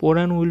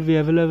 Poran will be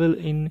available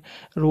in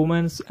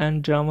romance and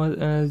drama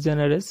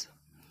genres.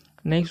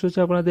 Next হচ্ছে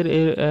আপনাদের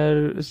এর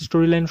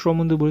story line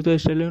সম্বন্ধে বলি। তো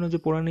story line হচ্ছে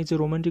Pooran is a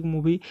romantic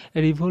movie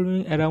revolving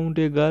around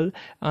a girl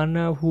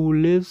Anna who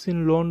lives in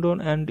London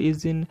and is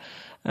in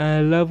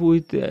love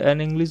with an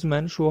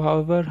Englishman. So,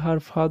 however, her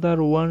father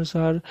wants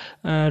her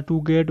to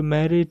get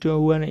married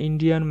to an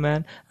Indian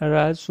man,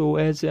 Razz. So,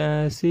 as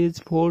she is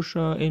forced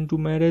into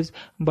marriage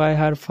by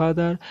her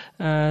father,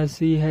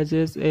 she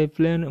hatches a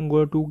plan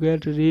to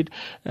get rid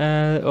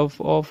of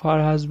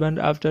her husband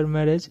after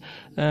marriage.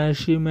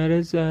 She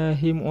marries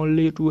him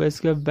only to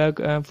escape back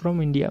from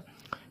India.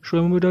 So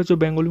এই মুভিটা হচ্ছে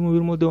Bengali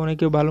মুভির মধ্যে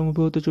অনেকে ভালো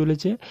movie হতে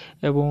চলেছে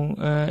এবং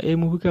এই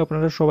মুভিকে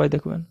আপনারা সবাই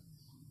দেখবেন।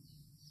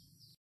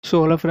 সো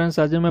হ্যালো ফ্রেন্ডস,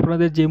 আজ আমি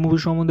আপনাদের যে মুভি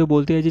সম্বন্ধে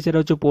বলতে চাইছি সেটা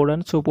হচ্ছে Pooran.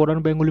 So Pooran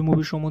Bengali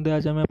movie সম্বন্ধে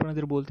আজ আমি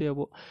আপনাদের বলতে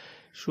যাবো।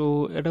 সো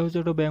এটা হচ্ছে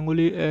একটা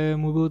বেঙ্গলি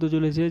মুভি হতে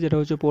চলেছে যেটা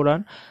হচ্ছে পোরান।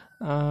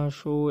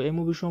 সো এই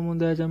মুভি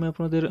সম্বন্ধে আজ আমি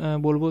আপনাদের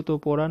বলবো। তো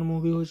পোরান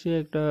মুভি হচ্ছে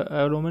একটা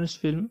রোম্যান্স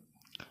ফিল্ম।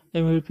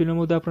 এই ফিল্মের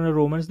মধ্যে আপনারা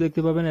রোম্যান্স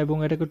দেখতে পাবেন এবং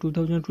এটাকে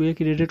 2002-এ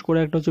ক্রিয়েটেড করে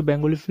একটা হচ্ছে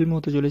বেঙ্গলি ফিল্ম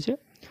হতে চলেছে।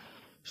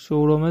 সো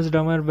রোম্যান্স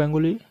ড্রামার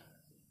বেঙ্গলি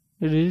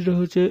রিলিজড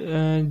হচ্ছে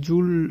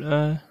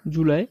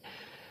জুলাই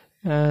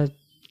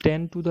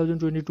 10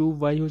 2022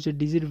 বাই হচ্ছে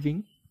ডিজিট।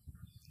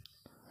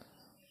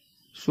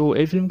 সো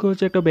এই ফিল্মকে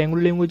হচ্ছে একটা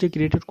বেঙ্গলি ল্যাঙ্গুয়েজে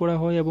ক্রিয়েটেড করা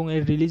হয় এবং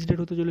এর রিলিজ ডেট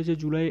হতে চলেছে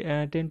জুলাই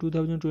 10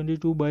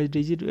 2022 বাই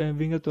ডিজিট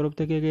এর তরফ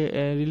থেকে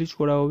রিলিজ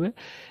করা হবে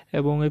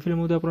এবং এই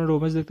ফিল্মের মধ্যে আপনারা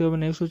রোম্যান্স দেখতে পাবেন।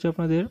 নেক্সট হচ্ছে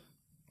আপনাদের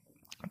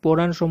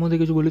Poran সম্বন্ধে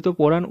কিছু বলি তো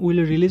Poran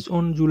will release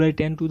on July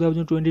 10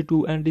 2022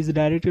 and is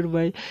directed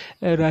by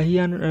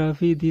Raihan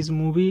Rafi. This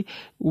movie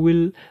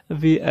will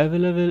be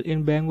available in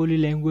Bengali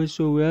language,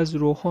 so Yash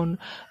Rohan,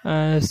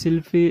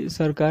 Shilpi,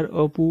 Sarker,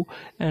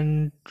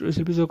 and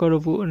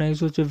Apu, next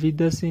হচ্ছে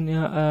Bidya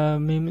Sinha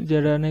Mim,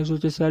 যারা next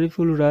হচ্ছে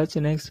Sariful, Razz,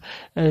 next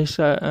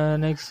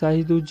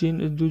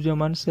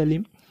Shohiduzzaman,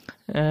 Selim,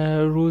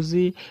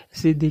 Roji,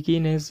 Siddique,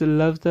 next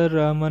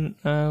Rahman,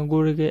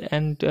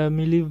 and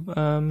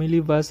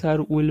Mili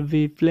will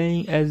be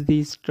playing as the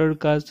star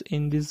cast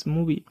in this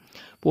movie.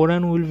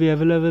 Poran will be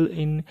available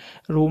in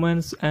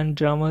romance and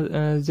drama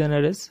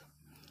genres.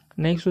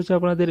 Next হচ্ছে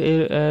আপনাদের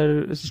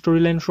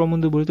story line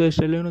সম্বন্ধে বলি তো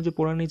story line হচ্ছে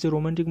Pooran is a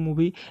romantic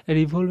movie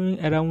revolving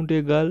around a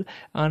girl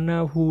Anna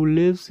who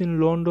lives in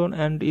London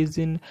and is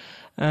in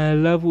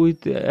love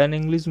with an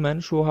Englishman.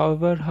 So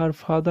however her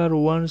father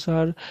wants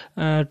her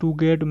to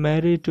get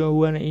married to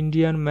an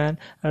Indian man,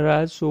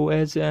 Razz. So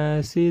as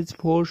she is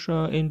forced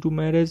into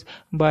marriage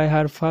by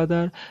her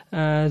father,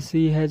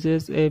 she has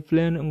a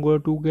plan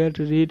to get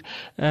rid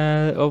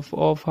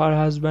of her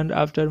husband.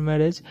 After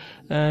marriage,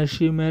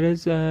 she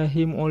marries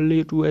him only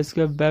to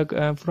escape back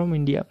from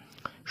India.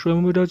 So এই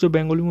মুভিটা হচ্ছে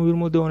Bengali মুভির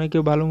মধ্যে অনেকে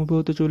ভালো movie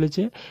হতে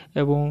চলেছে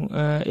এবং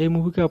এই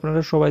মুভিকে আপনারা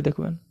সবাই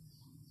দেখবেন।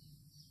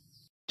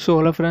 সো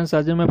হ্যালো ফ্রেন্ডস,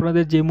 আজ আমি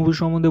আপনাদের যে মুভি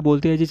সম্বন্ধে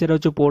বলতে চাইছি সেটা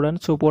হচ্ছে Pooran.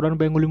 So Pooran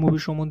Bengali movie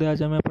সম্বন্ধে আজ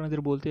আমি আপনাদের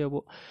বলতে যাবো।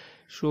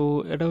 সো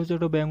এটা হচ্ছে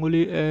একটা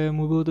বেঙ্গলি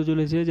মুভি হতে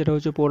চলেছে যেটা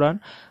হচ্ছে পোরান।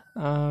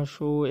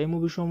 সো এই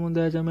মুভি সম্বন্ধে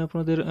আজ আমি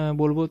আপনাদের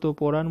বলবো। তো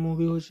পোরান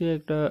মুভি হচ্ছে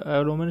একটা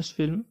রোম্যান্স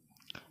ফিল্ম।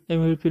 এই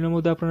ফিল্মের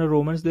মধ্যে আপনারা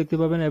রোম্যান্স দেখতে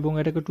পাবেন এবং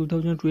এটাকে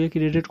 2002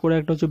 ক্রিয়েটেড করে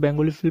একটা হচ্ছে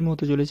বেঙ্গলি ফিল্ম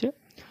হতে চলেছে।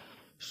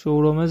 সো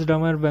রোম্যান্স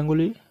ড্রামার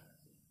বেঙ্গলি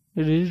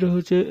রিলিজড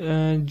হচ্ছে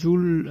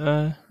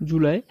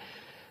জুলাই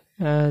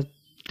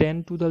 10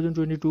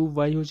 2022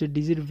 বাই হচ্ছে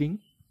ডিজিট।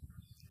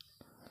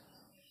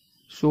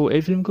 সো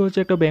এই ফিল্মকে হচ্ছে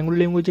একটা বেঙ্গলি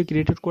ল্যাঙ্গুয়েজে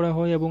ক্রিয়েটেড করা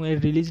হয় এবং এর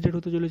রিলিজ ডেট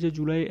হতে চলেছে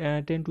জুলাই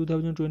 10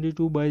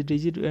 2022 বাই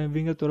ডিজিট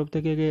এর তরফ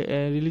থেকে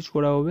রিলিজ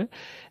করা হবে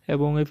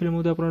এবং এই ফিল্মের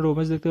মধ্যে আপনারা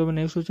রোম্যান্স দেখতে পাবেন।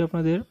 নেক্সট হচ্ছে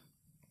আপনাদের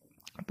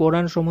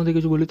Poran সম্বন্ধে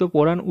কিছু বলি তো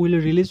Poran will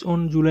release on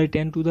July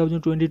 10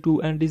 2022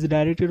 and is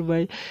directed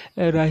by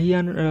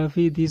Raihan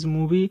Rafi. This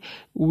movie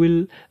will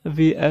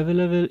be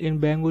available in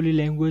Bengali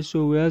language, so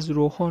Yash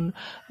Rohan,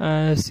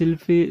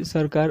 Shilpi,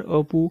 Sarker,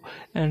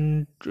 and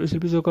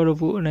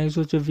Apu, next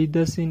হচ্ছে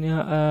Bidya Sinha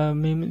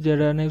Mim,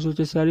 যারা next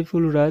হচ্ছে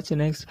Sariful, Razz,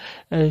 next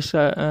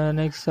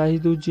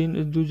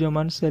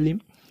Shohiduzzaman, Selim,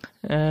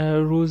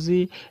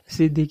 Roji,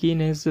 Siddique,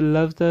 next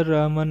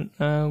Rahman,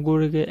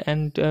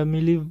 and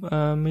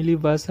Mili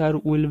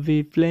will be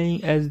playing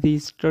as the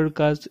star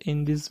cast in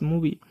this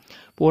movie.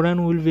 Poran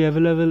will be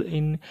available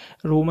in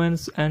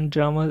romance and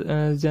drama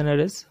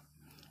genres.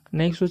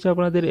 Next হচ্ছে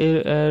আপনাদের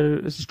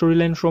story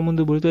line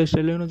সম্বন্ধে বলি তো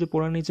story line হচ্ছে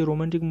Pooran is a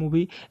romantic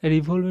movie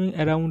revolving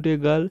around a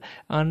girl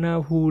Anna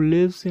who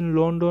lives in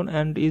London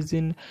and is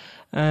in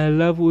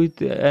love with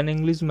an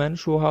Englishman.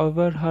 So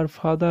however her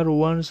father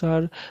wants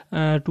her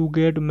to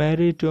get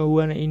married to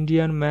an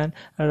Indian man,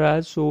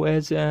 Razz. So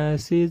as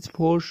she is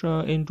forced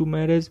into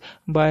marriage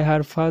by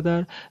her father,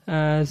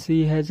 she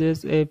has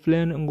a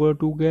plan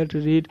to get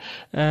rid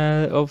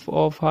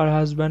of her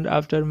husband.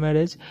 After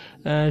marriage,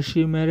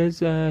 she marries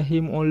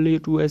him only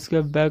to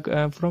escape back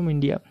from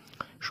India.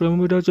 So এই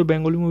মুভিটা হচ্ছে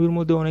Bengali মুভির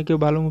মধ্যে অনেকে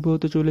ভালো movie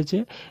হতে চলেছে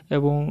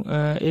এবং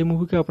এই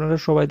মুভিকে আপনারা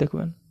সবাই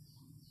দেখবেন।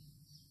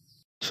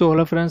 সো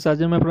হ্যালো ফ্রেন্ডস, আজ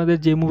আমি আপনাদের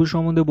যে মুভি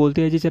সম্বন্ধে বলতে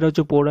চাইছি সেটা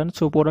হচ্ছে Pooran.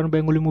 So Pooran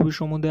Bengali movie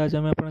সম্বন্ধে আজ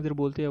আমি আপনাদের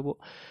বলতে যাবো।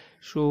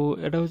 সো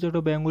এটা হচ্ছে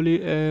একটা বেঙ্গলি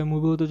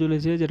মুভি হতে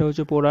চলেছে যেটা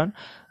হচ্ছে পোরান।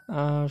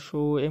 সো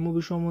এই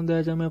মুভি সম্বন্ধে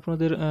আজ আমি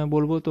আপনাদের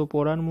বলবো। তো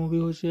পোরান মুভি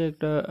হচ্ছে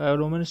একটা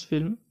রোম্যান্স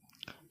ফিল্ম।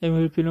 এই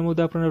ফিল্মের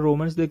মধ্যে আপনারা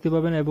রোম্যান্স দেখতে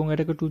পাবেন এবং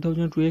এটাকে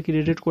 2002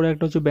 ক্রিয়েটেড করে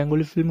একটা হচ্ছে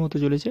বেঙ্গলি ফিল্ম হতে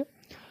চলেছে।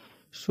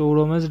 সো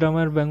রোম্যান্স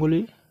ড্রামার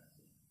বেঙ্গলি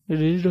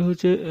রিলিজড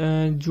হচ্ছে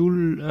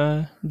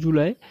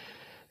জুলাই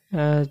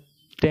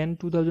 10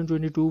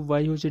 2022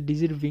 বাই হচ্ছে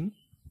ডিজিট।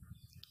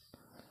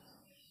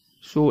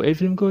 সো এই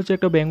ফিল্মকে হচ্ছে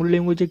একটা বেঙ্গলি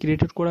ল্যাঙ্গুয়েজে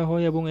ক্রিয়েটেড করা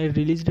হয় এবং এর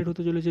রিলিজ ডেট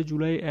হতে চলেছে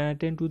জুলাই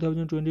 10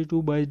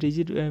 2022 বাই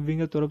ডিজিট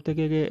এর তরফ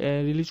থেকে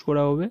রিলিজ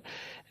করা হবে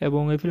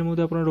এবং এই ফিল্মের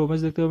মধ্যে আপনারা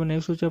রোম্যান্স দেখতে পাবেন।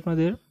 নেক্সট হচ্ছে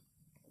আপনাদের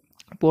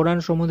Poran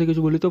সম্বন্ধে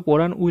কিছু বলি তো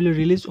Poran will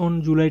release on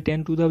July 10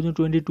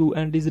 2022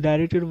 and is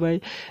directed by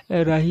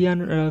Raihan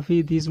Rafi.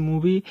 This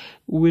movie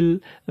will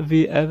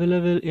be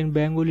available in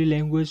Bengali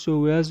language, so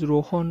Yash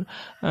Rohan,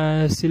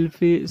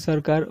 Shilpi,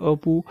 Sarker,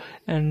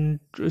 and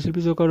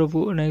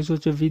Apu, next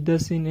হচ্ছে Bidya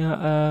Sinha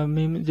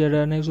Mim, যারা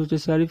next হচ্ছে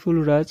Sariful,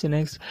 Razz,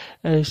 next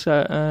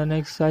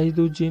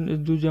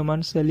Shohiduzzaman,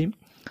 Selim,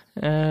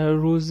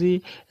 Roji,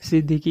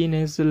 Siddique,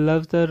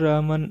 Lavtar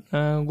Rahman,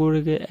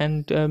 Gorege,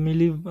 and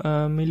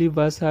Mili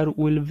Vasar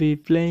will be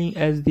playing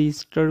as the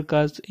star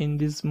cast in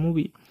this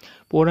movie.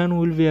 Poran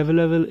will be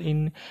available in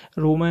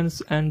romance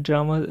and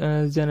drama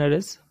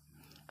genres.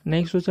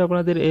 Next হচ্ছে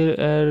আপনাদের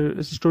এর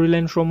story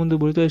line সম্বন্ধে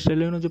বলি। তো story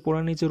line হচ্ছে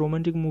Pooran is a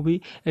romantic movie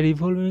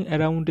revolving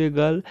around a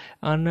girl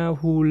Anna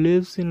who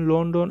lives in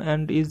London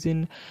and is in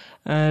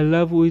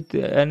love with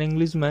an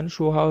Englishman.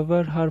 So,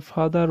 however, her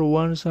father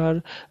wants her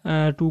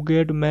to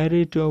get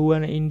married to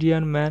an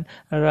Indian man,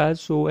 Razz.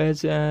 So, as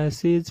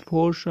she is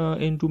forced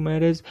into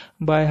marriage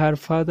by her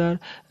father,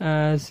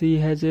 she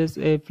has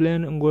a plan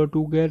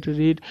to get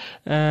rid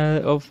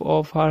of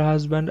her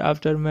husband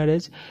after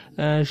marriage.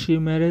 She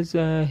marries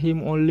him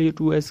only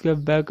to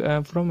escape back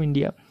from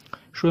India.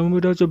 So এই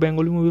মুভিটা হচ্ছে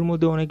Bengali মুভির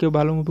মধ্যে অনেকে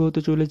ভালো movie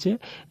হতে চলেছে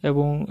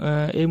এবং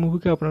এই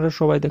মুভিকে আপনারা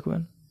সবাই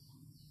দেখবেন।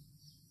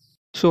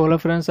 সো হ্যালো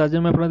ফ্রেন্ডস, আজ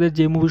আমি আপনাদের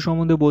যে মুভি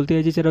সম্বন্ধে বলতে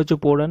চাইছি সেটা হচ্ছে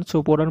Pooran. So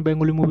Pooran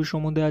Bengali movie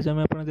সম্বন্ধে আজ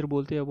আমি আপনাদের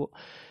বলতে যাবো।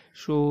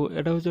 সো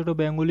এটা হচ্ছে একটা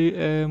বেঙ্গলি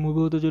মুভি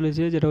হতে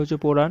চলেছে যেটা হচ্ছে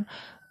পোরান।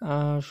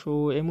 সো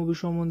এই মুভি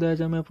সম্বন্ধে আজ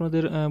আমি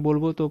আপনাদের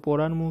বলবো। তো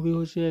পোরান মুভি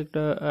হচ্ছে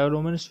একটা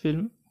রোম্যান্স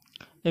ফিল্ম।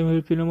 এই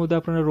ফিল্মের মধ্যে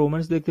আপনারা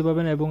রোম্যান্স দেখতে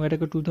পাবেন এবং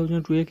এটাকে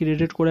 2002-এ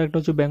ক্রিয়েটেড করা একটা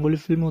হচ্ছে বেঙ্গলি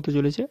ফিল্ম হতে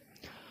চলেছে।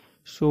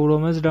 সো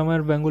রোম্যান্স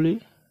ড্রামার বেঙ্গলি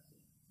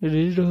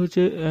রিলিজ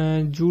হচ্ছে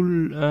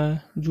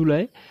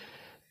জুলাই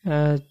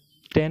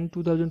 10,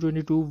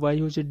 2022 বাই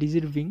হচ্ছে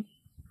ডিজিট ভিং।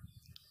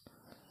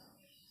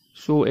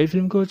 সো এই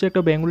ফিল্মকে হচ্ছে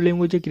একটা বেঙ্গলি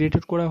ল্যাঙ্গুয়েজে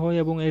ক্রিয়েটেড করা হয়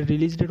এবং এর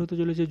রিলিজ ডেট হতে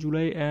চলেছে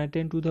জুলাই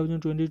 10,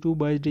 2022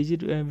 বাই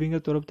ডিজিট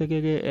ভিংয়ের তরফ থেকে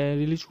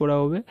রিলিজ করা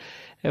হবে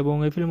এবং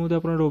এই ফিল্মের মধ্যে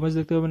আপনারা রোম্যান্স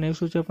দেখতে পাবেন।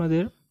 নেক্সট হচ্ছে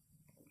আপনাদের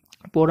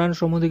পোরান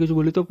সম্বন্ধে কিছু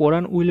বলি। তো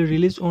Pooran will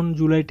release on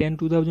July 10,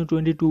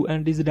 2022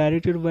 and is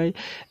directed by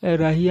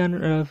Raihan,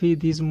 Rafi.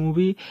 This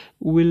movie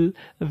will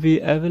be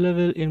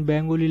available in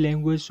Bengali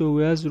language. So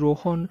Yash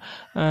Rohan,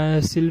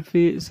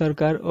 Shilpi,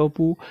 Sarker,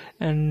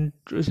 and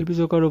Shilpi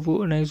Sarker,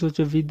 next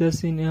হচ্ছে Bidya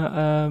Sinha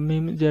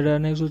Mim, যারা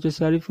next হচ্ছে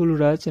Sariful,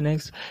 Razz,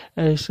 next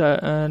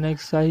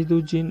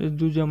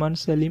Shohiduzzaman,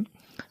 Selim,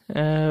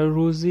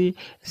 Roji,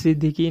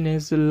 Siddique,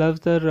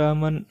 Lavtar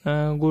Rahman,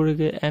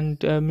 Gorege, and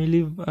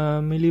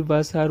Mili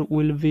Vasar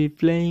will be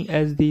playing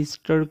as the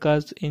star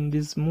cast in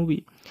this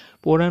movie.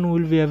 Poran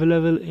will be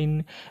available in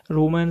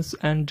romance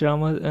and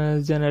drama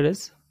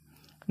genres.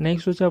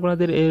 Next হচ্ছে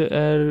আপনাদের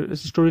এর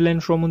story line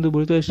সম্বন্ধে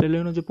বলি। তো story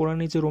line হচ্ছে Pooran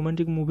is a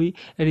romantic movie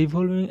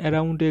revolving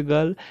around a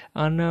girl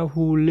Anna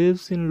who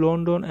lives in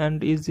London and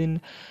is in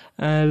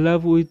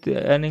love with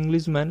an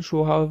Englishman. So,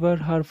 however,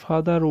 her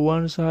father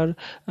wants her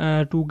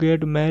to get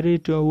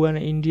married to an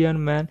Indian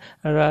man,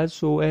 Razz.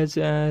 So, as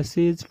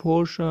she is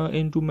forced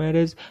into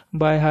marriage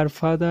by her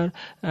father,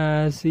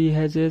 she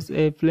has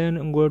a plan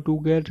to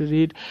get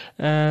rid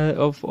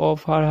of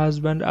her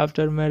husband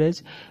after marriage.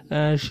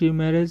 She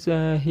marries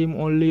him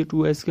only to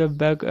escape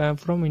back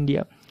from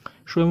India.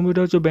 So এই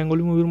মুভিটা হচ্ছে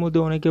Bengali মুভির মধ্যে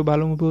অনেকে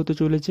ভালো movie হতে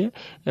চলেছে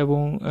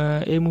এবং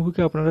এই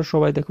মুভিকে আপনারা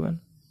সবাই দেখবেন।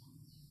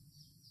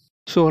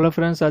 সো হ্যালো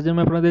ফ্রেন্ডস, আজ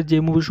আমি আপনাদের যে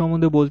মুভি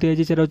সম্বন্ধে বলতে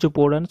চাইছি সেটা হচ্ছে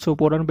Pooran. So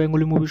Pooran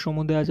Bengali movie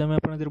সম্বন্ধে আজ আমি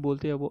আপনাদের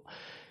বলতে যাবো।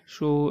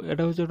 সো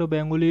এটা হচ্ছে একটা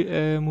বেঙ্গলি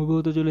মুভি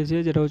হতে চলেছে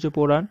যেটা হচ্ছে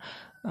পোরান।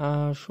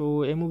 সো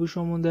এই মুভি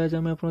সম্বন্ধে আজ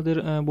আমি আপনাদের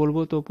বলবো।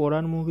 তো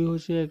পোরান মুভি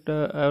হচ্ছে একটা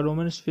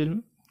রোম্যান্স ফিল্ম।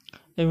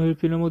 এই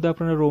ফিল্মের মধ্যে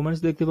আপনারা রোম্যান্স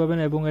দেখতে পাবেন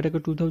এবং এটাকে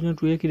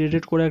 2002-এ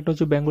ক্রিয়েটেড করা একটা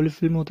হচ্ছে বেঙ্গলি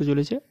ফিল্ম হতে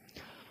চলেছে।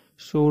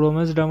 সো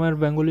রোম্যান্স ড্রামার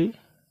বেঙ্গলি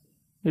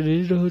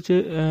রিলিজ হচ্ছে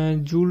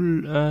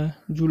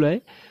জুলাই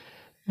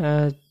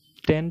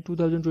 10,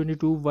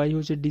 2022 বাই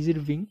হচ্ছে ডিজিট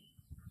ভিং।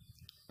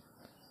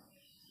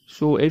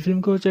 সো এই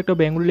ফিল্মকে হচ্ছে একটা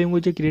বেঙ্গলি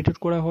ল্যাঙ্গুয়েজে ক্রিয়েটেড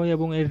করা হয়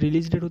এবং এর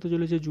রিলিজ ডেট হতে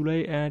চলেছে জুলাই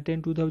 10,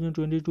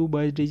 2022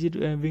 বাই ডিজিট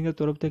ভিংয়ের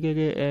তরফ থেকে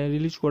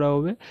রিলিজ করা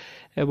হবে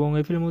এবং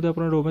এই ফিল্মের মধ্যে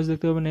আপনারা রোম্যান্স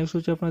দেখতে পাবেন। নেক্সট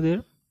হচ্ছে আপনাদের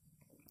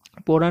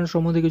পোরান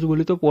সম্বন্ধে কিছু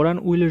বলি। তো Pooran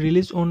will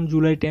release on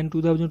July 10,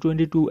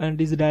 2022 and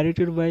is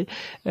directed by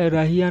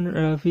Raihan,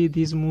 Rafi.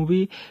 This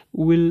movie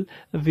will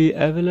be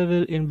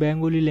available in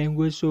Bengali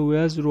language. So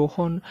Yash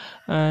Rohan,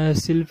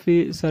 Shilpi,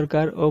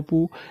 Sarker,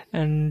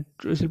 and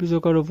Shilpi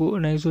Sarker,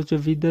 next হচ্ছে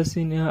Bidya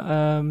Sinha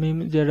Mim,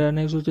 যারা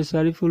next হচ্ছে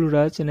Sariful,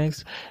 Razz, next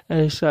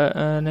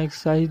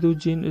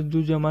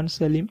Shohiduzzaman,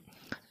 Selim,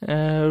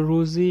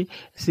 Roji,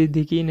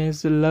 Siddique,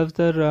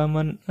 Lavtar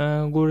Rahman,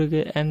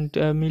 Gorege, and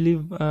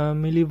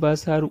Mili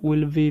Vasar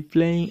will be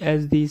playing as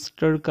the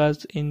star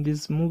cast in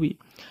this movie.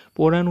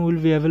 Poran will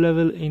be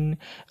available in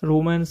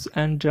romance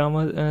and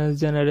drama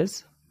genres.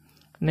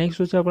 Next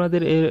হচ্ছে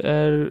আপনাদের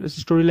এর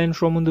story line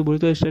সম্বন্ধে বলি।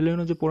 তো story line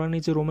হচ্ছে Pooran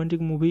is a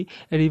romantic movie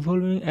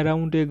revolving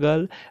around a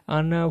girl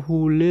Anna who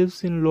lives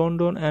in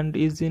London and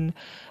is in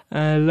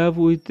love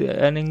with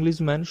an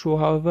Englishman. So,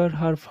 however,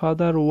 her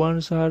father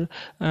wants her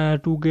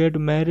to get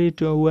married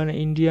to an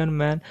Indian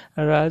man,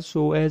 Razz.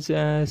 So, as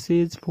she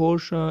is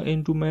forced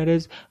into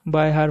marriage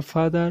by her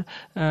father,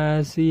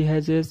 she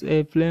has a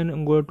plan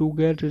to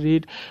get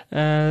rid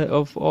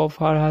of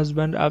her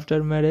husband after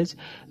marriage.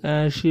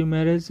 She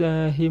marries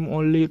him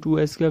only to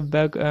escape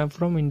back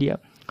from India.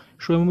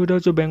 So এই মুভিটা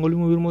হচ্ছে Bengali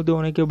মুভির মধ্যে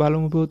অনেকে ভালো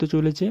movie হতে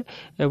চলেছে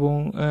এবং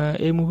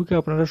এই মুভিকে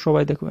আপনারা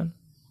সবাই দেখবেন।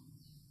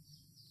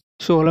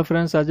 সো হ্যালো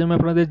ফ্রেন্ডস, আজ আমি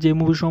আপনাদের যে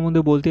মুভি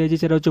সম্বন্ধে বলতে চাইছি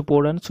সেটা হচ্ছে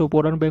Pooran. So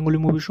Pooran Bengali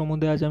movie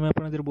সম্বন্ধে আজ আমি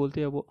আপনাদের বলতে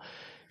যাব।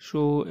 সো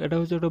এটা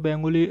হচ্ছে একটা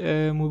বেঙ্গলি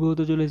মুভি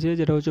হতে চলেছে,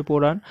 যেটা হচ্ছে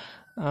পোরান।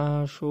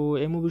 সো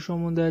এই মুভি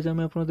সম্বন্ধে আজ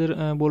আমি আপনাদের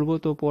বলবো।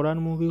 তো পোরান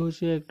মুভি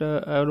হচ্ছে একটা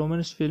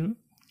রোম্যান্স ফিল্ম।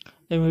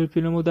 এই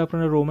ফিল্মের মধ্যে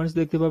আপনারা রোম্যান্স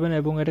দেখতে পাবেন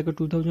এবং এটাকে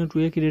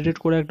 2002-এ ক্রিয়েটেড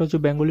করা একটা হচ্ছে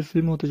বেঙ্গলি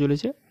ফিল্ম হতে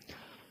চলেছে।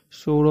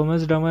 সো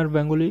রোম্যান্স ড্রামার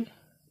বেঙ্গলি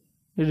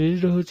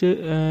রিলিজড হচ্ছে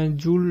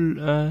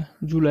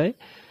জুলাই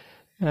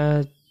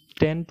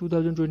 10,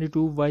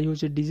 2022 বাই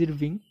হচ্ছে ডিজির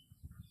উইং।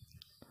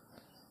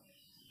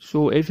 সো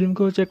এই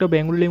ফিল্মকে হচ্ছে একটা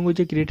বেঙ্গলি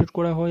ল্যাঙ্গুয়েজে ক্রিয়েটেড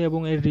করা হয় এবং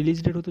এর রিলিজ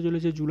ডেট হতে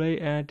চলেছে জুলাই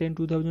 10,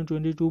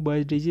 2022 বাই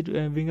ডিজির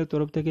উইংয়ের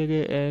তরফ থেকে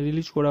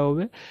রিলিজ করা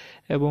হবে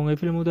এবং এই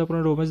ফিল্মের মধ্যে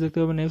আপনারা রোম্যান্স দেখতে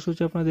পাবেন। নেক্সট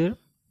হচ্ছে আপনাদের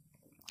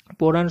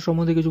পোরান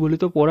সম্বন্ধে কিছু বলি।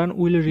 তো Pooran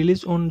will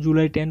release on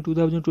July 10,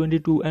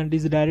 2022 and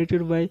is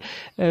directed by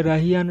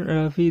Raihan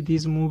Rafi.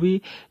 This movie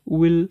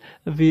will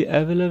be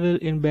available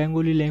in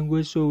Bengali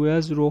language. So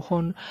Yash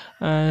Rohan,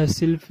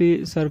 Shilpi,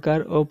 Sarker,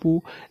 Apu.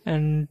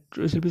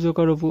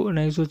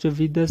 Next হচ্ছে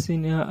Bidya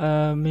Sinha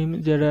Mim,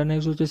 যারা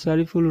next হচ্ছে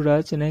Sariful,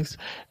 Razz, next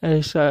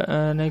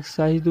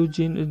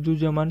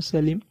Shohiduzzaman,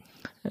 Selim,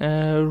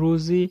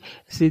 Roji,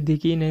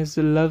 Siddique, next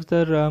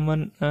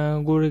Rahman,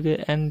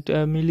 and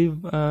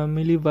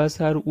Mili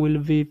will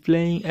be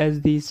playing as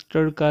the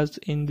star cast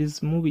in this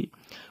movie.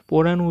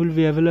 Poran will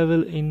be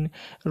available in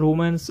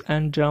romance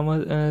and drama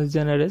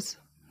genres.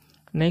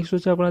 Next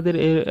হচ্ছে আপনাদের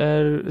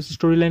এর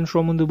story line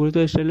সম্বন্ধে বলি। তো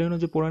এই story line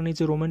হচ্ছে Pooran is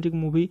a romantic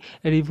movie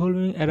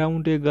revolving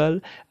around a girl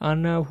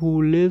Anna who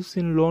lives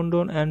in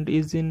London and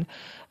is in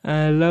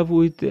love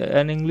with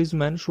an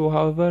Englishman. So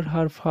however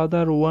her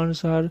father wants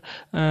her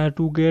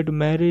to get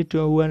married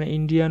to an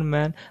Indian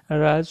man,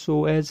 Razz. So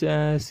as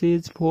she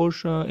is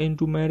forced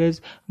into marriage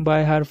by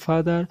her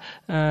father,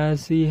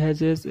 she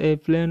hatches a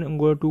plan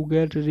to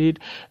get rid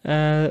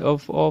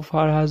of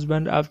her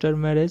husband. After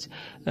marriage,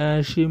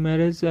 she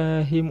marries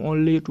him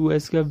only to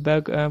escape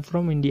back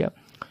from India.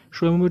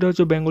 So এই মুভিটা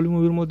হচ্ছে Bengali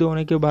মুভির মধ্যে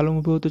অনেকে ভালো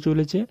movie হতে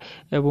চলেছে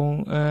এবং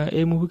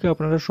এই মুভিকে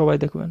আপনারা সবাই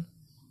দেখবেন।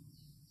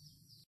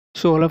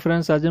 সো হ্যালো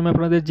ফ্রেন্ডস, আজ আমি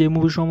আপনাদের যে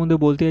মুভি সম্বন্ধে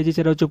বলতে চাইছি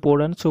সেটা হচ্ছে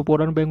Pooran. So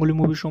Pooran Bengali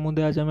movie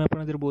সম্বন্ধে আজ আমি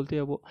আপনাদের বলতে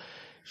যাব।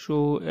 সো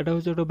এটা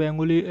হচ্ছে একটা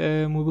বেঙ্গলি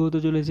মুভি হতে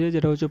চলেছে,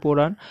 যেটা হচ্ছে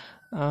পোরান।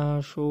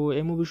 সো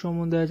এই মুভি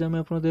সম্বন্ধে আজ আমি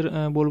আপনাদের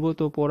বলবো।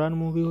 তো পোরান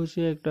মুভি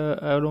হচ্ছে একটা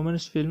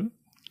রোম্যান্স ফিল্ম।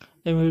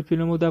 এই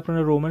ফিল্মের মধ্যে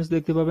আপনারা রোম্যান্স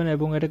দেখতে পাবেন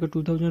এবং এটাকে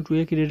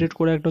 2002-এ ক্রিয়েটেড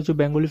করা একটা হচ্ছে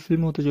বেঙ্গলি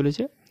ফিল্ম হতে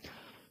চলেছে।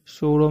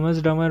 সো রোম্যান্স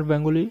ড্রামার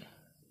বেঙ্গলি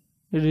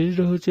রিলিজ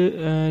হচ্ছে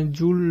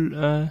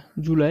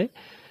জুলাই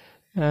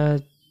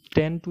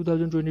 10,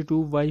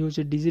 2022 বাই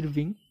হচ্ছে ডিজির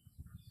উইং।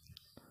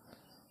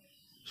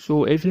 সো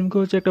এই ফিল্মকে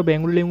হচ্ছে একটা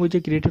বেঙ্গলি ল্যাঙ্গুয়েজে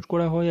ক্রিয়েটেড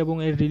করা হয় এবং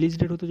এর রিলিজ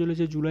ডেট হতে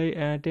চলেছে জুলাই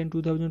 10,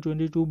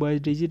 2022 বাই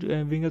ডিজির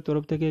উইংয়ের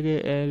তরফ থেকে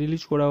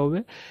রিলিজ করা হবে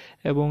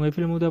এবং এই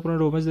ফিল্মের মধ্যে আপনারা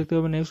রোম্যান্স দেখতে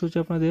পাবেন। নেক্সট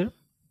হচ্ছে আপনাদের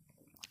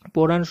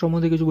পোরান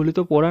সম্বন্ধে কিছু বলি।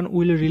 তো Pooran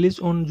will release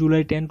on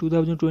July 10,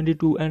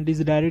 2022 and is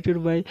directed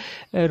by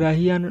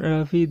Raihan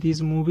Rafi. This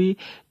movie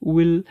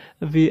will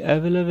be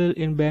available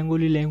in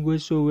Bengali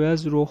language. So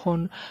Yash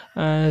Rohan,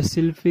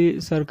 Shilpi,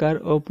 Sarker,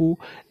 Apu.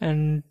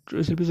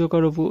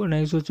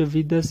 Next হচ্ছে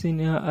Bidya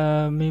Sinha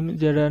Mim,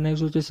 যারা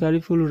next হচ্ছে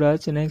Sariful,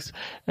 Razz, next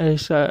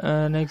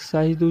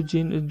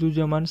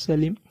Shohiduzzaman,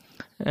 Selim,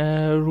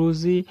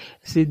 Roji,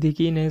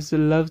 Siddique, next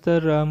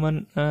Rahman,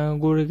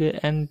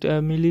 and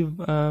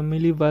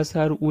Mili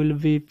will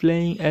be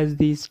playing as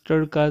the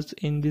star cast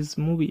in this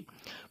movie.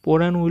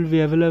 Poran will be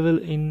available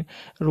in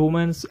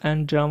romance and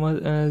drama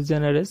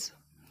genres.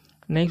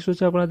 Next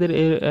হচ্ছে আপনাদের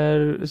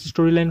এর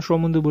story line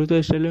সম্বন্ধে বলি। তো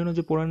এই story line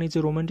হচ্ছে Pooran is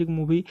a romantic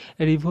movie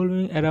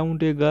revolving around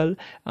a girl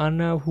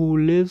Anna who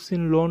lives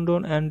in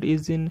London and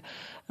is in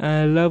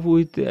love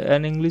with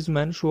an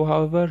Englishman. So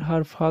however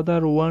her father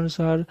wants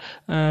her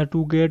to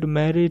get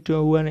married to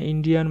an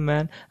Indian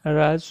man,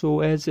 Razz. So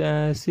as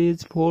she is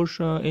forced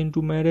into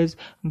marriage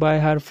by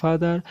her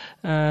father,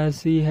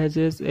 she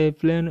hatches a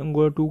plan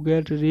to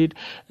get rid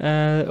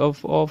of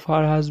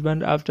her husband.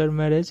 After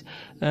marriage,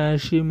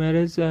 she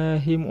marries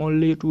him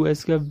only to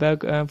escape back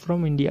from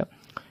India.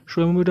 So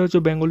এই মুভিটা হচ্ছে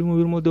Bengali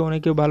মুভির মধ্যে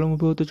অনেকে ভালো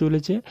movie হতে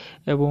চলেছে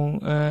এবং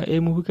এই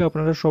মুভিকে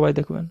আপনারা সবাই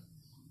দেখবেন।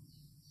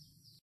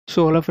 সো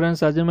হ্যালো ফ্রেন্ডস,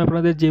 আজ আমি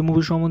আপনাদের যে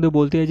মুভি সম্বন্ধে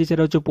বলতে চাইছি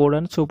সেটা হচ্ছে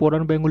Pooran. So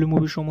Pooran Bengali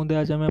movie সম্বন্ধে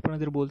আজ আমি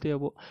আপনাদের বলতে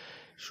যাব।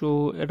 সো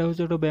এটা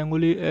হচ্ছে একটা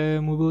বেঙ্গলি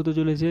মুভি হতে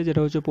চলেছে,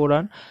 যেটা হচ্ছে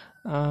পোরান।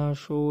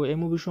 সো এই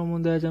মুভি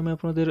সম্বন্ধে আজ আমি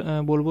আপনাদের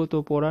বলবো। তো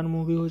পোরান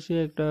মুভি হচ্ছে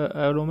একটা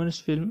রোম্যান্স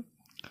ফিল্ম।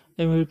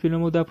 এই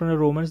ফিল্মের মধ্যে আপনারা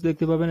রোম্যান্স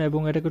দেখতে পাবেন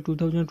এবং এটাকে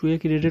 2002-এ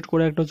ক্রিয়েটেড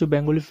করা একটা হচ্ছে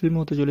বেঙ্গলি ফিল্ম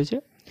হতে চলেছে।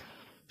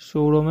 সো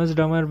রোম্যান্স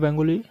ড্রামার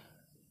বেঙ্গলি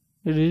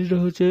রিলিজ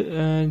হচ্ছে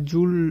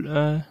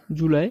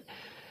জুলাই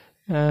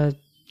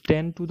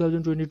 10,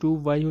 2022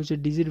 বাই হচ্ছে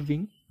ডিজির উইং।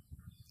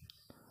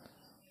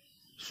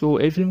 সো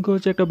এই ফিল্মকে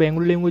হচ্ছে একটা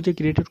বেঙ্গলি ল্যাঙ্গুয়েজে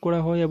ক্রিয়েটেড করা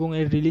হয় এবং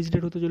এর রিলিজ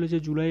ডেট হতে চলেছে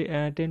জুলাই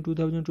 10,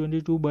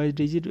 2022 বাই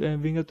ডিজির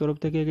উইংয়ের তরফ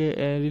থেকে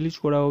রিলিজ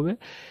করা হবে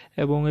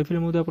এবং এই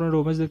ফিল্মের মধ্যে আপনারা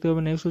রোম্যান্স দেখতে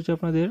পাবেন। নেক্সট হচ্ছে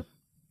আপনাদের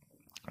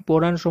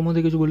Poran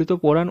সম্বন্ধে কিছু বলি তো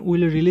Poran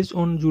will release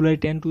on July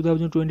 10,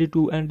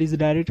 2022 and is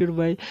directed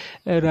by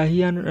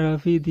Raihan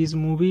Rafi. This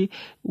movie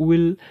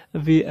will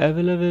be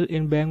available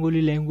in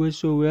Bengali language.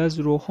 So Yash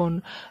Rohan,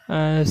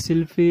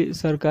 Shilpi,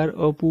 Sarker,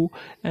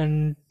 and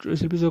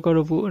Shilpi Sarker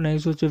Apu.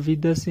 Next হচ্ছে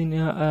Bidya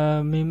Sinha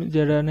Mim,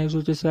 যারা next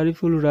হচ্ছে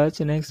Sariful, Razz,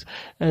 next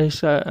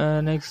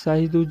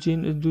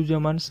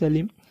Shohiduzzaman,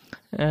 Selim,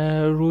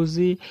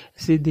 Roji,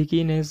 Siddique,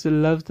 next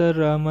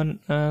Rahman,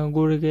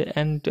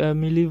 and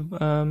Mili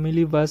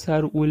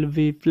will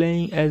be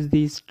playing as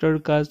the star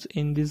cast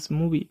in this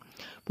movie.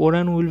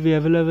 Poran will be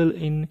available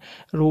in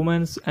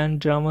romance and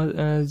drama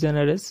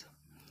genres.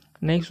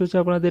 Next হচ্ছে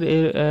আপনাদের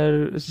এর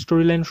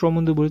story line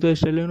সম্বন্ধে বলি তো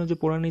story line হচ্ছে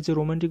Pooran is a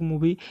romantic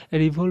movie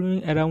revolving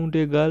around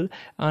a girl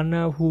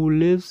Anna who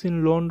lives in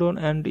London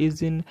and is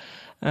in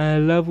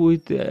love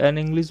with an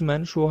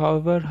Englishman. So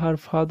however her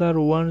father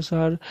wants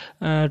her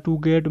to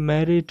get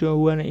married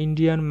to an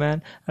Indian man,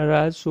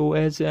 Razz. So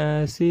as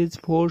she is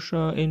forced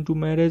into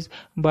marriage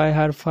by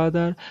her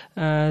father,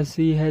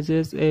 she has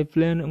a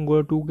plan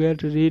to get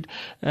rid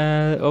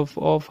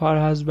of her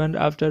husband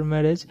after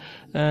marriage.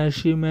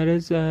 She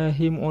marries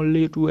him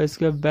only to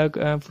escape back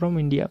from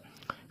India.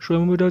 So এই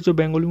মুভিটা হচ্ছে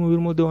Bengali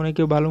মুভির মধ্যে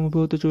অনেকে ভালো movie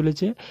হতে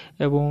চলেছে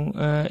এবং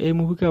এই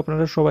মুভিকে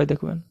আপনারা সবাই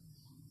দেখবেন।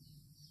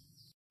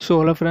 সো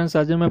হ্যালো ফ্রেন্ডস,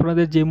 আজ আমি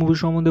আপনাদের যে মুভি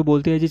সম্বন্ধে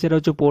বলতে চাইছি সেটা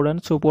হচ্ছে Pooran.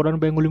 So Pooran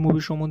Bengali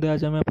movie সম্বন্ধে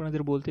আজ আমি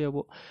আপনাদের বলতে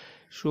যাবো।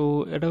 সো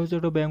এটা হচ্ছে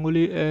একটা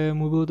বেঙ্গলি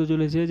মুভি হতে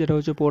চলেছে যেটা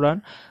হচ্ছে পোরান।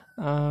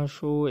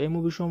 সো এই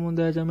মুভি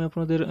সম্বন্ধে আজ আমি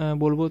আপনাদের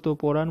বলবো। তো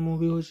পোরান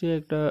মুভি হচ্ছে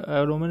একটা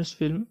রোম্যান্স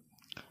ফিল্ম।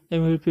 এই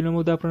ফিল্মের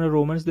মধ্যে আপনারা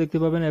রোম্যান্স দেখতে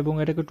পাবেন এবং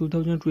এটাকে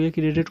 2002-এ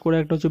ক্রিয়েটেড করে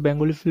একটা হচ্ছে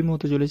বেঙ্গলি ফিল্ম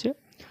হতে চলেছে।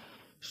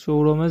 সো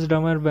রোম্যান্স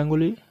ড্রামার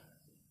বেঙ্গলি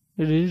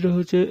রিলিজ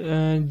হচ্ছে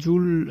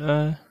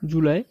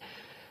জুলাই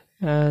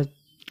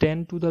 10,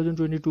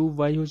 2022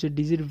 বাই হচ্ছে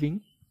ডিজির উইং।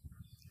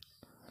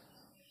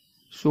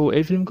 সো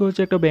এই ফিল্মকে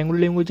হচ্ছে একটা বেঙ্গলি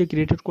ল্যাঙ্গুয়েজে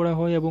ক্রিয়েটেড করা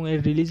হয় এবং এর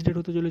রিলিজ ডেট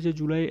হতে চলেছে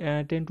জুলাই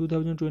 10,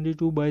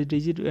 2022 বাই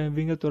ডিজির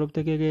উইংয়ের তরফ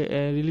থেকে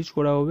রিলিজ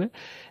করা হবে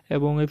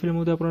এবং এই ফিল্মের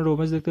মধ্যে আপনারা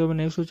রোম্যান্স দেখতে পাবেন।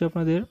 নেক্সট হচ্ছে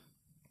আপনাদের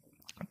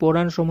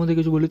পোরান সম্বন্ধে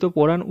কিছু বলি তো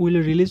Pooran will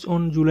release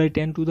on July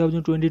 10,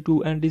 2022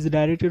 and is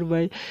directed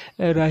by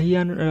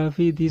Raihan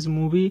Rafi. This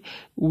movie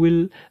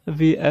will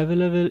be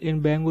available in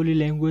Bengali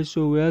language.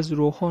 So Yash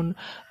Rohan,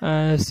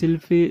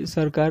 Shilpi,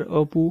 Sarker,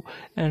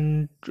 and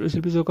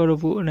Shilpi Sarker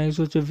next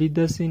হচ্ছে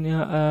Bidya Sinha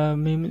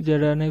Mim,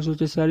 যারা next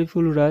হচ্ছে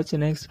Sariful, Razz,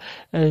 next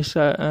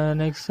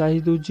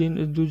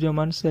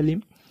Shohiduzzaman,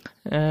 Selim,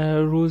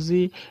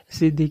 Roji,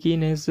 Siddique,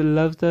 next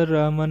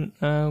Rahman,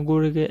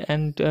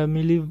 and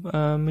Mili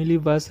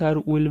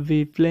will be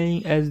playing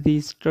as the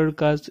star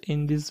cast in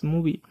this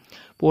movie.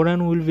 Poran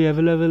will be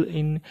available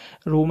in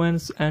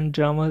romance and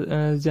drama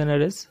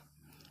genres.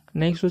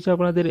 Next হচ্ছে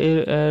আপনাদের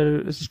এর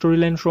story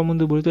line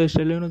সম্বন্ধে বলি তো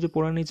story line হচ্ছে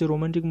Pooran is a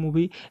romantic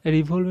movie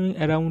revolving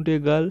around a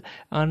girl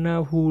Anna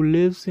who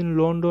lives in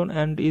London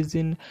and is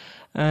in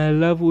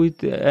love with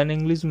an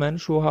Englishman.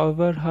 So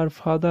however her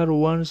father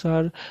wants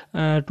her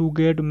to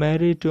get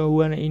married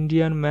to an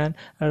Indian man,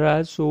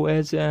 Razz. So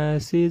as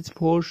she is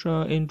forced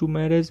into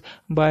marriage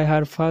by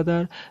her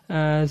father,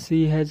 she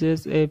has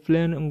a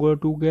plan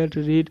to get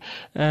rid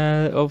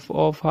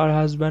of her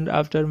husband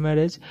after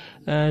marriage.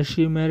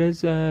 She marries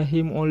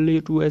him only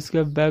to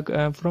escape back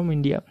from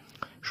India.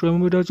 So এই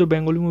মুভিটা হচ্ছে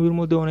Bengali মুভির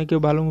মধ্যে অনেকে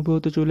ভালো movie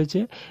হতে চলেছে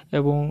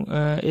এবং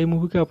এই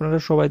মুভিকে আপনারা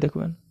সবাই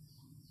দেখবেন।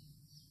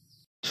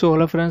 সো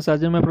হ্যালো ফ্রেন্ডস,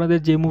 আজ আমি আপনাদের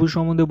যে মুভি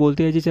সম্বন্ধে বলতে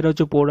চাইছি সেটা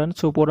হচ্ছে Pooran.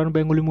 So Pooran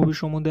Bengali movie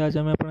সম্বন্ধে আজ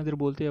আমি আপনাদের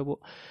বলতে যাবো।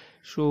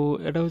 সো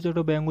এটা হচ্ছে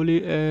একটা বেঙ্গলি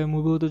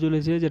মুভি হতে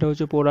চলেছে যেটা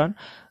হচ্ছে পোরান।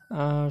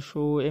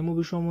 সো এই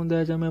মুভি সম্বন্ধে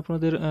আজ আমি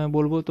আপনাদের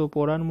বলবো। তো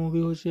পোরান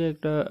মুভি হচ্ছে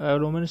একটা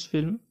রোম্যান্স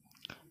ফিল্ম।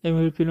 এই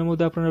ফিল্মের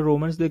মধ্যে আপনারা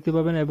রোম্যান্স দেখতে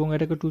পাবেন এবং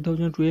এটাকে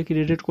 2002-এ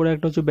ক্রিয়েটেড করে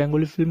একটা হচ্ছে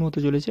বেঙ্গলি ফিল্ম হতে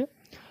চলেছে।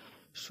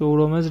 সো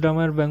রোম্যান্স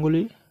ড্রামার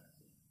বেঙ্গলি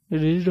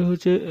রিলিজ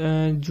হচ্ছে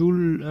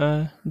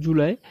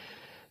জুলাই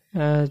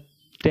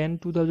 10,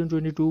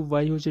 2022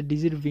 বাই হচ্ছে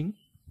ডিজির উইং।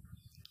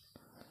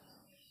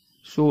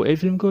 সো এই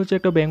ফিল্মকে হচ্ছে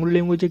একটা বেঙ্গলি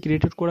ল্যাঙ্গুয়েজে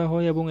ক্রিয়েটেড করা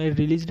হয় এবং এর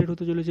রিলিজ ডেট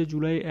হতে চলেছে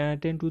জুলাই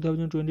 10,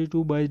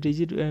 2022 বাই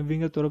ডিজির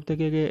উইংয়ের তরফ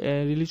থেকে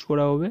রিলিজ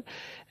করা হবে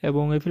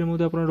এবং এই ফিল্মের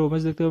মধ্যে আপনারা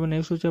রোম্যান্স দেখতে পাবেন।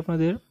 নেক্সট হচ্ছে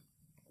আপনাদের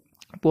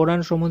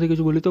পোরান সম্বন্ধে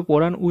কিছু বলি তো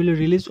Pooran will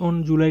release on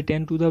July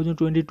 10,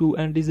 2022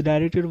 and is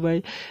directed by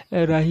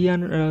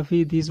Raihan Rafi.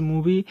 This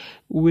movie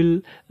will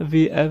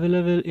be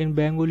available in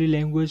Bengali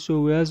language. So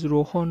Yash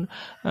Rohan,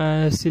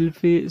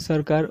 Shilpi,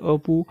 Sarker,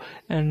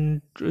 and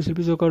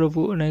Shilpi Sarker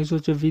next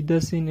হচ্ছে Bidya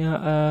Sinha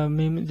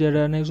Mim,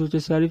 যারা next হচ্ছে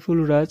Sariful,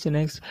 Razz,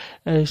 next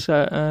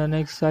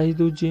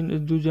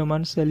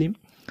Shohiduzzaman, Selim,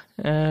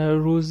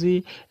 Roji,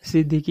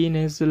 Siddique,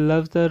 next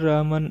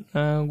Rahman,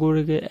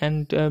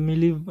 and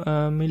Mili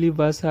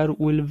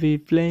will be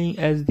playing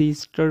as the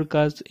star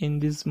cast in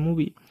this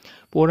movie.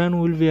 Poran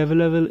will be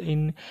available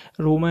in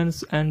romance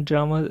and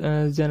drama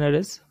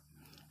genres.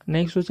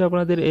 Next হচ্ছে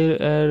আপনাদের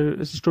এর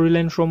story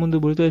line সম্বন্ধে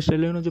বলি তো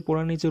story line হচ্ছে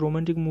Pooran is a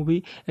romantic movie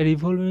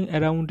revolving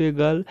around a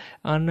girl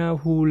Anna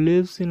who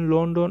lives in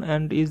London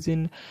and is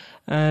in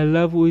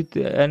love with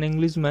an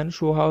Englishman.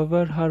 So,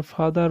 however, her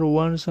father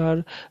wants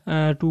her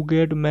to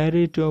get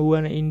married to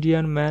an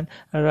Indian man,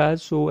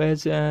 Razz. So,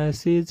 as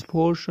she is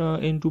forced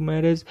into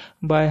marriage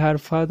by her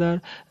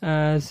father,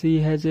 she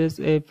has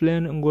a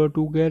plan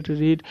to get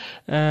rid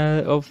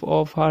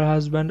of her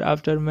husband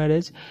after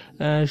marriage.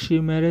 She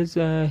marries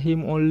him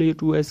only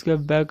to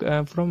escape back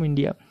from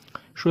India.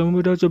 So এই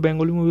মুভিটা হচ্ছে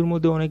Bengali মুভির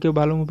মধ্যে অনেকে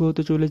ভালো movie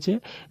হতে চলেছে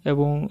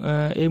এবং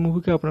এই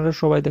মুভিকে আপনারা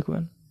সবাই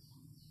দেখবেন।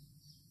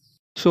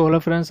 সো হ্যালো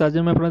ফ্রেন্ডস, আজ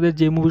আমি আপনাদের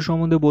যে মুভি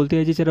সম্বন্ধে বলতে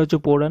চাইছি সেটা হচ্ছে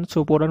Pooran. So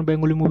Pooran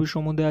Bengali movie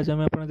সম্বন্ধে আজ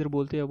আমি আপনাদের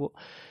বলতে যাবো।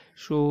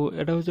 সো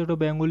এটা হচ্ছে একটা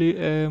বেঙ্গলি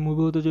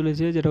মুভি হতে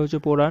চলেছে যেটা হচ্ছে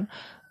পোরান।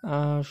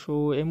 সো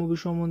এই মুভি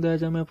সম্বন্ধে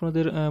আজ আমি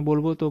আপনাদের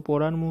বলবো। তো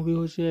পোরান মুভি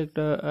হচ্ছে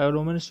একটা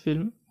রোম্যান্স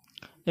ফিল্ম।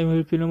 এই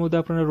ফিল্মের মধ্যে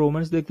আপনারা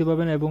রোম্যান্স দেখতে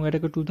পাবেন এবং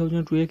এটাকে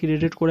 2002-এ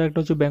ক্রিয়েটেড করে একটা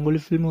হচ্ছে বেঙ্গলি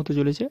ফিল্ম হতে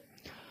চলেছে।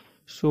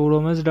 সো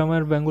রোম্যান্স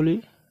ড্রামার বেঙ্গলি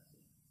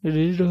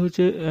রিলিজ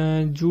হচ্ছে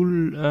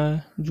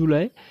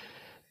জুলাই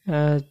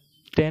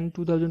 10,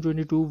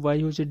 2022 বাই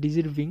হচ্ছে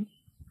ডিজির উইং।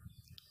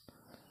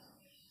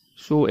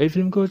 সো এই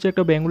ফিল্মকে হচ্ছে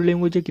একটা বেঙ্গলি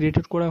ল্যাঙ্গুয়েজে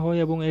ক্রিয়েটেড করা হয়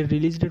এবং এর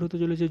রিলিজ ডেট হতে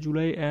চলেছে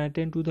জুলাই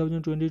 10,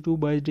 2022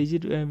 বাই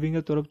ডিজির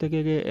উইংয়ের তরফ থেকে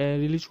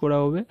রিলিজ করা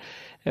হবে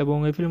এবং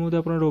এই ফিল্মের মধ্যে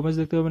আপনারা রোম্যান্স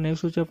দেখতে পাবেন।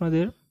 নেক্সট হচ্ছে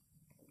আপনাদের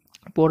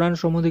Poran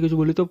সম্বন্ধে কিছু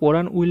বলি। তো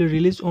Poran will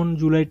release on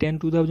July 10,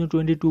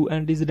 2022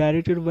 and is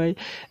directed by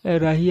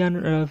Raihan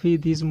Rafi.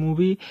 This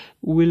movie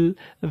will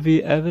be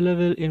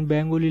available in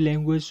Bengali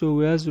language. So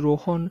Yash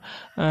Rohan,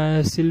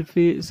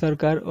 Shilpi,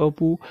 Sarker,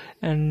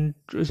 and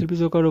Shilpi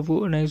Sarker,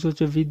 next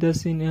হচ্ছে Bidya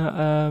Sinha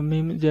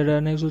Mim, যারা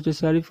next হচ্ছে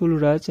Sariful,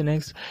 Razz,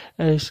 next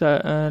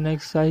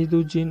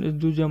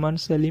Shohiduzzaman,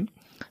 Selim,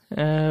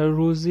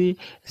 Roji,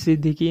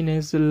 Siddique,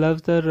 next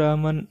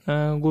Rahman,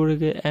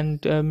 and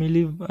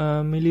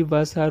Mili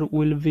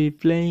will be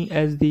playing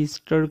as the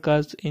star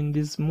cast in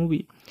this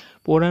movie.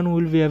 Poran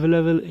will be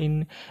available in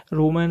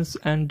romance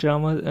and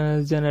drama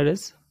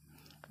genres.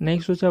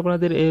 Next হচ্ছে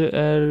আপনাদের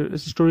এর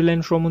story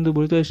line সম্বন্ধে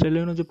বলি। তো story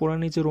line হচ্ছে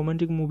Pooran is a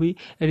romantic movie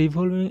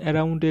revolving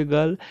around a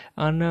girl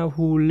Anna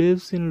who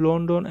lives in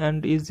London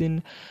and is in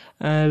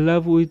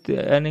love with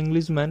an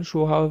Englishman. So,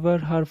 however,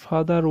 her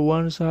father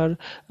wants her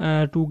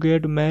to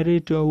get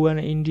married to an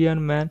Indian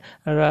man,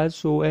 Razz.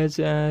 So, as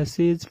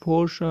she is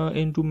forced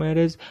into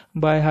marriage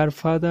by her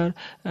father,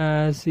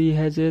 she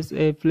has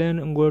a plan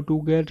to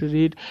get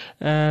rid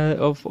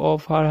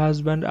of her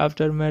husband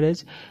after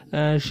marriage.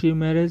 She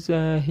marries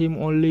him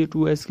only to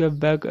escape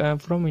back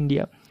from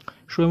India.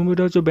 So এই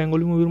মুভিটা হচ্ছে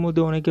Bengali মুভির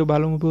মধ্যে অনেকে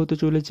ভালো movie হতে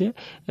চলেছে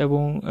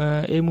এবং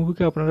এই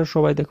মুভিকে আপনারা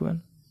সবাই দেখবেন।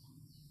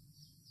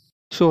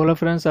 সো হ্যালো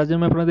ফ্রেন্ডস, আজ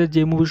আমি আপনাদের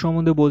যে মুভি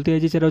সম্বন্ধে বলতে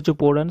চাইছি সেটা হচ্ছে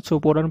Pooran. So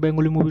Pooran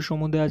Bengali movie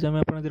সম্বন্ধে আজ আমি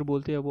আপনাদের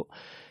বলতে যাবো।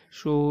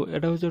 সো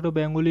এটা হচ্ছে একটা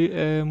বেঙ্গলি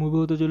মুভি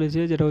হতে চলেছে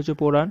যেটা হচ্ছে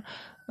পোরান।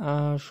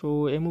 সো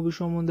এই মুভি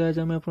সম্বন্ধে আজ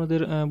আমি আপনাদের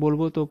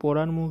বলবো। তো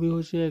পোরান মুভি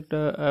হচ্ছে একটা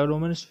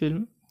রোম্যান্স ফিল্ম।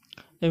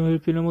 এই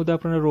ফিল্মের মধ্যে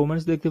আপনারা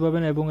রোম্যান্স দেখতে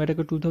পাবেন এবং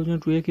এটাকে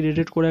 2002-এ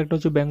ক্রিয়েটেড করে একটা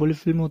হচ্ছে বেঙ্গলি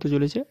ফিল্ম হতে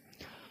চলেছে।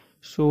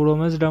 সো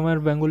রোম্যান্স ড্রামার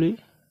বেঙ্গলি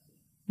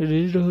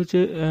রিলিজ হচ্ছে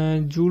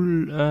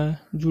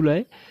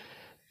জুলাই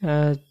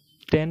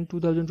 10,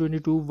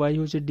 2022 বাই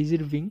হচ্ছে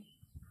ডিজির উইং।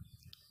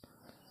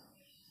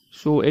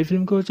 সো এই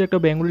ফিল্মকে হচ্ছে একটা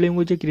বেঙ্গলি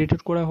ল্যাঙ্গুয়েজে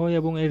ক্রিয়েটেড করা হয়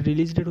এবং এর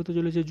রিলিজ ডেট হতে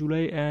চলেছে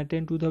জুলাই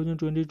 10,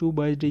 2022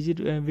 বাই ডিজির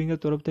উইংয়ের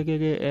তরফ থেকে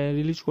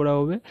রিলিজ করা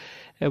হবে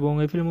এবং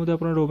এই ফিল্মের মধ্যে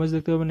আপনারা রোম্যান্স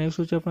দেখতে পাবেন। নেক্সট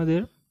হচ্ছে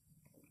আপনাদের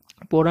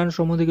পোরান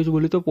সম্বন্ধে কিছু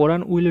বলি। তো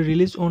Pooran will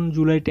release on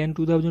July 10,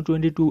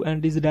 2022 and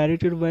is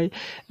directed by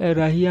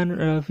Raihan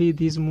Rafi.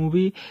 This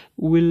movie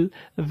will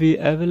be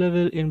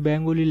available in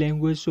Bengali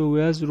language. So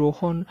Yash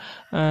Rohan,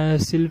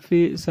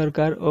 Shilpi,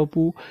 Sarker,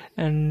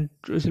 and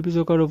Shilpi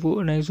Sarker,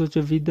 next হচ্ছে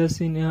Bidya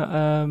Sinha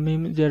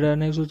Mim, যারা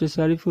next হচ্ছে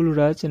Sariful,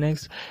 Razz,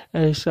 next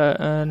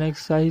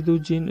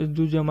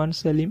Shohiduzzaman,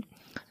 Selim,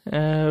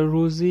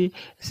 Roji,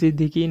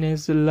 Siddique,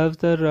 next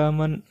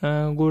Rahman,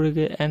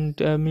 and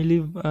Mili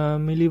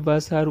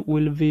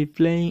will be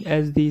playing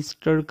as the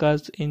star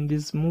cast in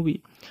this movie.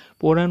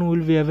 Poran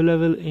will be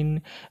available in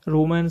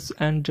romance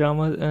and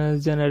drama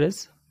genres.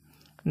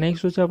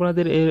 Next হচ্ছে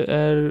আপনাদের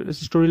এর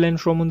story line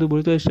সম্বন্ধে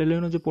বলি। তো story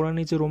line হচ্ছে Pooran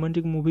is a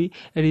romantic movie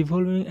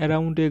revolving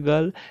around a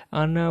girl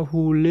Anna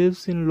who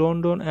lives in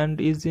London and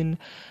is in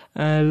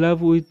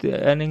love with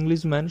an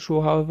Englishman. So,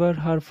 however,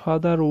 her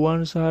father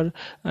wants her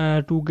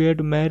to get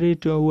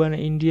married to an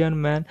Indian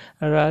man,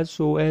 Razz.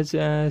 So, as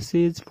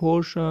she is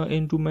forced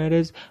into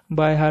marriage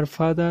by her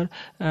father,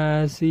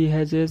 she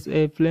has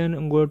a plan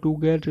to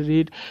get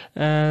rid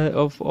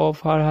of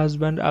her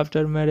husband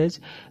after marriage.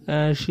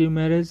 She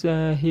marries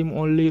him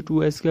only to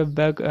escape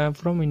back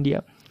from India.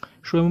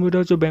 So এই মুভিটা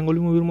হচ্ছে Bengali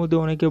মুভির মধ্যে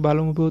অনেকে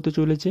ভালো movie হতে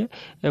চলেছে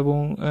এবং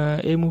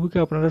এই মুভিকে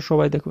আপনারা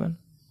সবাই দেখবেন।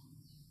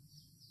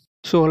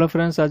 সো হ্যালো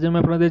ফ্রেন্ডস, আজ আমি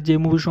আপনাদের যে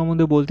মুভি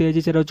সম্বন্ধে বলতে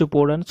চাইছি সেটা হচ্ছে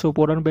Pooran. So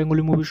Pooran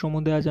Bengali movie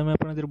সম্বন্ধে আজ আমি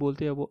আপনাদের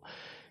বলতে যাবো।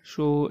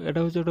 সো এটা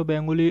হচ্ছে একটা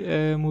বেঙ্গলি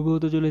মুভি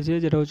হতে চলেছে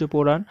যেটা হচ্ছে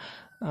পোরান।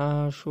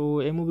 সো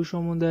এই মুভি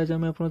সম্বন্ধে আজ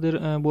আমি আপনাদের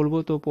বলবো।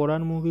 তো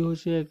পোরান মুভি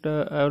হচ্ছে একটা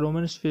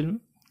রোম্যান্স ফিল্ম।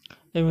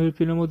 এই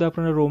ফিল্মের মধ্যে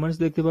আপনারা রোম্যান্স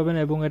দেখতে পাবেন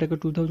এবং এটাকে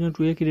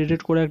 2002-এ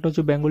ক্রিয়েটেড করে একটা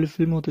হচ্ছে বেঙ্গলি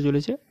ফিল্ম হতে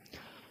চলেছে।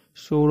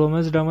 সো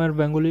রোম্যান্স ড্রামার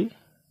বেঙ্গলি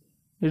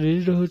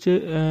রিলিজ হচ্ছে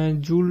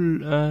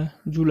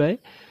জুলাই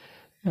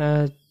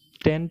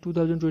 10,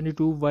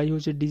 2022 বাই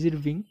হচ্ছে ডিজিট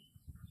ভিং।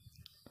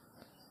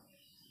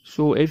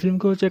 সো এই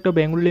ফিল্মকে হচ্ছে একটা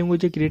বেঙ্গলি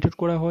ল্যাঙ্গুয়েজে ক্রিয়েটেড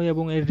করা হয়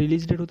এবং এর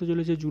রিলিজ ডেট হতে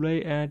চলেছে জুলাই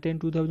 10,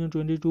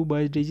 2022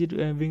 বাই ডিজিট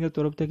ভিংয়ের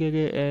তরফ থেকে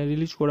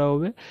রিলিজ করা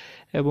হবে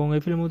এবং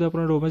এই ফিল্মের মধ্যে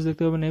আপনারা রোম্যান্স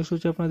দেখতে পাবেন। নেক্সট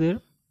হচ্ছে আপনাদের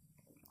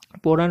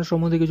Poran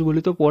সম্বন্ধে কিছু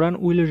বলি তো Poran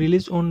will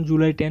release on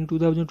July 10,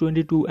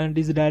 2022 and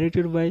is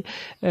directed by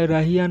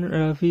Raihan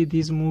Rafi.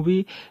 This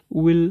movie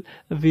will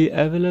be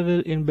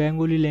available in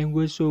Bengali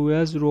language, so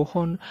Yash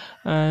Rohan,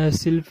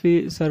 Shilpi,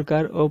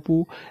 Sarker,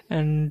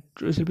 and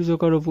Shilpi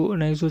Sarker Apu,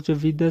 next হচ্ছে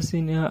Bidya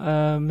Sinha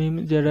Mim,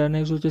 যারা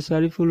next হচ্ছে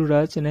Sariful,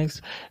 Razz, next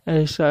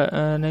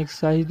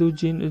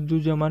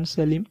Shohiduzzaman,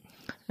 Selim,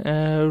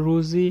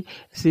 Roji,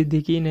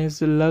 Siddique, next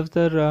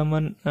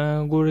Rahman,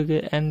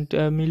 and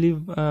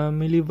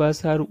Mili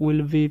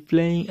will be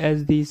playing as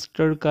the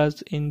star cast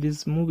in this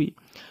movie.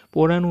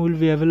 Poran will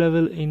be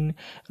available in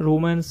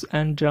romance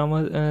and drama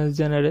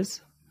genres.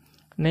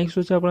 Next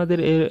হচ্ছে আপনাদের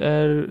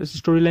এর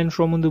story line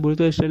সম্বন্ধে বলি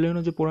তো story line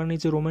হচ্ছে Pooran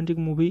is a romantic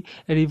movie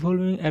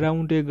revolving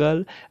around a girl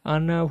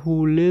Anna who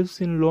lives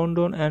in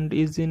London and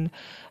is in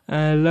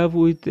love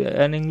with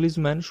an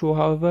Englishman. So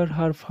however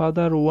her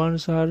father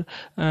wants her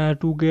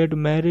to get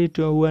married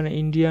to an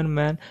Indian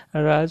man,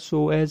 Razz. So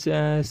as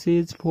she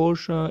is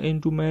forced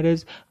into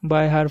marriage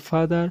by her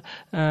father,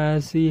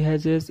 she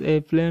has a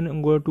plan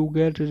to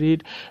get rid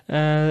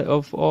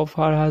of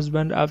her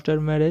husband after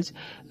marriage.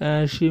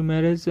 She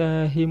marries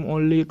him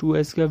only to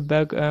escape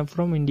back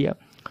from India.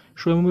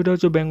 So এই মুভিটা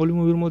হচ্ছে Bengali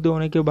মুভির মধ্যে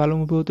অনেকে ভালো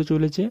movie হতে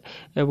চলেছে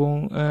এবং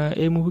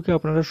এই মুভিকে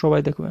আপনারা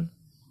সবাই দেখবেন।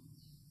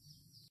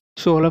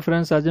 সো হ্যালো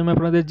ফ্রেন্ডস, আজ আমি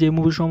আপনাদের যে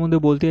মুভি সম্বন্ধে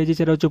বলতে চাইছি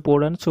সেটা হচ্ছে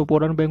Pooran. So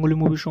Pooran Bengali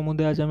movie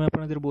সম্বন্ধে আজ আমি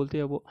আপনাদের বলতে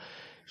যাবো।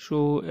 সো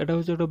এটা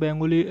হচ্ছে একটা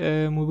বেঙ্গলি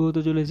মুভি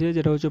হতে চলেছে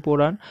যেটা হচ্ছে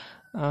পোরান।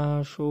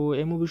 সো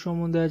এই মুভি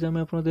সম্বন্ধে আজ আমি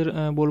আপনাদের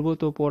বলবো।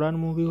 তো পোরান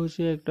মুভি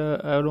হচ্ছে একটা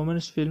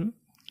রোম্যান্স ফিল্ম।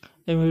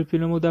 এই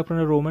ফিল্মের মধ্যে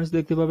আপনারা রোম্যান্স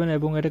দেখতে পাবেন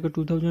এবং এটাকে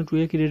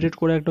 2002-এ ক্রিয়েটেড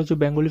করা একটা হচ্ছে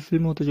বেঙ্গলি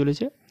ফিল্ম হতে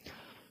চলেছে।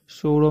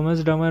 সো রোম্যান্স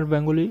ড্রামার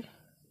বেঙ্গলি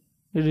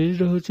রিলিজ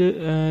হচ্ছে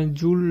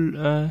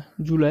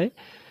জুলাই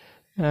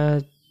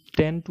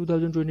 10,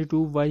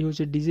 2022 বাই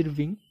হচ্ছে ডিজিট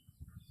ভিং।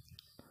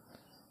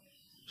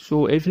 সো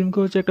এই ফিল্মকে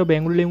হচ্ছে একটা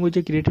বেঙ্গলি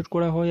ল্যাঙ্গুয়েজে ক্রিয়েটেড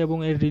করা হয় এবং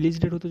এর রিলিজ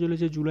ডেট হতে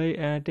চলেছে জুলাই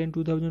 10,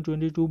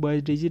 2022 বাই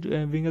ডিজিট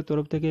ভিংয়ের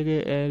তরফ থেকে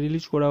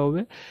রিলিজ করা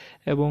হবে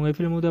এবং এই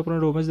ফিল্মের মধ্যে আপনারা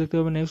রোম্যান্স দেখতে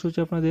পাবেন। নেক্সট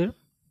হচ্ছে আপনাদের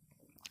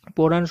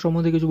Poran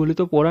সম্বন্ধে কিছু বলি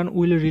তো Poran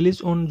will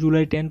release on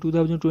July 10,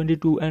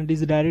 2022 and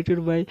is directed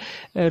by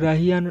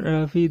Raihan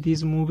Rafi.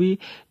 This movie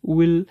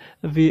will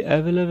be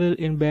available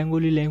in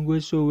Bengali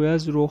language, so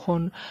Yash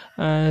Rohan,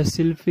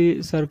 Shilpi,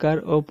 Sarker,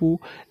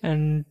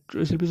 and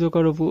Shilpi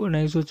Sarker Apu,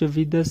 next হচ্ছে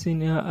Bidya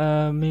Sinha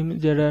Mim,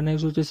 যারা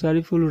next হচ্ছে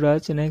Sariful,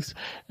 Razz, next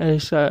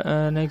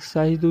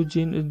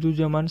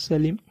Shohiduzzaman,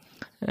 Selim,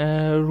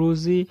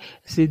 Roji,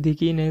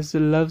 Siddique, next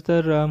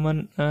Rahman,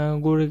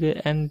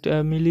 and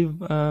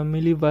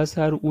Mili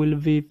will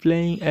be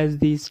playing as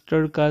the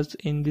star cast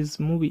in this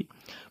movie.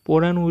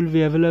 Poran will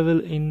be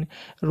available in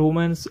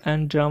romance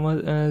and drama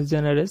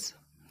genres.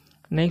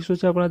 Next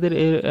হচ্ছে আপনাদের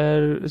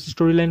এর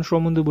story line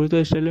সম্বন্ধে বলি তো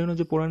story line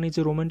হচ্ছে Pooran is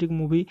a romantic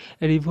movie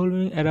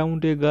revolving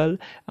around a girl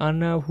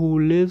Anna who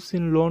lives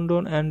in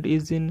London and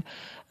is in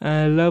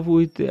love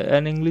with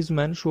an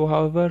Englishman. So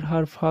however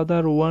her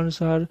father wants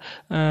her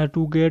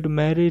to get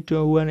married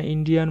to an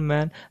Indian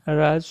man,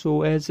 Razz. So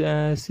as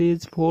she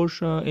is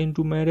forced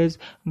into marriage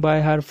by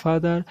her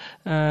father,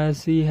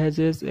 she has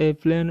a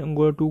plan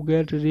to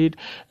get rid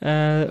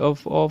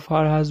of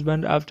her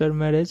husband after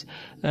marriage.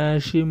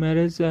 She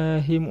marries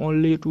him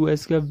only to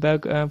escape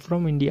back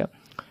from India.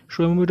 So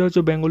এই মুভিটা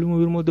হচ্ছে Bengali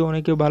মুভির মধ্যে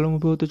অনেকে ভালো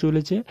movie হতে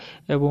চলেছে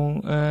এবং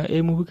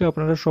এই মুভিকে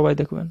আপনারা সবাই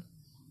দেখবেন।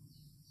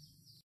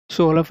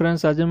 সো হ্যালো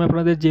ফ্রেন্ডস, আজ আমি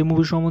আপনাদের যে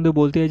মুভি সম্বন্ধে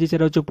বলতে চাইছি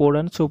সেটা হচ্ছে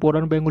Pooran. So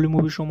Pooran Bengali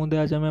movie সম্বন্ধে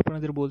আজ আমি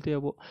আপনাদের বলতে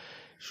যাবো।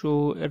 সো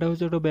এটা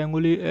হচ্ছে একটা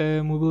বেঙ্গলি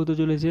মুভি হতে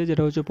চলেছে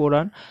যেটা হচ্ছে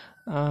পোরান।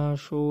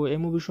 সো এই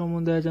মুভি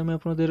সম্বন্ধে আজ আমি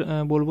আপনাদের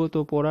বলবো। তো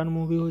পোরান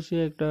মুভি হচ্ছে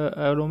একটা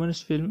রোম্যান্স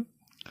ফিল্ম।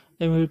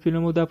 এই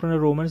ফিল্মের মধ্যে আপনারা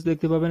রোম্যান্স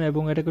দেখতে পাবেন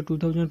এবং এটাকে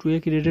 2002-এ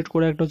ক্রিয়েটেড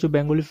করা একটা হচ্ছে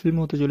বেঙ্গলি ফিল্ম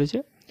হতে চলেছে।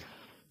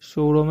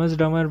 সো রোম্যান্স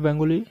ড্রামার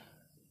বেঙ্গলি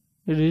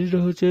রিলিজ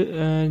হচ্ছে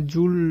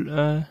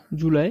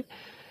জুলাই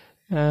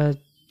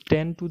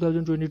 10,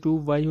 2022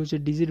 বাই হচ্ছে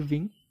ডিজিট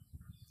ভিং।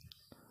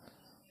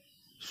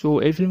 সো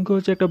এই ফিল্মকে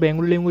হচ্ছে একটা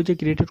বেঙ্গলি ল্যাঙ্গুয়েজে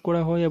ক্রিয়েটেড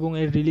করা হয় এবং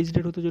এর রিলিজ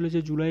ডেট হতে চলেছে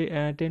জুলাই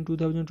 10,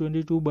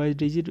 2022 বাই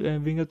ডিজিট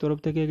ভিংয়ের তরফ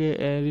থেকে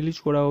রিলিজ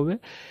করা হবে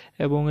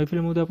এবং এই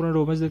ফিল্মের মধ্যে আপনারা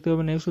রোম্যান্স দেখতে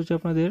পাবেন। নেক্সট হচ্ছে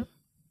আপনাদের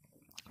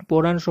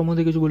Poran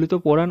সম্বন্ধে কিছু বলি তো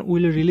Poran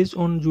will release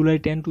on July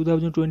 10,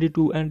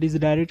 2022 and is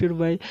directed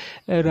by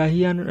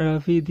Raihan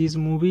Rafi. This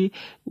movie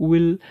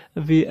will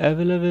be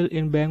available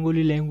in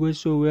Bengali language,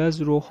 so Yash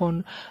Rohan,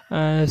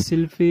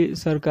 Shilpi,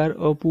 Sarker,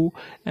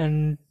 and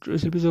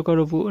Shilpi Sarker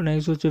Apu,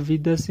 next হচ্ছে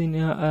Bidya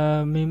Sinha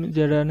Mim,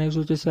 যারা next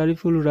হচ্ছে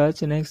Sariful, Razz,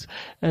 next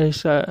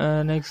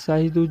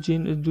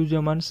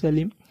Shohiduzzaman,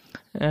 Selim,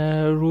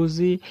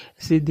 Roji,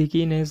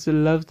 Siddique, next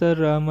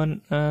Rahman,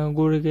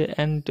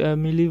 and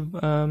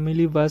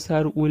Mili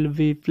will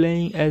be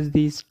playing as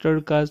the star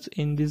cast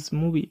in this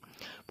movie.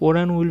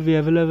 Poran will be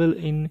available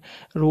in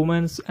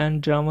romance and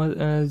drama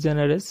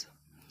genres.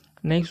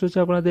 Next হচ্ছে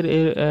আপনাদের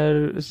এর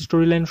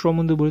story line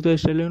সম্বন্ধে বলি। তো এই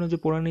story line হচ্ছে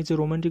Pooran is a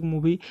romantic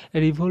movie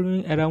revolving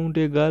around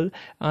a girl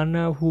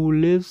Anna who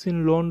lives in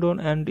London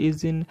and is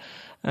in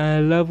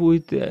love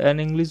with an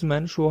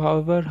Englishman. So,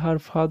 however, her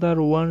father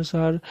wants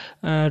her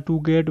to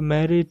get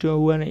married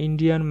to an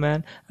Indian man,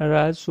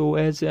 Razz. So,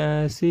 as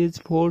she is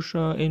forced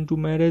into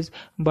marriage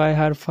by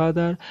her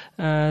father,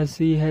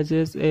 she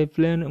hatches a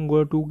plan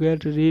to get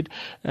rid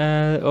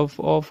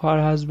of her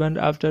husband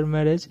after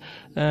marriage.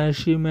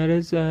 She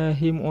marries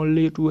him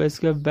only to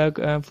escape back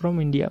from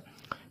India.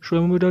 So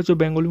এই মুভিটা হচ্ছে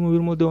Bengali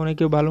মুভির মধ্যে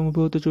অনেকে ভালো movie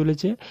হতে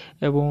চলেছে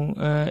এবং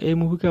এই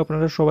মুভিকে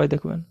আপনারা সবাই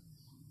দেখবেন।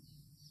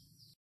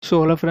 সো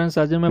হ্যালো ফ্রেন্ডস,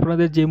 আজ আমি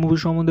আপনাদের যে মুভি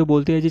সম্বন্ধে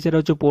বলতে চাইছি সেটা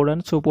হচ্ছে Pooran.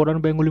 So Pooran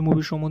Bengali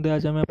movie সম্বন্ধে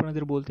আজ আমি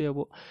আপনাদের বলতে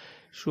যাবো।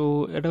 সো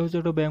এটা হচ্ছে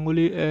একটা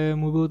বেঙ্গলি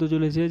মুভি হতে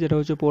চলেছে যেটা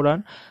হচ্ছে পোরান।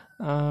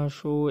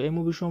 সো এই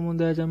মুভি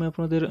সম্বন্ধে আজ আমি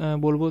আপনাদের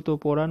বলবো। তো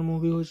পোরান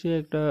মুভি হচ্ছে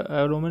একটা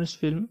রোম্যান্স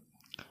ফিল্ম।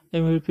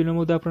 এই ফিল্মের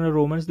মধ্যে আপনারা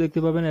রোম্যান্স দেখতে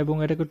পাবেন এবং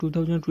এটাকে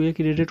 2002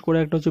 ক্রিয়েটেড করে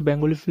একটা হচ্ছে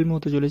বেঙ্গলি ফিল্ম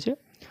হতে চলেছে।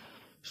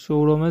 সো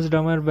রোম্যান্স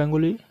ড্রামার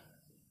বেঙ্গলি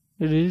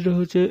রিলিজ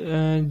হচ্ছে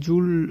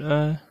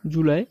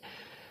জুলাই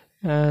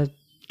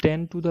 10,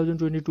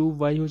 2022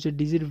 বাই হচ্ছে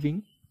ডিজিট উইং।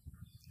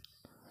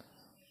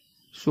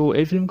 সো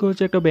এই ফিল্মকে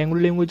হচ্ছে একটা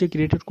বেঙ্গলি ল্যাঙ্গুয়েজে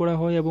ক্রিয়েটেড করা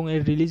হয় এবং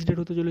এর রিলিজ ডেট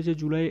হতে চলেছে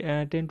জুলাই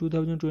 10,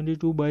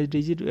 2022 বাই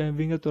ডিজিট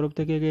উইংয়ের তরফ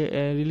থেকে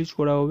রিলিজ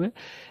করা হবে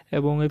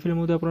এবং এই ফিল্মের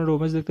মধ্যে আপনারা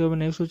রোম্যান্স দেখতে পাবেন।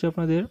 নেক্সট হচ্ছে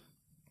আপনাদের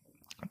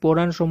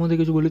পোরান সম্বন্ধে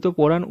কিছু বলি। তো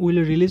Pooran will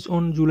release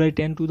on July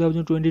 10,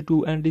 2022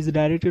 and is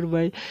directed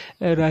by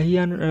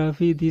Raihan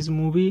Rafi. This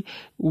movie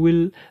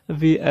will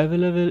be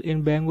available in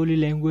Bengali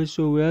language.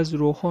 So Yash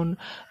Rohan,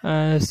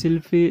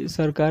 Shilpi,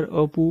 Sarker,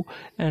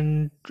 and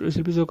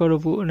Shilpi Sarker,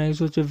 next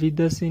হচ্ছে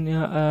Bidya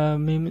Sinha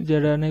Mim,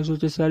 যারা next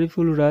হচ্ছে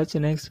Sariful, Razz,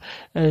 next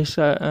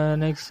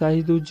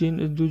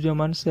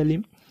Shohiduzzaman,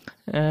 Selim,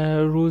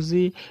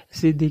 Roji,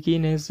 Siddique,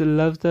 next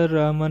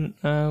Rahman,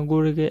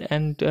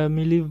 and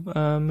Mili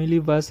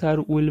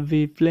will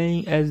be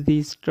playing as the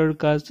star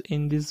cast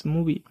in this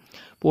movie.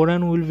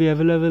 Poran will be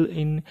available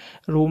in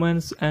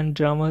romance and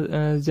drama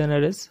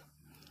genres.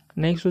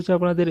 Next হচ্ছে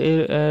আপনাদের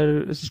এর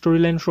story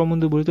line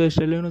সম্বন্ধে বলি। তো এই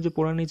story line হচ্ছে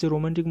Pooran is a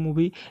romantic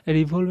movie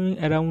revolving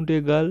around a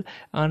girl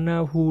Anna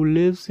who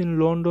lives in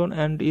London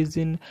and is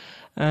in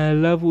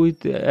love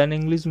with an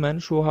Englishman.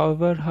 So,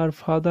 however, her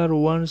father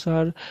wants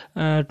her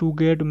to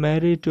get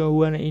married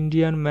to an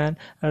Indian man,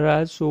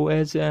 Razz. So,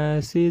 as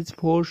she is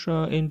forced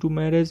into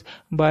marriage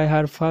by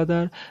her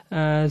father,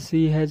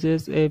 she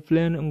hatches a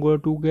plan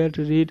to get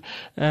rid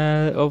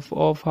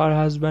of her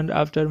husband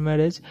after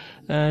marriage.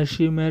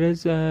 She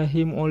marries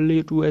him only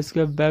to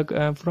escape back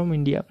from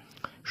India.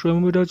 So এই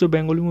মুভিটা হচ্ছে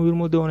Bengali মুভির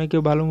মধ্যে অনেকে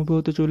ভালো movie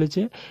হতে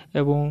চলেছে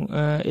এবং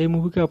এই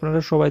মুভিকে আপনারা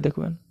সবাই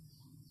দেখবেন।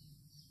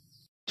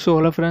 সো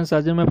হ্যালো ফ্রেন্ডস,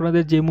 আজ আমি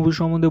আপনাদের যে মুভি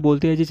সম্বন্ধে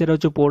বলতে চাইছি সেটা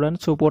হচ্ছে Pooran.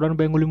 So Pooran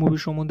Bengali movie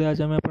সম্বন্ধে আজ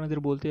আমি আপনাদের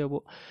বলতে যাবো।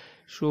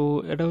 সো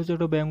এটা হচ্ছে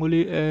একটা বেঙ্গলি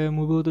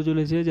মুভি হতে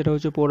চলেছে যেটা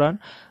হচ্ছে পোরান।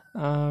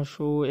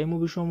 সো এই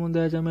মুভি সম্বন্ধে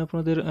আজ আমি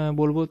আপনাদের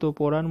বলবো। তো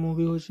পোরান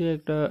মুভি হচ্ছে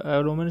একটা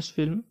রোম্যান্স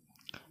ফিল্ম।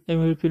 এই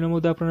ফিল্মের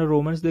মধ্যে আপনারা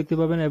রোম্যান্স দেখতে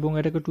পাবেন এবং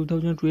এটাকে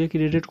 2002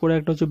 ক্রিয়েটেড করে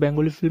একটা হচ্ছে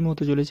বেঙ্গলি ফিল্ম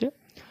হতে চলেছে।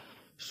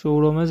 সো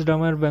রোম্যান্স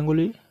ড্রামার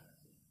বেঙ্গলি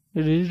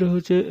রিলিজ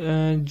হচ্ছে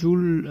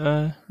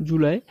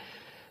জুলাই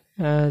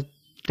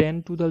 10,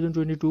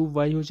 2022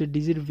 বাই হচ্ছে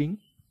ডিজিট উইং।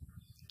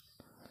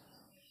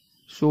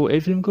 সো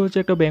এই ফিল্মকে হচ্ছে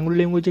একটা বেঙ্গলি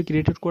ল্যাঙ্গুয়েজে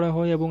ক্রিয়েটেড করা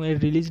হয় এবং এর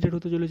রিলিজ ডেট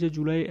হতে চলেছে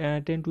জুলাই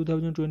 10,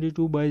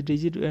 2022 বাই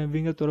ডিজিট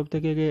উইংয়ের তরফ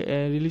থেকে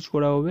রিলিজ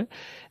করা হবে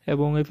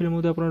এবং এই ফিল্মের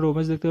মধ্যে আপনারা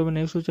রোম্যান্স দেখতে পাবেন।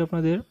 নেক্সট হচ্ছে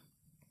আপনাদের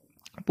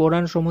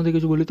পোরান সম্বন্ধে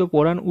কিছু বলি। তো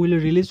Pooran will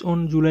release on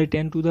July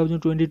 10,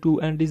 2022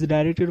 and is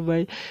directed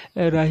by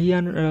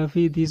Raihan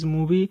Rafi. This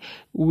movie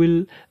will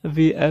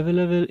be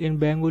available in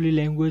Bengali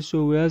language. So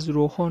Yash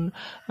Rohan,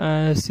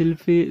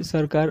 Shilpi,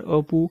 Sarker,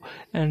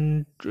 and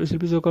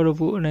Shilpi Sarker,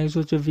 next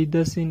হচ্ছে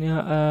Bidya Sinha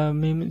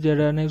Mim,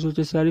 যারা next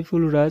হচ্ছে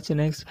Sariful, Razz,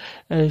 next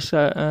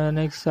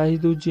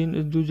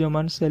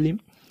Shohiduzzaman, Selim,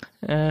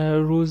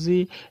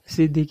 Roji,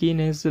 Siddique,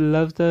 next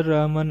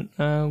Rahman,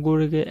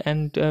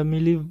 and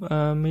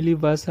Mili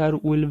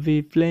will be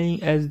playing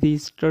as the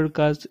star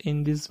cast in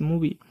this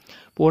movie.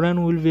 Poran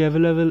will be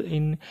available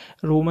in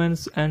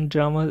romance and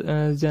drama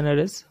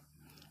genres.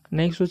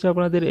 Next হচ্ছে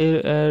আপনাদের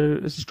এর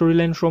story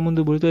line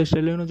সম্বন্ধে বলি। তো এই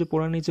story line হচ্ছে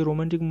Pooran is a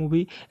romantic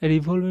movie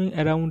revolving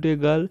around a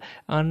girl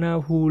Anna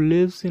who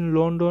lives in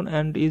London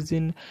and is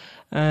in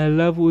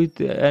love with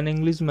an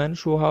Englishman.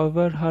 So,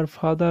 however, her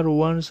father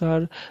wants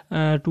her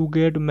to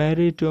get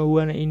married to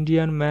an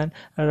Indian man,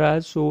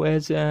 Razz. So,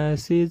 as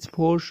she is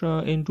forced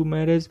into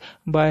marriage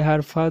by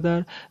her father,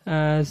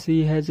 she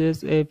hatches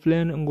a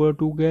plan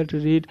to get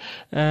rid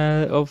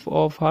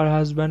of her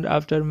husband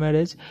after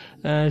marriage.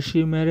 She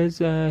marries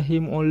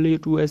him only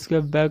to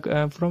escape back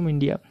from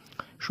India.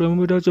 So এই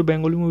মুভিটা হচ্ছে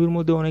Bengali মুভির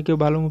মধ্যে অনেকে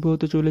ভালো movie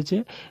হতে চলেছে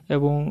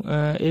এবং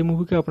এই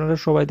মুভিকে আপনারা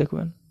সবাই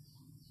দেখবেন।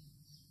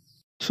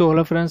 সো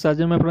হ্যালো ফ্রেন্ডস, আজ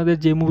আমি আপনাদের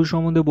যে মুভি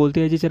সম্বন্ধে বলতে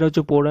চাইছি সেটা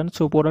হচ্ছে Pooran.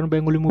 So Pooran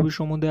Bengali movie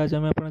সম্বন্ধে আজ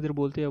আমি আপনাদের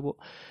বলতে যাবো।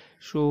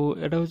 সো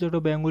এটা হচ্ছে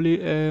একটা বেঙ্গলি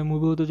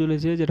মুভি হতে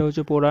চলেছে, যেটা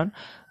হচ্ছে পোরান।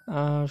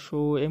 সো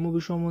এই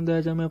মুভি সম্বন্ধে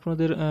আজ আমি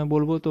আপনাদের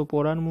বলবো। তো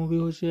পোরান মুভি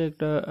হচ্ছে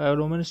একটা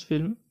রোম্যান্স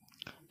ফিল্ম।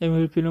 এই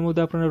ফিল্মের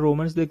মধ্যে আপনারা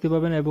রোম্যান্স দেখতে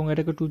পাবেন এবং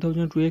এটাকে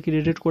 2002-এ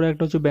ক্রিয়েটেড করা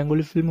একটা হচ্ছে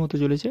বেঙ্গলি ফিল্ম হতে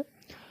চলেছে।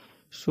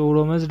 সো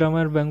রোম্যান্স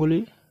ড্রামার বেঙ্গলি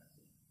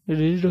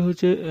রিলিজড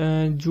হচ্ছে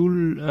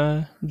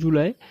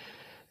জুলাই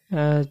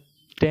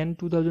 10,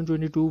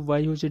 2022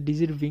 বাই হচ্ছে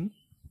ডিজির উইং।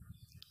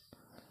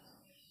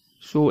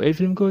 সো এই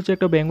ফিল্মকে হচ্ছে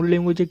একটা বেঙ্গলি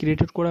ল্যাঙ্গুয়েজে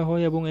ক্রিয়েটেড করা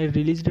হয় এবং এর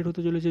রিলিজ ডেট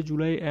হতে চলেছে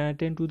জুলাই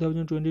 10,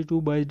 2022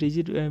 বাই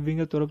ডিজির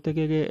উইংয়ের তরফ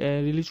থেকে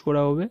রিলিজ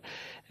করা হবে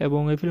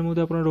এবং এই ফিল্মের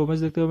মধ্যে আপনারা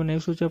রোম্যান্স দেখতে পাবেন।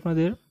 নেক্সট হচ্ছে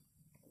আপনাদের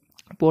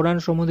পোরান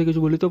সম্বন্ধে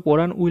কিছু বলি। তো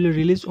Pooran will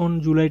release on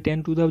July 10,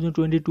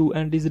 2022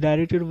 and is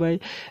directed by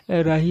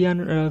Raihan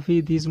Rafi.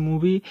 This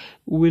movie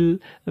will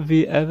be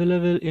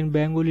available in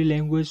Bengali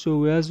language. So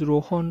Yash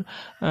Rohan,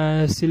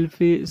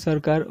 Shilpi,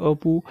 Sarker,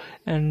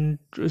 and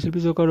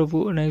Apu.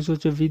 Next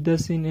হচ্ছে Bidya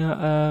Sinha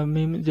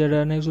Mim, যারা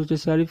next হচ্ছে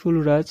Sariful,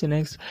 Razz,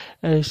 next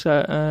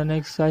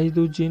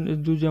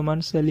Shohiduzzaman,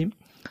 Selim,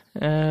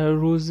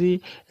 Roji,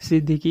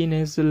 Siddique,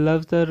 next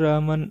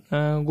Rahman,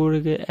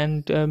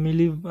 and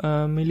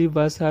Mili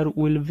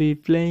will be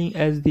playing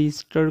as the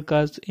star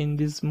cast in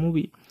this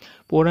movie.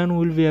 Poran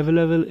will be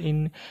available in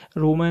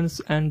romance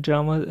and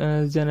drama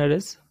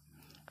genres.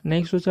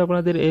 Next হচ্ছে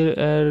আপনাদের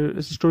এর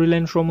story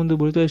line সম্বন্ধে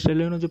বলি। তো story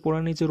line হচ্ছে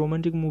Pooran is a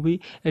romantic movie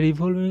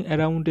revolving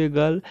around a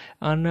girl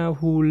Anna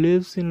who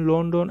lives in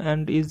London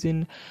and is in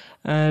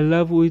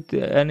love with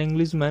an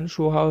Englishman.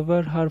 So however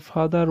her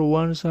father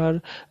wants her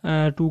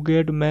to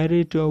get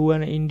married to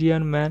an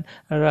Indian man,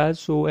 Razz.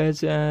 So as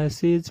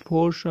she is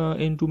forced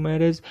into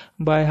marriage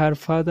by her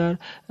father,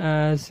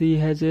 she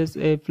has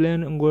a plan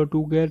to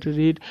get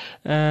rid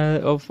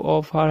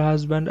of her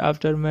husband.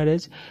 After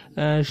marriage,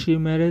 she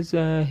marries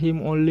him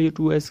only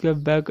to escape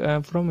back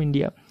from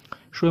India.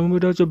 So এই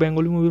মুভিটা হচ্ছে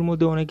Bengali মুভির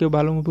মধ্যে অনেকে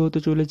ভালো movie হতে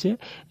চলেছে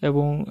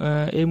এবং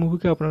এই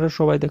মুভিকে আপনারা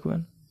সবাই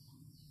দেখবেন।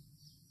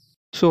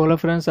 সো হ্যালো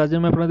ফ্রেন্ডস, আজ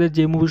আমি আপনাদের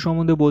যে মুভি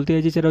সম্বন্ধে বলতে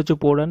চাইছি সেটা হচ্ছে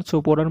Pooran. So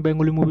Pooran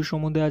Bengali movie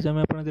সম্বন্ধে আজ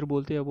আমি আপনাদের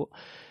বলতে যাবো।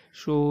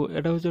 সো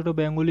এটা হচ্ছে একটা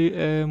বেঙ্গলি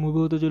মুভি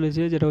হতে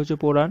চলেছে, যেটা হচ্ছে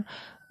পোরান।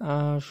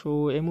 সো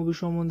এই মুভি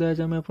সম্বন্ধে আজ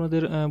আমি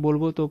আপনাদের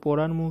বলবো। তো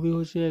পোরান মুভি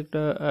হচ্ছে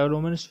একটা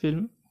রোম্যান্স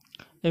ফিল্ম।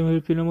 এই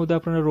ফিল্মের মধ্যে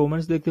আপনারা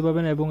রোম্যান্স দেখতে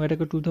পাবেন এবং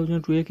এটাকে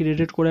 2002-এ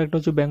ক্রিয়েটেড করা একটা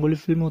হচ্ছে বেঙ্গলি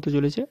ফিল্ম হতে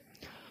চলেছে।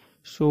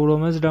 সো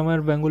রোম্যান্স ড্রামার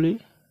বেঙ্গলি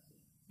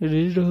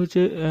রিলিজড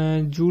হচ্ছে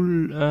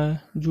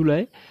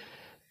জুলাই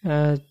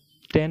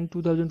 10,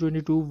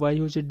 2022 বাই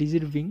হচ্ছে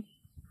ডিজির উইং।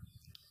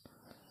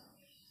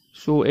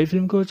 সো এই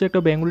ফিল্মকে হচ্ছে একটা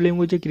বেঙ্গলি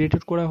ল্যাঙ্গুয়েজে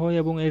ক্রিয়েটেড করা হয়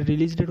এবং এর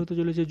রিলিজ ডেট হতে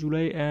চলেছে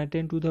জুলাই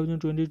 10,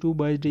 2022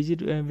 বাই ডিজির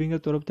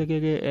উইংয়ের তরফ থেকে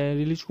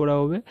রিলিজ করা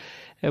হবে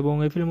এবং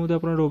এই ফিল্মের মধ্যে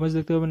আপনারা রোম্যান্স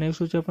দেখতে পাবেন। নেক্সট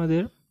হচ্ছে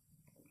আপনাদের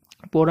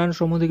পোরান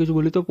সম্বন্ধে কিছু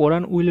বলি। তো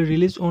Pooran will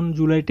release on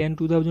July 10,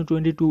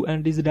 2022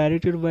 and is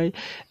directed by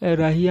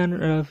Raihan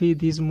Rafi.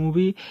 This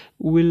movie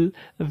will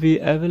be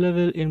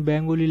available in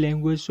Bengali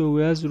language. So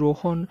Yash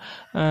Rohan,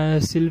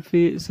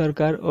 Shilpi,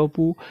 Sarker,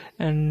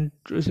 and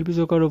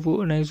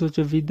next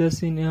হচ্ছে Bidya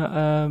Sinha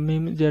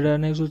Mim, যারা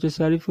next হচ্ছে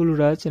Sariful,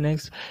 Razz,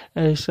 next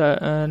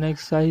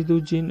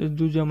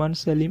Shohiduzzaman,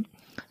 Selim,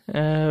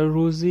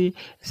 Roji,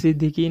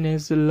 Siddique,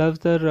 next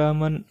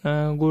Rahman,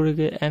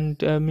 and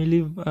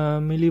Mili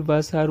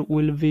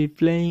will be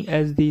playing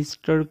as the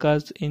star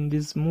cast in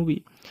this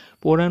movie.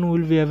 Poran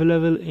will be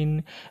available in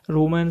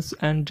romance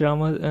and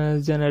drama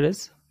genres.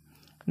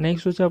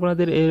 Next হচ্ছে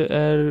আপনাদের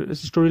এর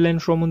story line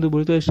সম্বন্ধে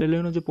বলি। তো story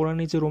line হচ্ছে Pooran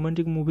is a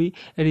romantic movie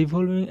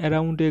revolving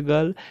around a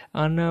girl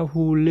Anna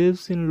who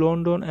lives in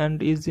London and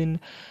is in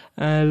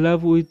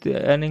love with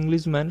an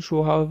Englishman. So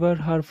however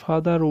her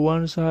father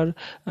wants her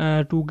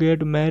to get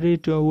married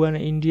to an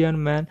Indian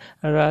man,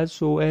 Razz.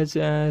 So as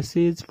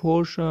she is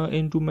forced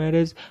into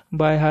marriage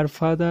by her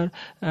father,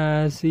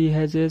 she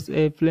has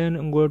a plan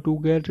to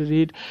get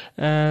rid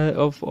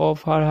of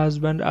her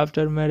husband.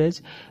 After marriage,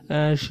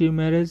 she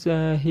marries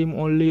him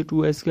only to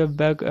escape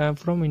back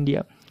from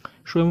India.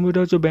 So এই মুভিটা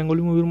হচ্ছে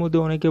Bengali মুভির মধ্যে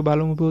অনেকে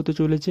ভালো movie হতে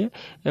চলেছে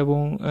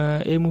এবং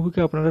এই মুভিকে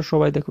আপনারা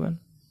সবাই দেখবেন।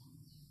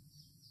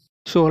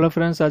 সো হ্যালো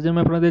ফ্রেন্ডস, আজ আমি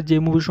আপনাদের যে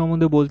মুভি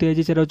সম্বন্ধে বলতে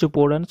চাইছি সেটা হচ্ছে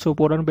Pooran. So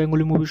Pooran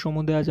Bengali movie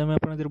সম্বন্ধে আজ আমি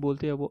আপনাদের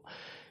বলতে যাবো।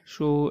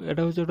 সো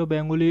এটা হচ্ছে একটা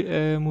বেঙ্গলি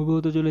মুভি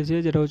হতে চলেছে,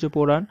 যেটা হচ্ছে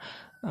পোরান।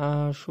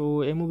 সো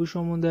এই মুভি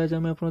সম্বন্ধে আজ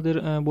আমি আপনাদের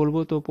বলবো।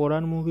 তো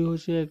পোরান মুভি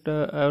হচ্ছে একটা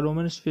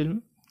রোম্যান্স ফিল্ম।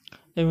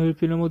 এই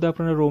ফিল্মের মধ্যে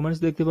আপনারা রোম্যান্স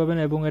দেখতে পাবেন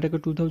এবং এটাকে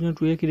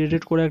 2002-এ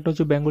ক্রিয়েটেড করা একটা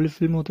হচ্ছে বেঙ্গলি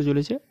ফিল্ম হতে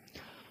চলেছে।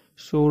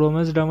 সো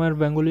রোম্যান্স ড্রামার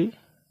বেঙ্গলি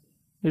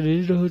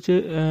রিলিজড হচ্ছে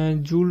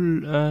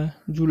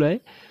জুলাই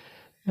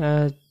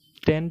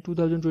 10,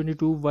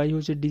 2022 বাই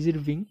হচ্ছে ডিজির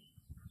উইং।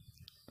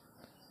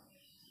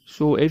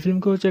 সো এই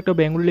ফিল্মকে হচ্ছে একটা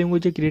বেঙ্গলি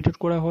ল্যাঙ্গুয়েজে ক্রিয়েটেড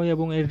করা হয়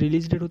এবং এর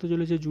রিলিজ ডেট হতে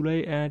চলেছে জুলাই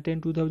 10,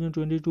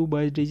 2022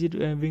 বাই ডিজির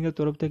উইংয়ের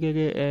তরফ থেকে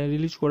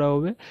রিলিজ করা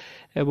হবে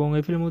এবং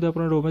এই ফিল্মের মধ্যে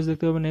আপনারা রোম্যান্স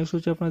দেখতে পাবেন। নেক্সট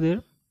হচ্ছে আপনাদের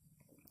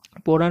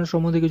Poran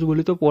সম্বন্ধে কিছু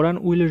বলি তো Poran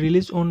will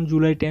release on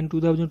July 10,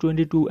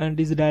 2022 and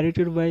is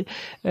directed by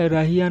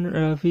Raihan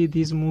Rafi.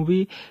 This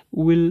movie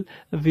will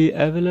be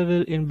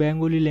available in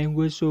Bengali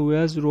language. So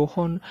Yash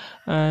Rohan,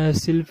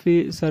 Shilpi,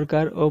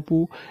 Sarker,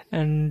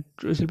 and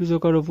Shilpi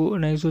Sarker,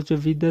 next হচ্ছে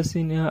Bidya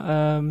Sinha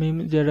Mim,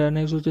 যারা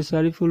next হচ্ছে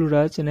Sariful,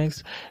 Razz, next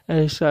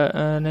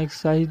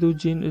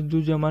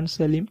Shohiduzzaman,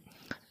 Selim,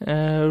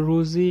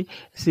 Roji,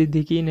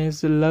 Siddique,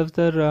 next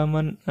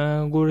Rahman,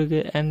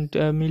 and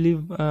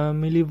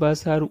Mili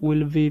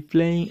will be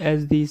playing as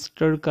the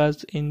star cast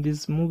in this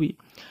movie.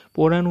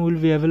 Poran will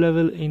be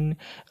available in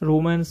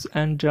romance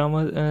and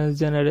drama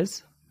genres.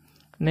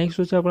 Next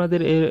হচ্ছে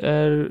আপনাদের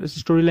এর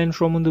story line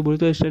সম্বন্ধে বলি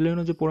তো story line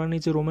হচ্ছে Pooran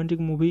is a romantic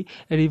movie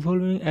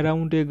revolving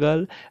around a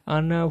girl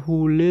Anna who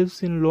lives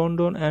in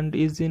London and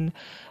is in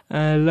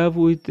love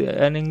with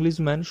an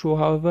Englishman. So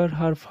however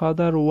her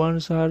father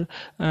wants her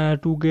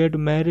to get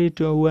married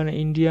to an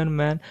Indian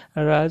man,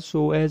 Razz. So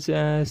as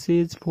she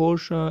is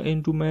forced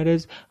into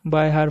marriage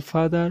by her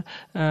father,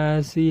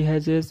 she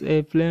hatches a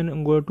plan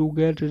to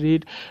get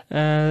rid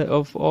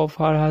of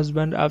her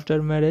husband. After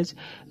marriage,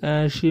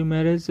 she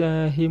marries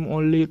him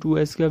only to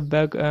escape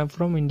back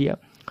from India.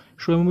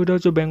 So এই মুভিটা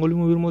হচ্ছে Bengali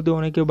মুভির মধ্যে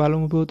অনেকে ভালো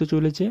movie হতে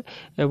চলেছে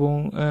এবং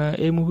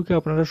এই মুভিকে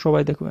আপনারা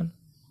সবাই দেখবেন।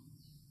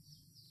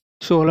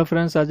 সো হ্যালো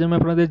ফ্রেন্ডস, আজ আমি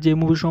আপনাদের যে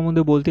মুভি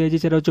সম্বন্ধে বলতে চাইছি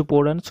সেটা হচ্ছে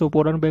Pooran. So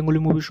Pooran Bengali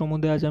movie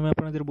সম্বন্ধে আজ আমি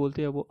আপনাদের বলতে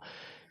যাবো।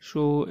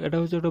 সো এটা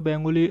হচ্ছে একটা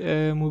বেঙ্গলি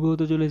মুভি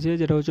হতে চলেছে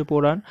যেটা হচ্ছে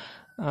পোরান।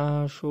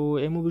 সো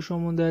এই মুভি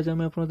সম্বন্ধে আজ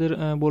আমি আপনাদের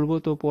বলবো।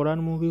 তো পোরান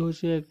মুভি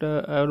হচ্ছে একটা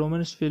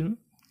রোম্যান্স ফিল্ম।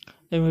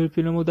 এই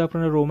ফিল্মের মধ্যে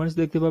আপনারা রোম্যান্স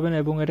দেখতে পাবেন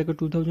এবং এটাকে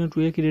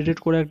 2002 ক্রিয়েটেড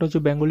করে একটা হচ্ছে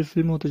বেঙ্গলি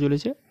ফিল্ম হতে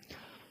চলেছে।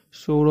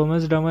 সো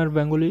রোম্যান্স ড্রামার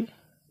বেঙ্গলি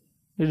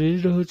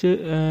রিলিজ হচ্ছে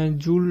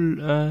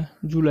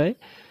জুলাই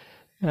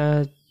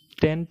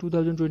 10,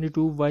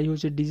 2022 বাই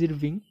হচ্ছে ডিজিট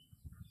উইং।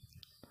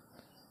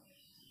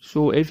 সো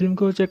এই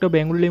ফিল্মকে হচ্ছে একটা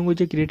বেঙ্গলি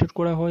ল্যাঙ্গুয়েজে ক্রিয়েটেড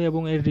করা হয়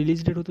এবং এর রিলিজ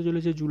ডেট হতে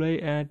চলেছে জুলাই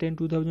 10,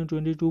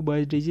 2022 বাই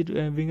ডিজিট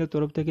উইংয়ের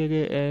তরফ থেকে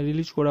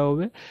রিলিজ করা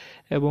হবে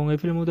এবং এই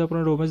ফিল্মের মধ্যে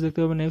আপনারা রোম্যান্স দেখতে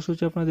পাবেন। নেক্সট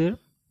হচ্ছে আপনাদের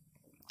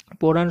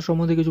পোরান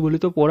সম্বন্ধে কিছু বলি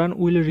তো Pooran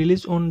will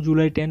release on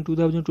July 10,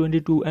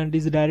 2022 and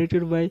is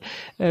directed by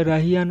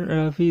Raihan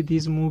Rafi.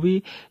 This movie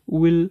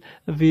will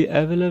be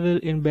available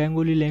in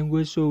Bengali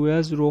language. So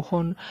Yash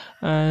Rohan,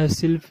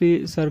 Shilpi,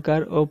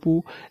 Sarker,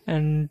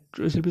 and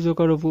Shilpi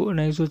Sarker,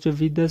 next হচ্ছে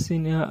Bidya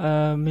Sinha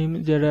Mim,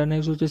 যারা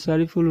next হচ্ছে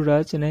Sariful,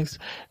 Razz, next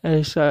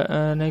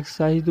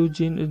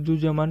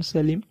Shohiduzzaman,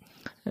 Selim,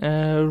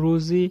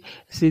 Roji,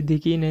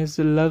 Siddique, next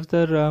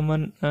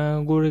Rahman,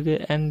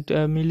 and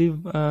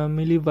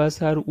Mili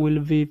will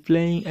be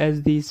playing as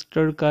the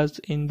star cast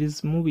in this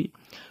movie.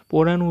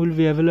 Poran will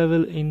be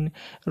available in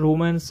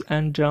romance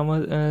and drama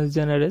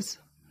genres.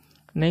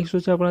 Next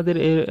হচ্ছে আপনাদের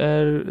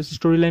এর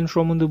story line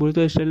সম্বন্ধে বলি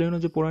তো story line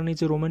হচ্ছে Pooran is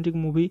a romantic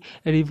movie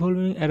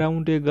revolving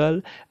around a girl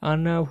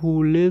Anna who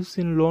lives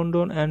in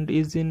London and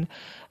is in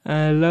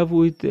love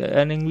with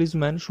an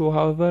Englishman. So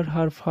however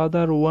her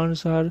father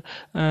wants her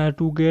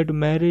to get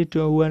married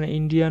to an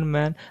Indian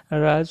man,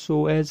 Razz. So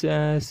as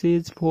she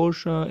is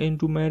forced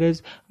into marriage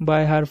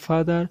by her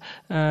father,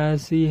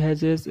 she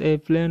hatches a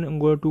plan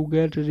to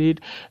get rid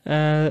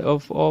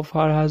of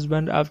her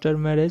husband. After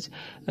marriage,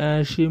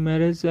 she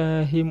marries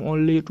him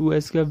only to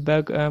escape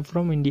back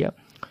from India.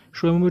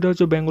 So এই মুভিটা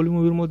হচ্ছে Bengali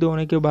মুভির মধ্যে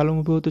অনেকে ভালো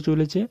movie হতে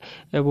চলেছে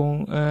এবং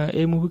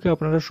এই মুভিকে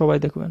আপনারা সবাই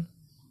দেখবেন।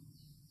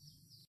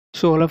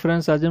 সো হ্যালো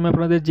ফ্রেন্ডস, আজ আমি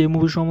আপনাদের যে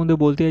মুভি সম্বন্ধে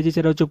বলতে চাইছি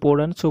সেটা হচ্ছে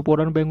Pooran. So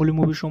Pooran Bengali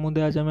movie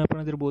সম্বন্ধে আজ আমি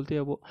আপনাদের বলতে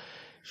যাবো।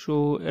 সো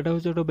এটা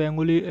হচ্ছে একটা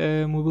বেঙ্গলি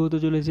মুভি হতে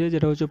চলেছে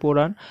যেটা হচ্ছে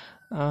পোরান।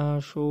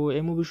 সো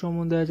এই মুভি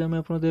সম্বন্ধে আজ আমি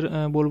আপনাদের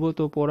বলবো।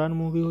 তো পোরান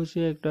মুভি হচ্ছে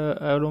একটা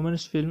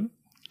রোম্যান্স ফিল্ম।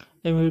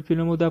 এই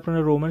ফিল্মের মধ্যে আপনারা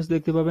রোম্যান্স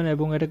দেখতে পাবেন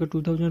এবং এটাকে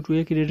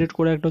 2002 ক্রিয়েটেড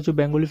করে একটা হচ্ছে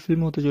বেঙ্গলি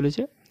ফিল্ম হতে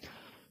চলেছে।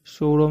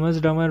 সো রোম্যান্স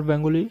ড্রামার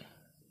বেঙ্গলি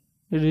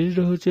রিলিজ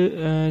হচ্ছে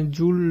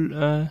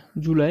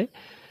জুলাই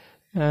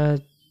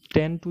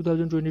 10,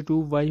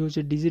 2022 বাই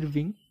হচ্ছে ডিজিট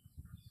উইং।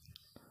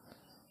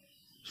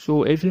 সো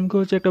এই ফিল্মকে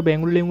হচ্ছে একটা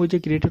বেঙ্গলি ল্যাঙ্গুয়েজে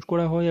ক্রিয়েটেড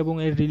করা হয় এবং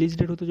এর রিলিজ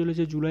ডেট হতে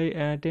চলেছে জুলাই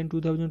 10,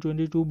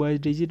 2022 বাই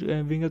ডিজিট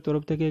উইংয়ের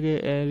তরফ থেকে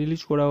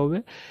রিলিজ করা হবে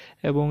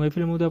এবং এই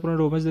ফিল্মের মধ্যে আপনারা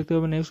রোম্যান্স দেখতে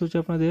পাবেন। নেক্সট হচ্ছে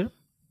আপনাদের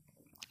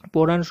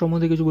পোরান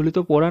সম্বন্ধে কিছু বলি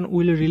তো Pooran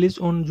will release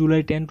on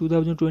July 10,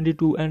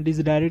 2022 and is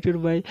directed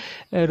by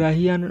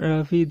Raihan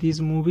Rafi. This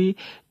movie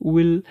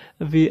will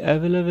be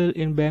available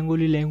in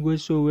Bengali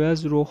language. So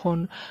Yash Rohan,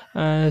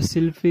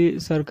 Shilpi,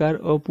 Sarker,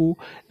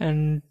 and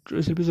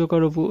Shilpi Sarker,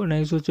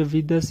 next হচ্ছে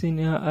Bidya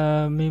Sinha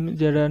Mim,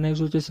 যারা next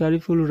হচ্ছে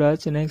Sariful,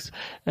 Razz, next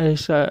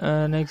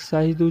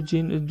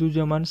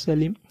Shohiduzzaman,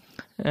 Selim,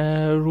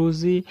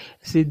 Roji,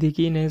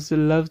 Siddique, next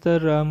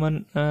Rahman,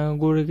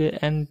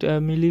 and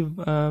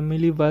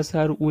Mili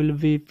will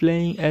be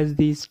playing as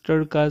the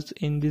star cast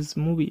in this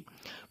movie.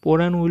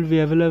 Poran will be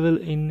available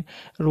in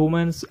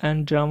romance and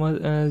drama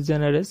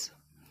genres.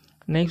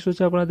 Next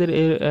হচ্ছে আপনাদের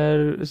এর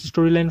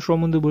story line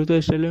সম্বন্ধে বলি তো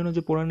story line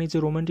হচ্ছে Pooran is a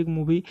romantic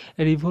movie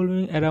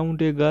revolving around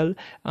a girl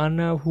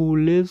Anna who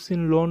lives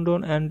in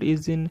London and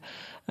is in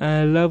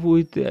love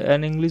with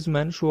an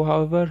Englishman. So,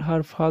 however,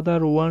 her father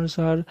wants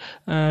her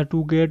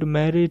to get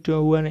married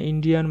to an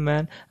Indian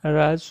man,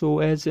 Razz. So,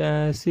 as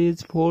she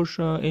is forced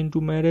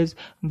into marriage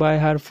by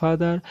her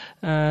father,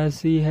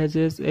 she has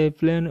a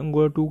plan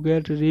to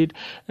get rid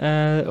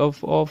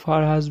of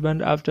her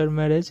husband after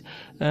marriage.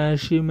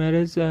 She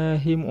marries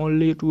him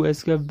only to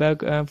escape back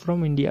from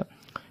India.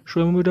 So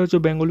এই মুভিটা হচ্ছে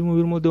Bengali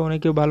মুভির মধ্যে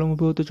অনেকে ভালো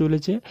movie হতে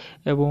চলেছে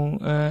এবং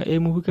এই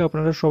মুভিকে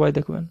আপনারা সবাই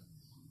দেখবেন।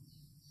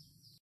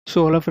 সো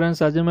হ্যালো ফ্রেন্ডস,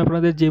 আজ আমি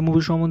আপনাদের যে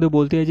মুভি সম্বন্ধে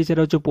বলতে চাইছি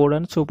সেটা হচ্ছে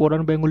পোরান। সো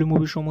পোরান বেঙ্গলি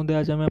মুভির সম্বন্ধে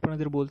আজ আমি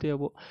আপনাদের বলতে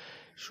যাবো।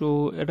 সো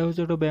এটা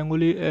হচ্ছে একটা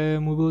বেঙ্গলি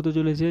মুভি হতে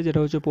চলেছে যেটা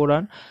হচ্ছে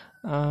পোরান।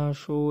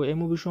 সো এই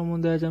মুভি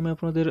সম্বন্ধে আজ আমি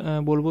আপনাদের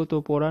বলবো। তো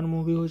পোরান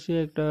মুভি হচ্ছে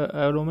একটা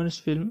রোম্যান্স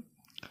ফিল্ম।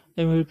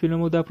 এই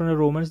ফিল্মের মধ্যে আপনারা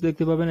রোম্যান্স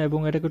দেখতে পাবেন এবং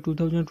এটাকে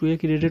 2002-এ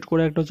ক্রিয়েটেড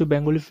করে একটা হচ্ছে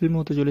বেঙ্গলি ফিল্ম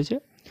হতে চলেছে।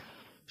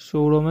 সো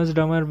রোম্যান্স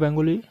ড্রামার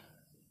বেঙ্গলি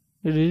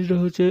রিলিজ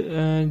হচ্ছে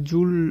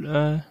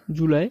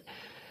জুলাই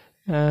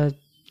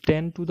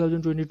 10,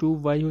 2022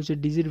 বাই হচ্ছে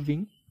ডিজির।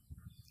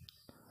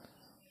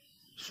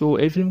 সো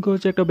এই ফিল্মকে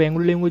হচ্ছে একটা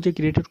বেঙ্গলি ল্যাঙ্গুয়েজে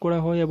ক্রিয়েটেড করা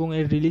হয় এবং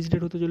এর রিলিজ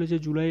ডেট হতে চলেছে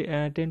জুলাই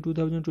 10,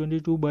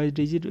 2022 বাই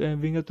ডিজির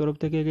তরফ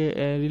থেকে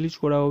রিলিজ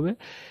করা হবে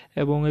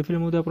এবং এই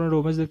ফিল্মের মধ্যে আপনারা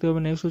রোম্যান্স দেখতে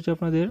পাবেন। নেক্সট হচ্ছে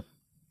আপনাদের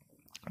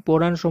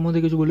পোরান সম্বন্ধে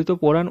কিছু বলি। তো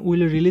Pooran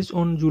will release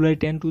on July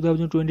 10,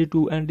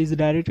 2022 and is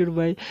directed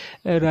by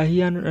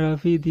Raihan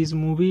Rafi. This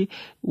movie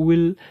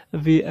will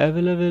be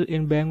available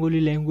in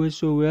Bengali language.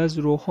 So Yash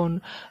Rohan,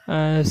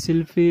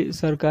 Shilpi,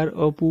 Sarker,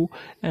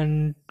 and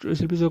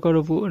Shilpi Sarker,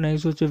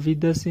 next হচ্ছে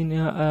Bidya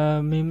Sinha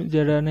Mim,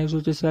 যারা next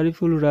হচ্ছে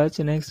Sariful, Razz,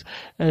 next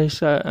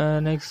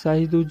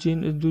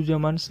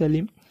Shohiduzzaman,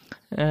 Selim,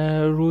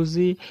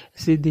 Roji,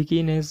 Siddique,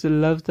 next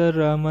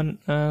Rahman,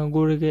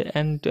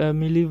 and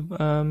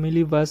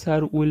Mili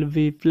will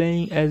be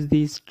playing as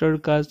the star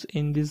cast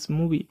in this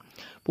movie.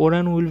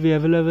 Poran will be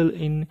available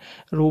in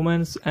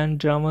romance and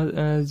drama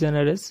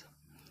genres.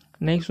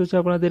 Next হচ্ছে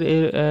আপনাদের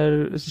এর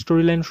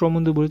story line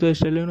সম্বন্ধে বলি। তো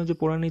story line হচ্ছে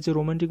Pooran is a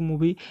romantic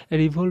movie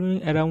revolving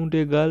around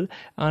a girl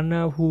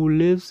Anna who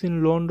lives in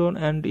London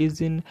and is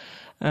in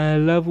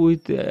love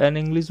with an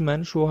Englishman.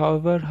 So,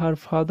 however, her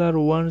father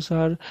wants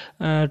her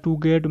to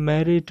get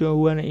married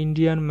to an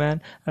Indian man,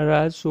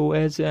 Razz. So,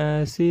 as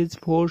she is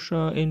forced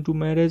into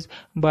marriage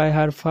by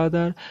her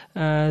father,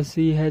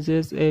 she has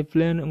a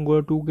plan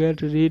to get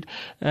rid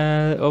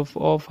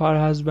of her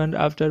husband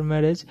after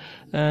marriage.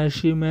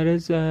 She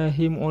marries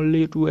him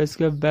only to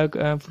escape back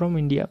from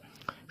India.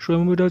 So এই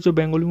মুভিটা হচ্ছে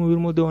Bengali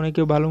মুভির মধ্যে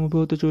অনেকে ভালো movie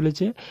হতে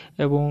চলেছে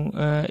এবং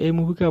এই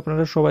মুভিকে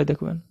আপনারা সবাই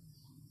দেখবেন।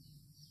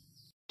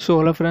 সো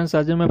হ্যালো ফ্রেন্ডস,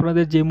 আজ আমি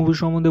আপনাদের যে মুভি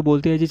সম্বন্ধে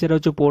বলতে চাইছি সেটা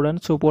হচ্ছে পোরান।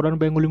 সো পোরান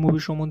বেঙ্গলি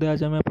মুভির সম্বন্ধে আজ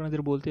আমি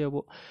আপনাদের বলতে যাবো।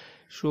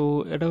 সো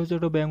এটা হচ্ছে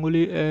একটা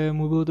বেঙ্গলি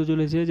মুভি হতে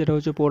চলেছে যেটা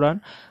হচ্ছে পোরান।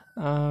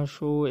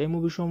 সো এই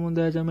মুভি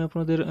সম্বন্ধে আজ আমি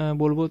আপনাদের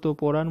বলবো। তো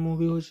পোরান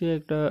মুভি হচ্ছে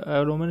একটা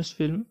রোম্যান্স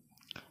ফিল্ম।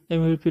 এই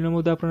ফিল্মের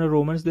মধ্যে আপনারা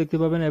রোম্যান্স দেখতে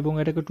পাবেন এবং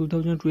এটাকে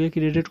 2002-এ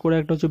ক্রিয়েটেড করে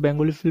একটা হচ্ছে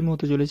বেঙ্গলি ফিল্ম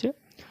হতে চলেছে।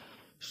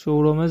 সো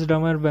রোম্যান্স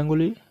ড্রামার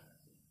বেঙ্গলি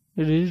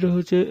রিলিজ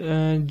হচ্ছে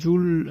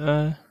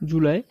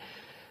জুলাই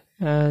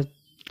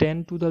 10,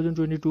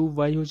 2022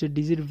 বাই হচ্ছে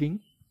ডিজির।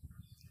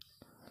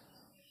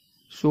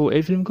 সো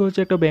এই ফিল্মকে হচ্ছে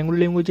একটা বেঙ্গলি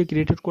ল্যাঙ্গুয়েজে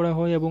ক্রিয়েটেড করা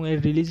হয় এবং এর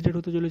রিলিজ ডেট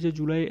হতে চলেছে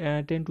জুলাই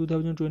 10,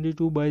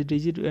 2022 বাই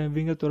ডিজির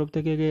তরফ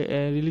থেকে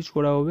রিলিজ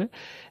করা হবে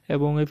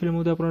এবং এই ফিল্মের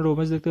মধ্যে আপনারা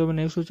রোম্যান্স দেখতে পাবেন।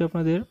 নেক্সট হচ্ছে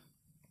আপনাদের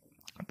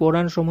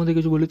পোরান সম্বন্ধে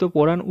কিছু বলি। তো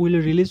Pooran will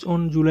release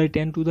on July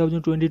 10,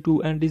 2022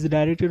 and is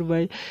directed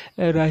by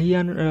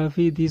Raihan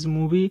Rafi. This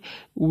movie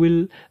will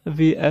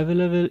be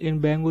available in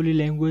Bengali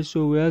language.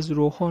 So Yash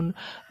Rohan,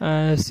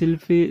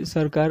 Shilpi,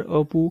 Sarker,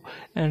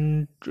 and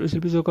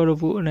Shilpi Sarker,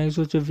 next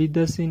হচ্ছে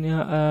Bidya Sinha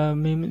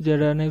Mim,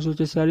 যারা next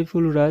হচ্ছে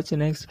Sariful, Razz,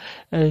 next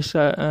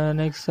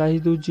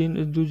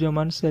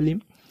Shohiduzzaman, Selim,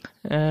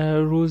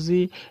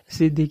 Roji,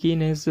 Siddique,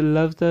 next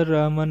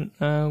Rahman,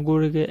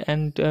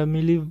 and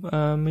Mili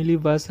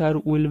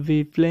will be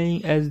playing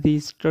as the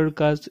star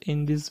cast in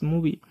this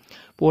movie.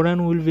 Poran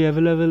will be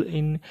available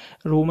in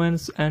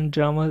romance and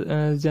drama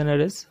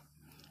genres.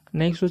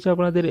 Next হচ্ছে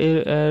আপনাদের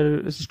এর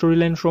story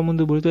line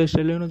সম্বন্ধে বলি। তো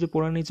story line হচ্ছে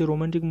Pooran is a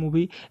romantic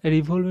movie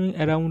revolving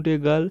around a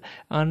girl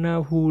Anna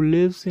who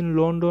lives in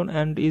London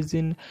and is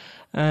in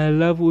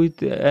love with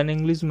an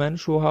Englishman.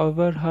 So,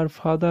 however, her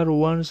father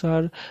wants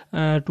her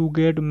to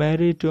get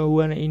married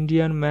to an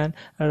Indian man,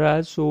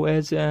 Razz. So,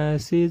 as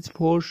she is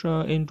forced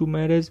into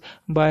marriage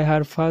by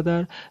her father,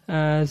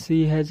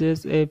 she has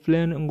a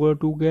plan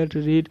to get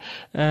rid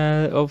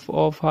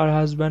of her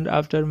husband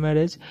after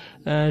marriage.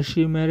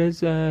 She marries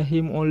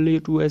him only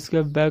to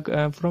escape back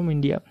from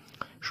India.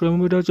 So এই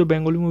মুভিটা হচ্ছে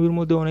Bengali মুভির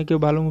মধ্যে অনেকে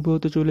ভালো movie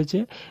হতে চলেছে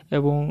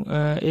এবং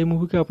এই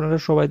মুভিকে আপনারা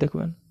সবাই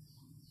দেখবেন।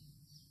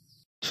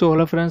 সো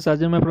হ্যালো ফ্রেন্ডস, আজ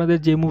আমি আপনাদের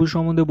যে মুভি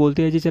সম্বন্ধে বলতে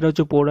চাইছি সেটা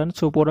হচ্ছে পোরান।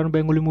 সো পোরান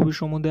বেঙ্গলি মুভির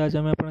সম্বন্ধে আজ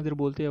আমি আপনাদের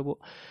বলতে যাবো।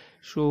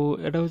 সো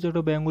এটা হচ্ছে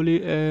একটা বেঙ্গলি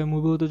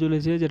মুভি হতে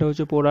চলেছে যেটা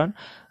হচ্ছে পোরান।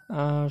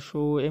 সো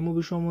এই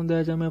মুভি সম্বন্ধে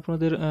আজ আমি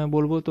আপনাদের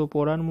বলবো। তো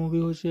পোরান মুভি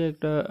হচ্ছে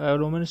একটা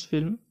রোম্যান্স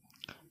ফিল্ম।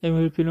 এই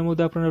ফিল্মের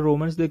মধ্যে আপনারা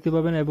রোম্যান্স দেখতে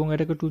পাবেন এবং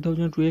এটাকে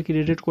 2002-এ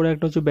ক্রিয়েটেড করে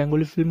একটা হচ্ছে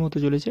বেঙ্গলি ফিল্ম হতে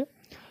চলেছে।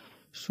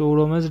 সো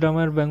রোম্যান্স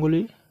ড্রামার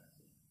বেঙ্গলি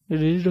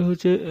রিলিজড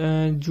হচ্ছে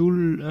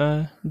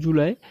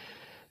জুলাই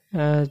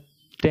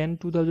 10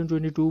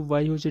 2022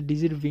 বাই হচ্ছে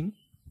ডিজিট ভিং।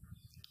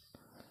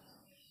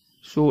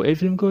 সো এই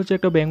ফিল্মকে হচ্ছে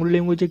একটা বেঙ্গলি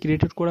ল্যাঙ্গুয়েজে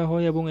ক্রিয়েটেড করা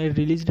হয় এবং এর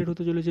রিলিজ ডেট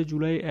হতে চলেছে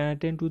জুলাই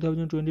 10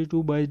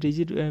 2022 বাই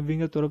ডিজিট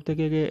ভিংয়ের তরফ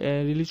থেকে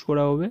রিলিজ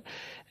করা হবে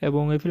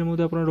এবং এই ফিল্মের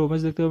মধ্যে আপনারা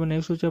রোম্যান্স দেখতে পাবেন।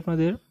 নেক্সট হচ্ছে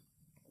আপনাদের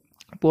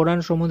Poran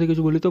সম্বন্ধে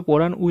কিছু বলি তো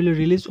Poran will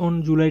release on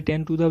July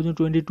 10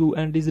 2022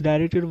 and is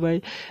directed by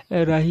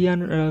Raihan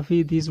Rafi.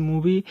 This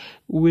movie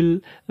will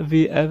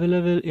be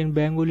available in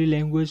Bengali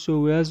language, so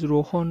Yash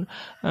Rohan,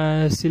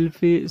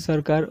 Shilpi,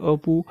 Sarker,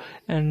 Apu,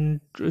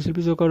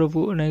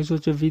 next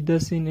হচ্ছে Bidya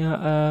Sinha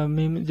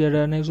Mim,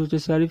 যারা next হচ্ছে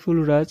Sariful,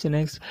 Razz,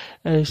 next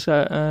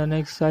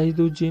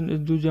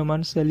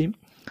Shohiduzzaman, Selim,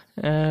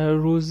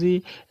 Roji,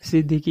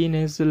 Siddique,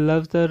 next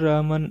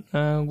Rahman,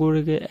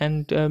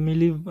 and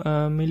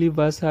Mili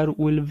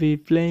will be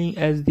playing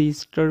as the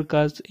star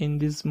cast in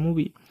this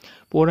movie.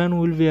 Poran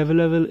will be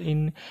available in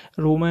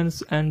romance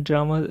and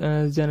drama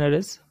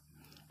genres.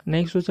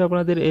 Next হচ্ছে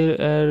আপনাদের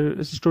এর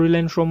story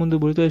line সম্বন্ধে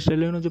বলি তো story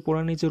line হচ্ছে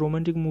Pooran is a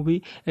romantic movie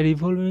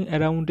revolving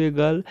around a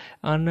girl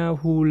Anna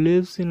who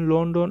lives in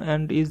London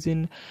and is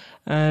in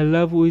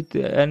love with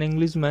an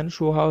Englishman.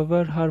 So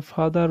however her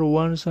father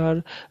wants her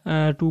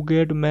to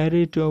get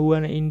married to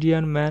an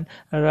Indian man,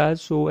 Razz.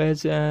 So as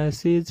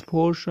she is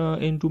forced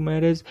into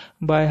marriage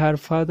by her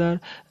father,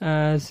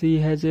 she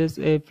has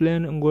a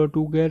plan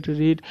to get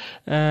rid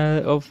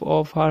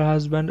of her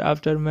husband.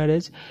 After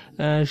marriage,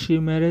 she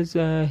marries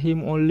him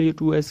only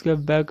to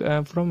escape back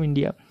from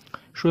India.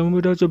 So এই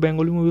মুভিটা হচ্ছে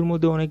Bengali মুভির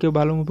মধ্যে অনেকে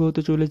ভালো movie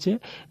হতে চলেছে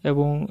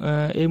এবং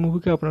এই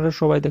মুভিকে আপনারা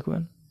সবাই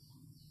দেখবেন।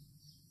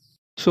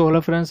 সো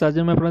হ্যালো ফ্রেন্ডস, আজ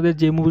আমি আপনাদের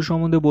যে মুভি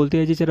সম্বন্ধে বলতে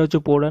চাইছি সেটা হচ্ছে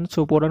Pooran. So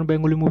Pooran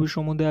Bengali movie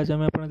সম্বন্ধে আজ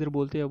আমি আপনাদের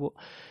বলতে যাবো।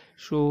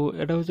 সো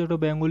এটা হচ্ছে একটা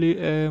বেঙ্গলি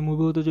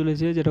মুভি হতে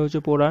চলেছে যেটা হচ্ছে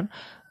পোরান।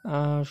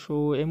 সো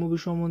এই মুভি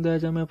সম্বন্ধে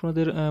আজ আমি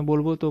আপনাদের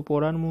বলবো। তো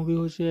পোরান মুভি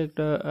হচ্ছে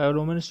একটা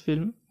রোম্যান্স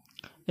ফিল্ম।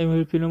 এই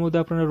ফিল্মের মধ্যে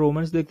আপনারা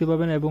রোম্যান্স দেখতে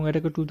পাবেন এবং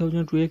এটাকে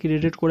 2002-এ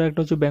ক্রিয়েটেড করে একটা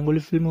হচ্ছে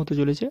বেঙ্গলি ফিল্ম হতে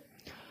চলেছে।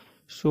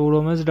 সো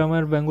রোম্যান্স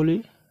ড্রামার বেঙ্গলি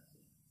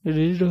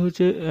রিলিজড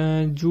হচ্ছে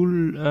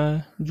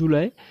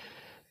জুলাই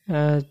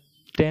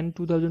 10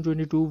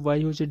 2022 বাই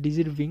হচ্ছে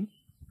ডিজিট ভিং।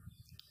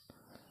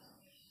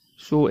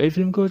 সো এই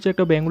ফিল্মকে হচ্ছে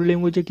একটা বেঙ্গলি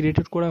ল্যাঙ্গুয়েজে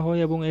ক্রিয়েটেড করা হয়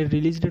এবং এর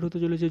রিলিজ ডেট হতে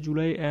চলেছে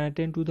জুলাই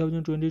 10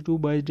 2022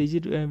 বাই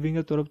ডিজিট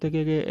ভিংয়ের তরফ থেকে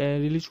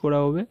রিলিজ করা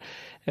হবে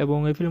এবং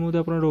এই ফিল্মের মধ্যে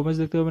আপনারা রোম্যান্স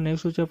দেখতে পাবেন।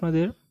 নেক্সট হচ্ছে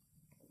আপনাদের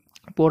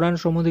Poran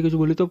সম্বন্ধে কিছু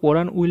বলি তো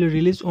Poran will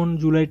release on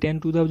July 10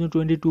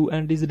 2022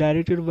 and is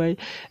directed by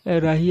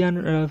Raihan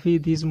Rafi.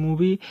 This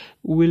movie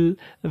will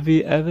be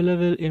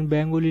available in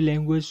Bengali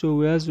language, so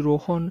Yash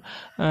Rohan,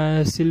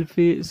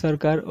 Shilpi,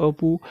 Sarker,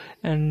 Apu,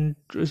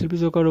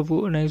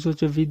 next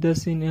হচ্ছে Bidya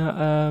Sinha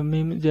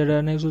Mim, যারা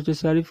next হচ্ছে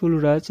Sariful,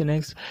 Razz,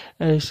 next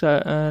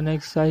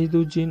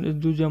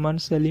Shohiduzzaman,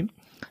 Selim,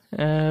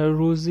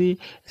 Roji,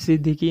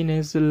 Siddique,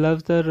 next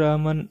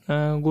Rahman,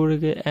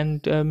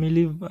 and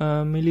Mili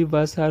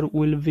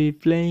will be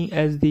playing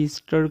as the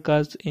star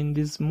cast in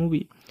this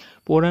movie.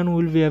 Poran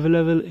will be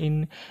available in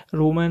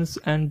romance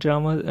and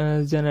drama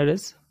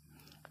genres.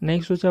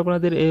 Next হচ্ছে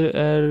আপনাদের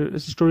এর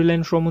story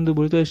line সম্বন্ধে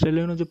বলি তো story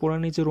line হচ্ছে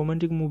Pooran is a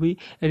romantic movie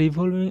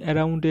revolving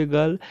around a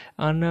girl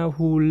Anna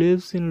who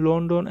lives in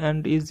London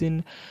and is in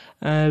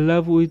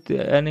love with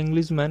an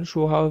Englishman. So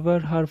however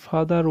her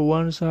father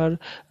wants her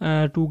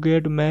to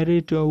get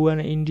married to an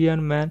Indian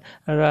man,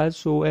 Razz.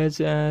 So as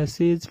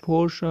she is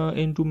forced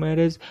into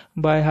marriage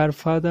by her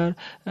father,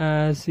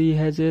 she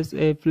has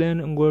a plan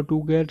to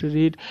get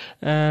rid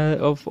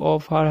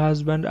of her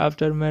husband.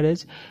 After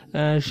marriage,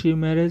 she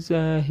marries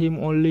him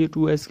only to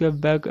escape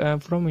back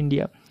from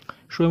India.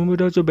 So এই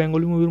মুভিটা হচ্ছে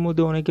Bengali মুভির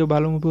মধ্যে অনেকে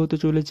ভালো movie হতে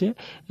চলেছে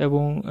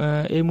এবং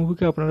এই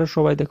মুভিকে আপনারা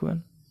সবাই দেখবেন।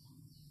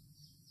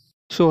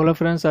 সো হ্যালো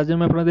ফ্রেন্ডস, আজ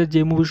আমি আপনাদের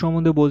যে মুভি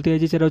সম্বন্ধে বলতে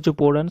চাইছি সেটা হচ্ছে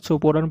Pooran. So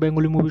Pooran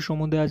Bengali movie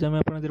সম্বন্ধে আজ আমি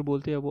আপনাদের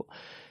বলতে যাবো।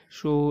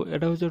 সো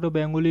এটা হচ্ছে একটা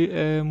বেঙ্গলি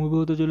মুভি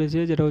হতে চলেছে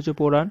যেটা হচ্ছে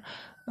পোরান।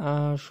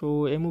 সো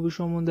এই মুভি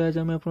সম্বন্ধে আজ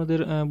আমি আপনাদের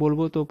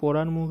বলবো। তো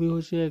পোরান মুভি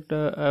হচ্ছে একটা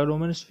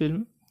রোম্যান্স ফিল্ম।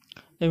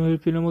 এই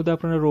ফিল্মের মধ্যে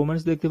আপনারা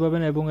রোম্যান্স দেখতে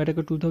পাবেন এবং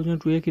এটাকে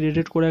 2002-এ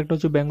ক্রিয়েটেড করে একটা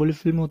হচ্ছে বেঙ্গলি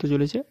ফিল্ম হতে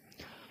চলেছে।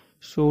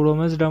 সো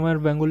রোম্যান্স ড্রামার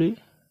বেঙ্গলি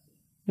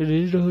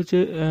রিলিজড হচ্ছে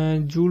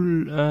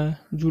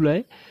জুলাই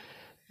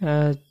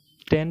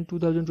 10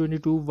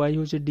 2022 বাই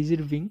হচ্ছে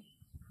ডিজিট ভিং।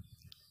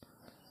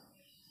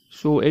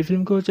 সো এই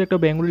ফিল্মকে হচ্ছে একটা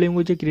বেঙ্গলি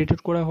ল্যাঙ্গুয়েজে ক্রিয়েটেড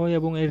করা হয়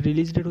এবং এর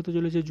রিলিজ ডেট হতে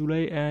চলেছে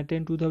জুলাই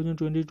 10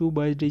 2022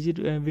 বাই ডিজিট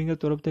ভিংয়ের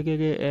তরফ থেকে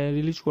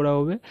রিলিজ করা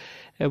হবে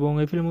এবং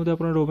এই ফিল্মের মধ্যে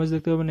আপনারা রোম্যান্স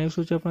দেখতে পাবেন। নেক্সট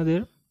হচ্ছে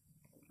আপনাদের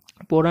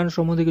Poran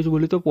সম্বন্ধে কিছু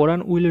বলি তো Poran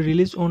will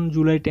release on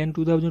July 10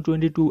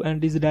 2022 and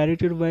is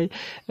directed by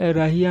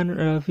Raihan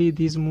Rafi.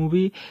 This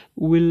movie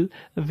will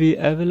be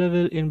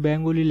available in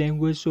Bengali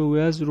language, so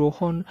Yash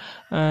Rohan,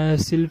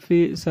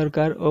 Shilpi,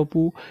 Sarker,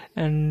 Apu,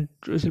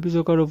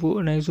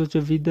 next হচ্ছে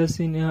Bidya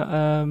Sinha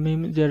Mim,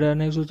 যারা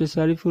next হচ্ছে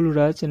Sariful,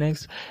 Razz,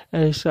 next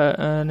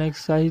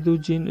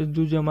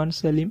Shohiduzzaman,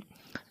 Selim,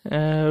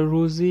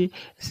 Roji,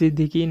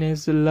 Siddique,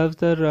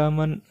 Lavtar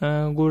Rahman,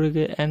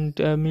 Gorege, and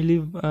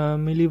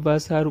Mili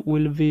Basar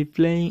will be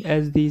playing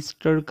as the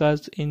star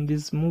cast in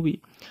this movie.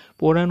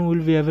 Poran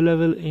will be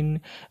available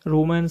in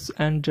romance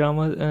and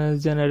drama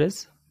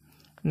genres.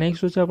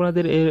 Next হচ্ছে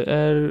আপনাদের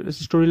এর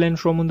story line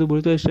সম্বন্ধে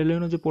বলি। তো story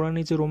line হচ্ছে Pooran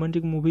is a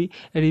romantic movie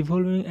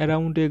revolving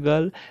around a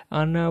girl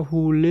Anna who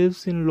lives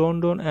in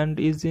London and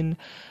is in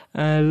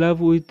love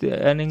with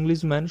an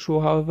Englishman. So,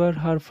 however,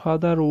 her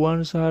father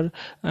wants her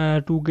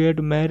to get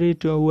married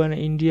to an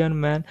Indian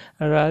man,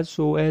 Razz.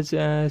 So, as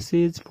she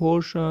is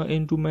forced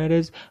into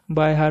marriage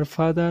by her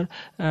father,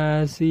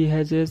 she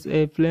hatches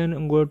a plan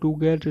to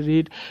get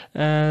rid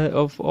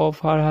of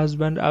her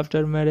husband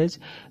after marriage.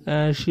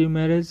 She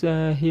marries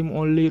him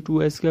only to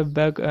escape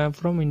back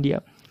from India.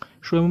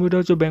 So এই মুভিটা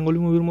হচ্ছে Bengali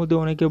মুভির মধ্যে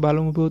অনেকে ভালো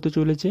movie হতে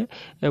চলেছে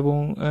এবং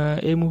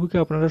এই মুভিকে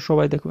আপনারা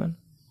সবাই দেখবেন।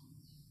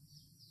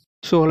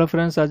 সো হ্যালো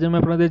ফ্রেন্ডস, আজ আমি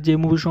আপনাদের যে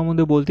মুভি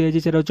সম্বন্ধে বলতে চাইছি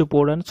সেটা হচ্ছে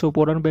পোরান। সো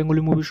পোরান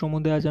বেঙ্গলি মুভির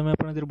সম্বন্ধে আজ আমি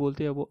আপনাদের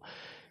বলতে যাবো।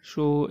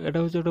 সো এটা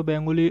হচ্ছে একটা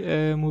বেঙ্গলি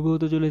মুভি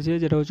হতে চলেছে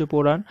যেটা হচ্ছে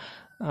পোরান।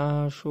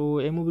 সো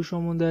এই মুভি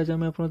সম্বন্ধে আজ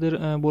আমি আপনাদের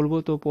বলবো।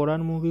 তো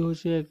পোরান মুভি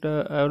হচ্ছে একটা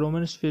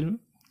রোম্যান্স ফিল্ম।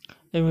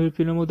 এই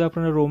ফিল্মের মধ্যে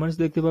আপনারা রোম্যান্স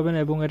দেখতে পাবেন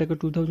এবং এটাকে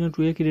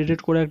 2002-এ ক্রিয়েটেড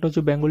করে একটা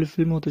হচ্ছে বেঙ্গলি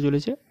ফিল্ম হতে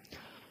চলেছে।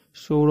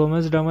 সো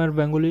রোম্যান্স ড্রামার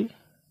বেঙ্গলি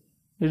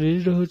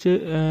রিলিজ হচ্ছে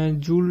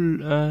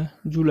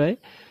জুলাই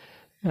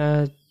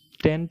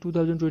 10,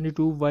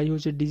 2022 বাই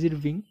হচ্ছে ডিজিট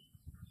উইং।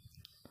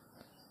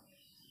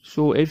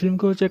 সো এই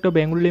ফিল্মকে হচ্ছে একটা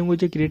বেঙ্গলি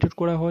ল্যাঙ্গুয়েজে ক্রিয়েটেড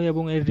করা হয়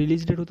এবং এর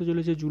রিলিজ ডেট হতে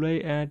চলেছে জুলাই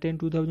 10,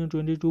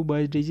 2022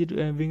 বাই ডিজিট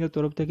উইংয়ের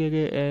তরফ থেকে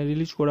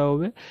রিলিজ করা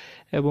হবে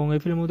এবং এই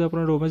ফিল্মের মধ্যে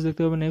আপনারা রোম্যান্স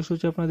দেখতে পাবেন। নেক্সট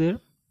হচ্ছে আপনাদের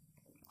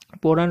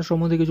পোরান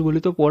সম্বন্ধে কিছু বলি।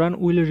 তো Pooran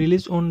will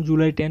release on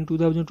July 10,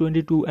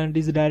 2022 and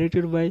is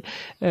directed by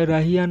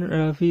Raihan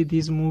Rafi.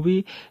 This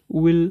movie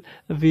will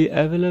be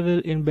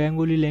available in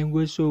Bengali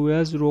language. So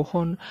Yash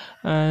Rohan,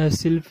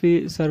 Shilpi,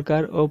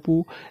 Sarker,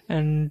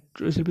 and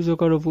Shilpi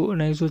Sarker Apu.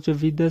 Next হচ্ছে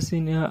Bidya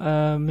Sinha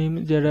Mim,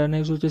 যারা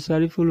next হচ্ছে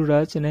Sariful,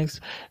 Razz, next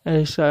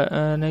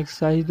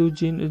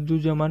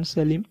Shohiduzzaman,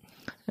 Selim,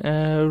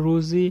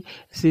 Roji,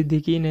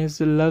 Siddique,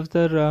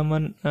 Lavtar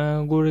Rahman,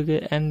 Gorege,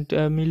 and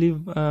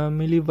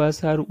Mili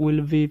Basar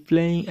will be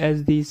playing as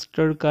the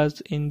star cast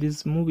in this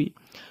movie.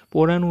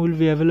 Poran will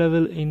be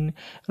available in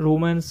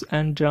romance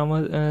and drama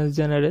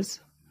genres.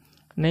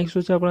 Next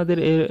হচ্ছে আপনাদের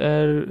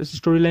এর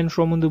story line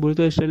সম্বন্ধে বলি।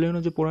 তো story line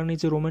হচ্ছে Pooran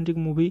is a romantic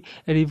movie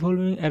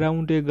revolving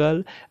around a girl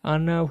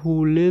Anna who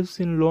lives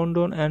in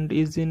London and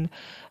is in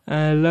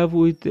love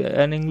with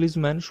an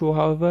Englishman. So,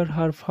 however,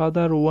 her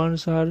father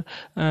wants her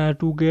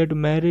to get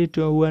married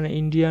to an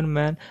Indian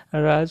man,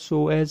 Razz. So,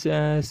 as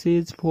she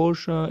is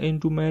forced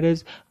into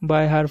marriage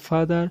by her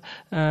father,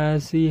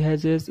 she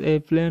hatches a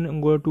plan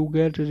to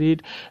get rid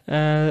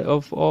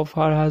of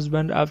her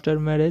husband after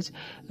marriage.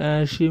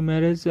 She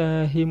marries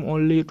him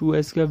only to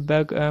escape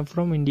back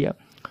from India.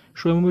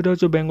 So এই মুভিটা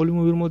হচ্ছে Bengali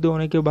মুভির মধ্যে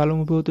অনেকে ভালো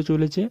movie হতে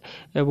চলেছে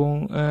এবং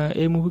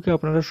এই মুভিকে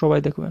আপনারা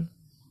সবাই দেখবেন।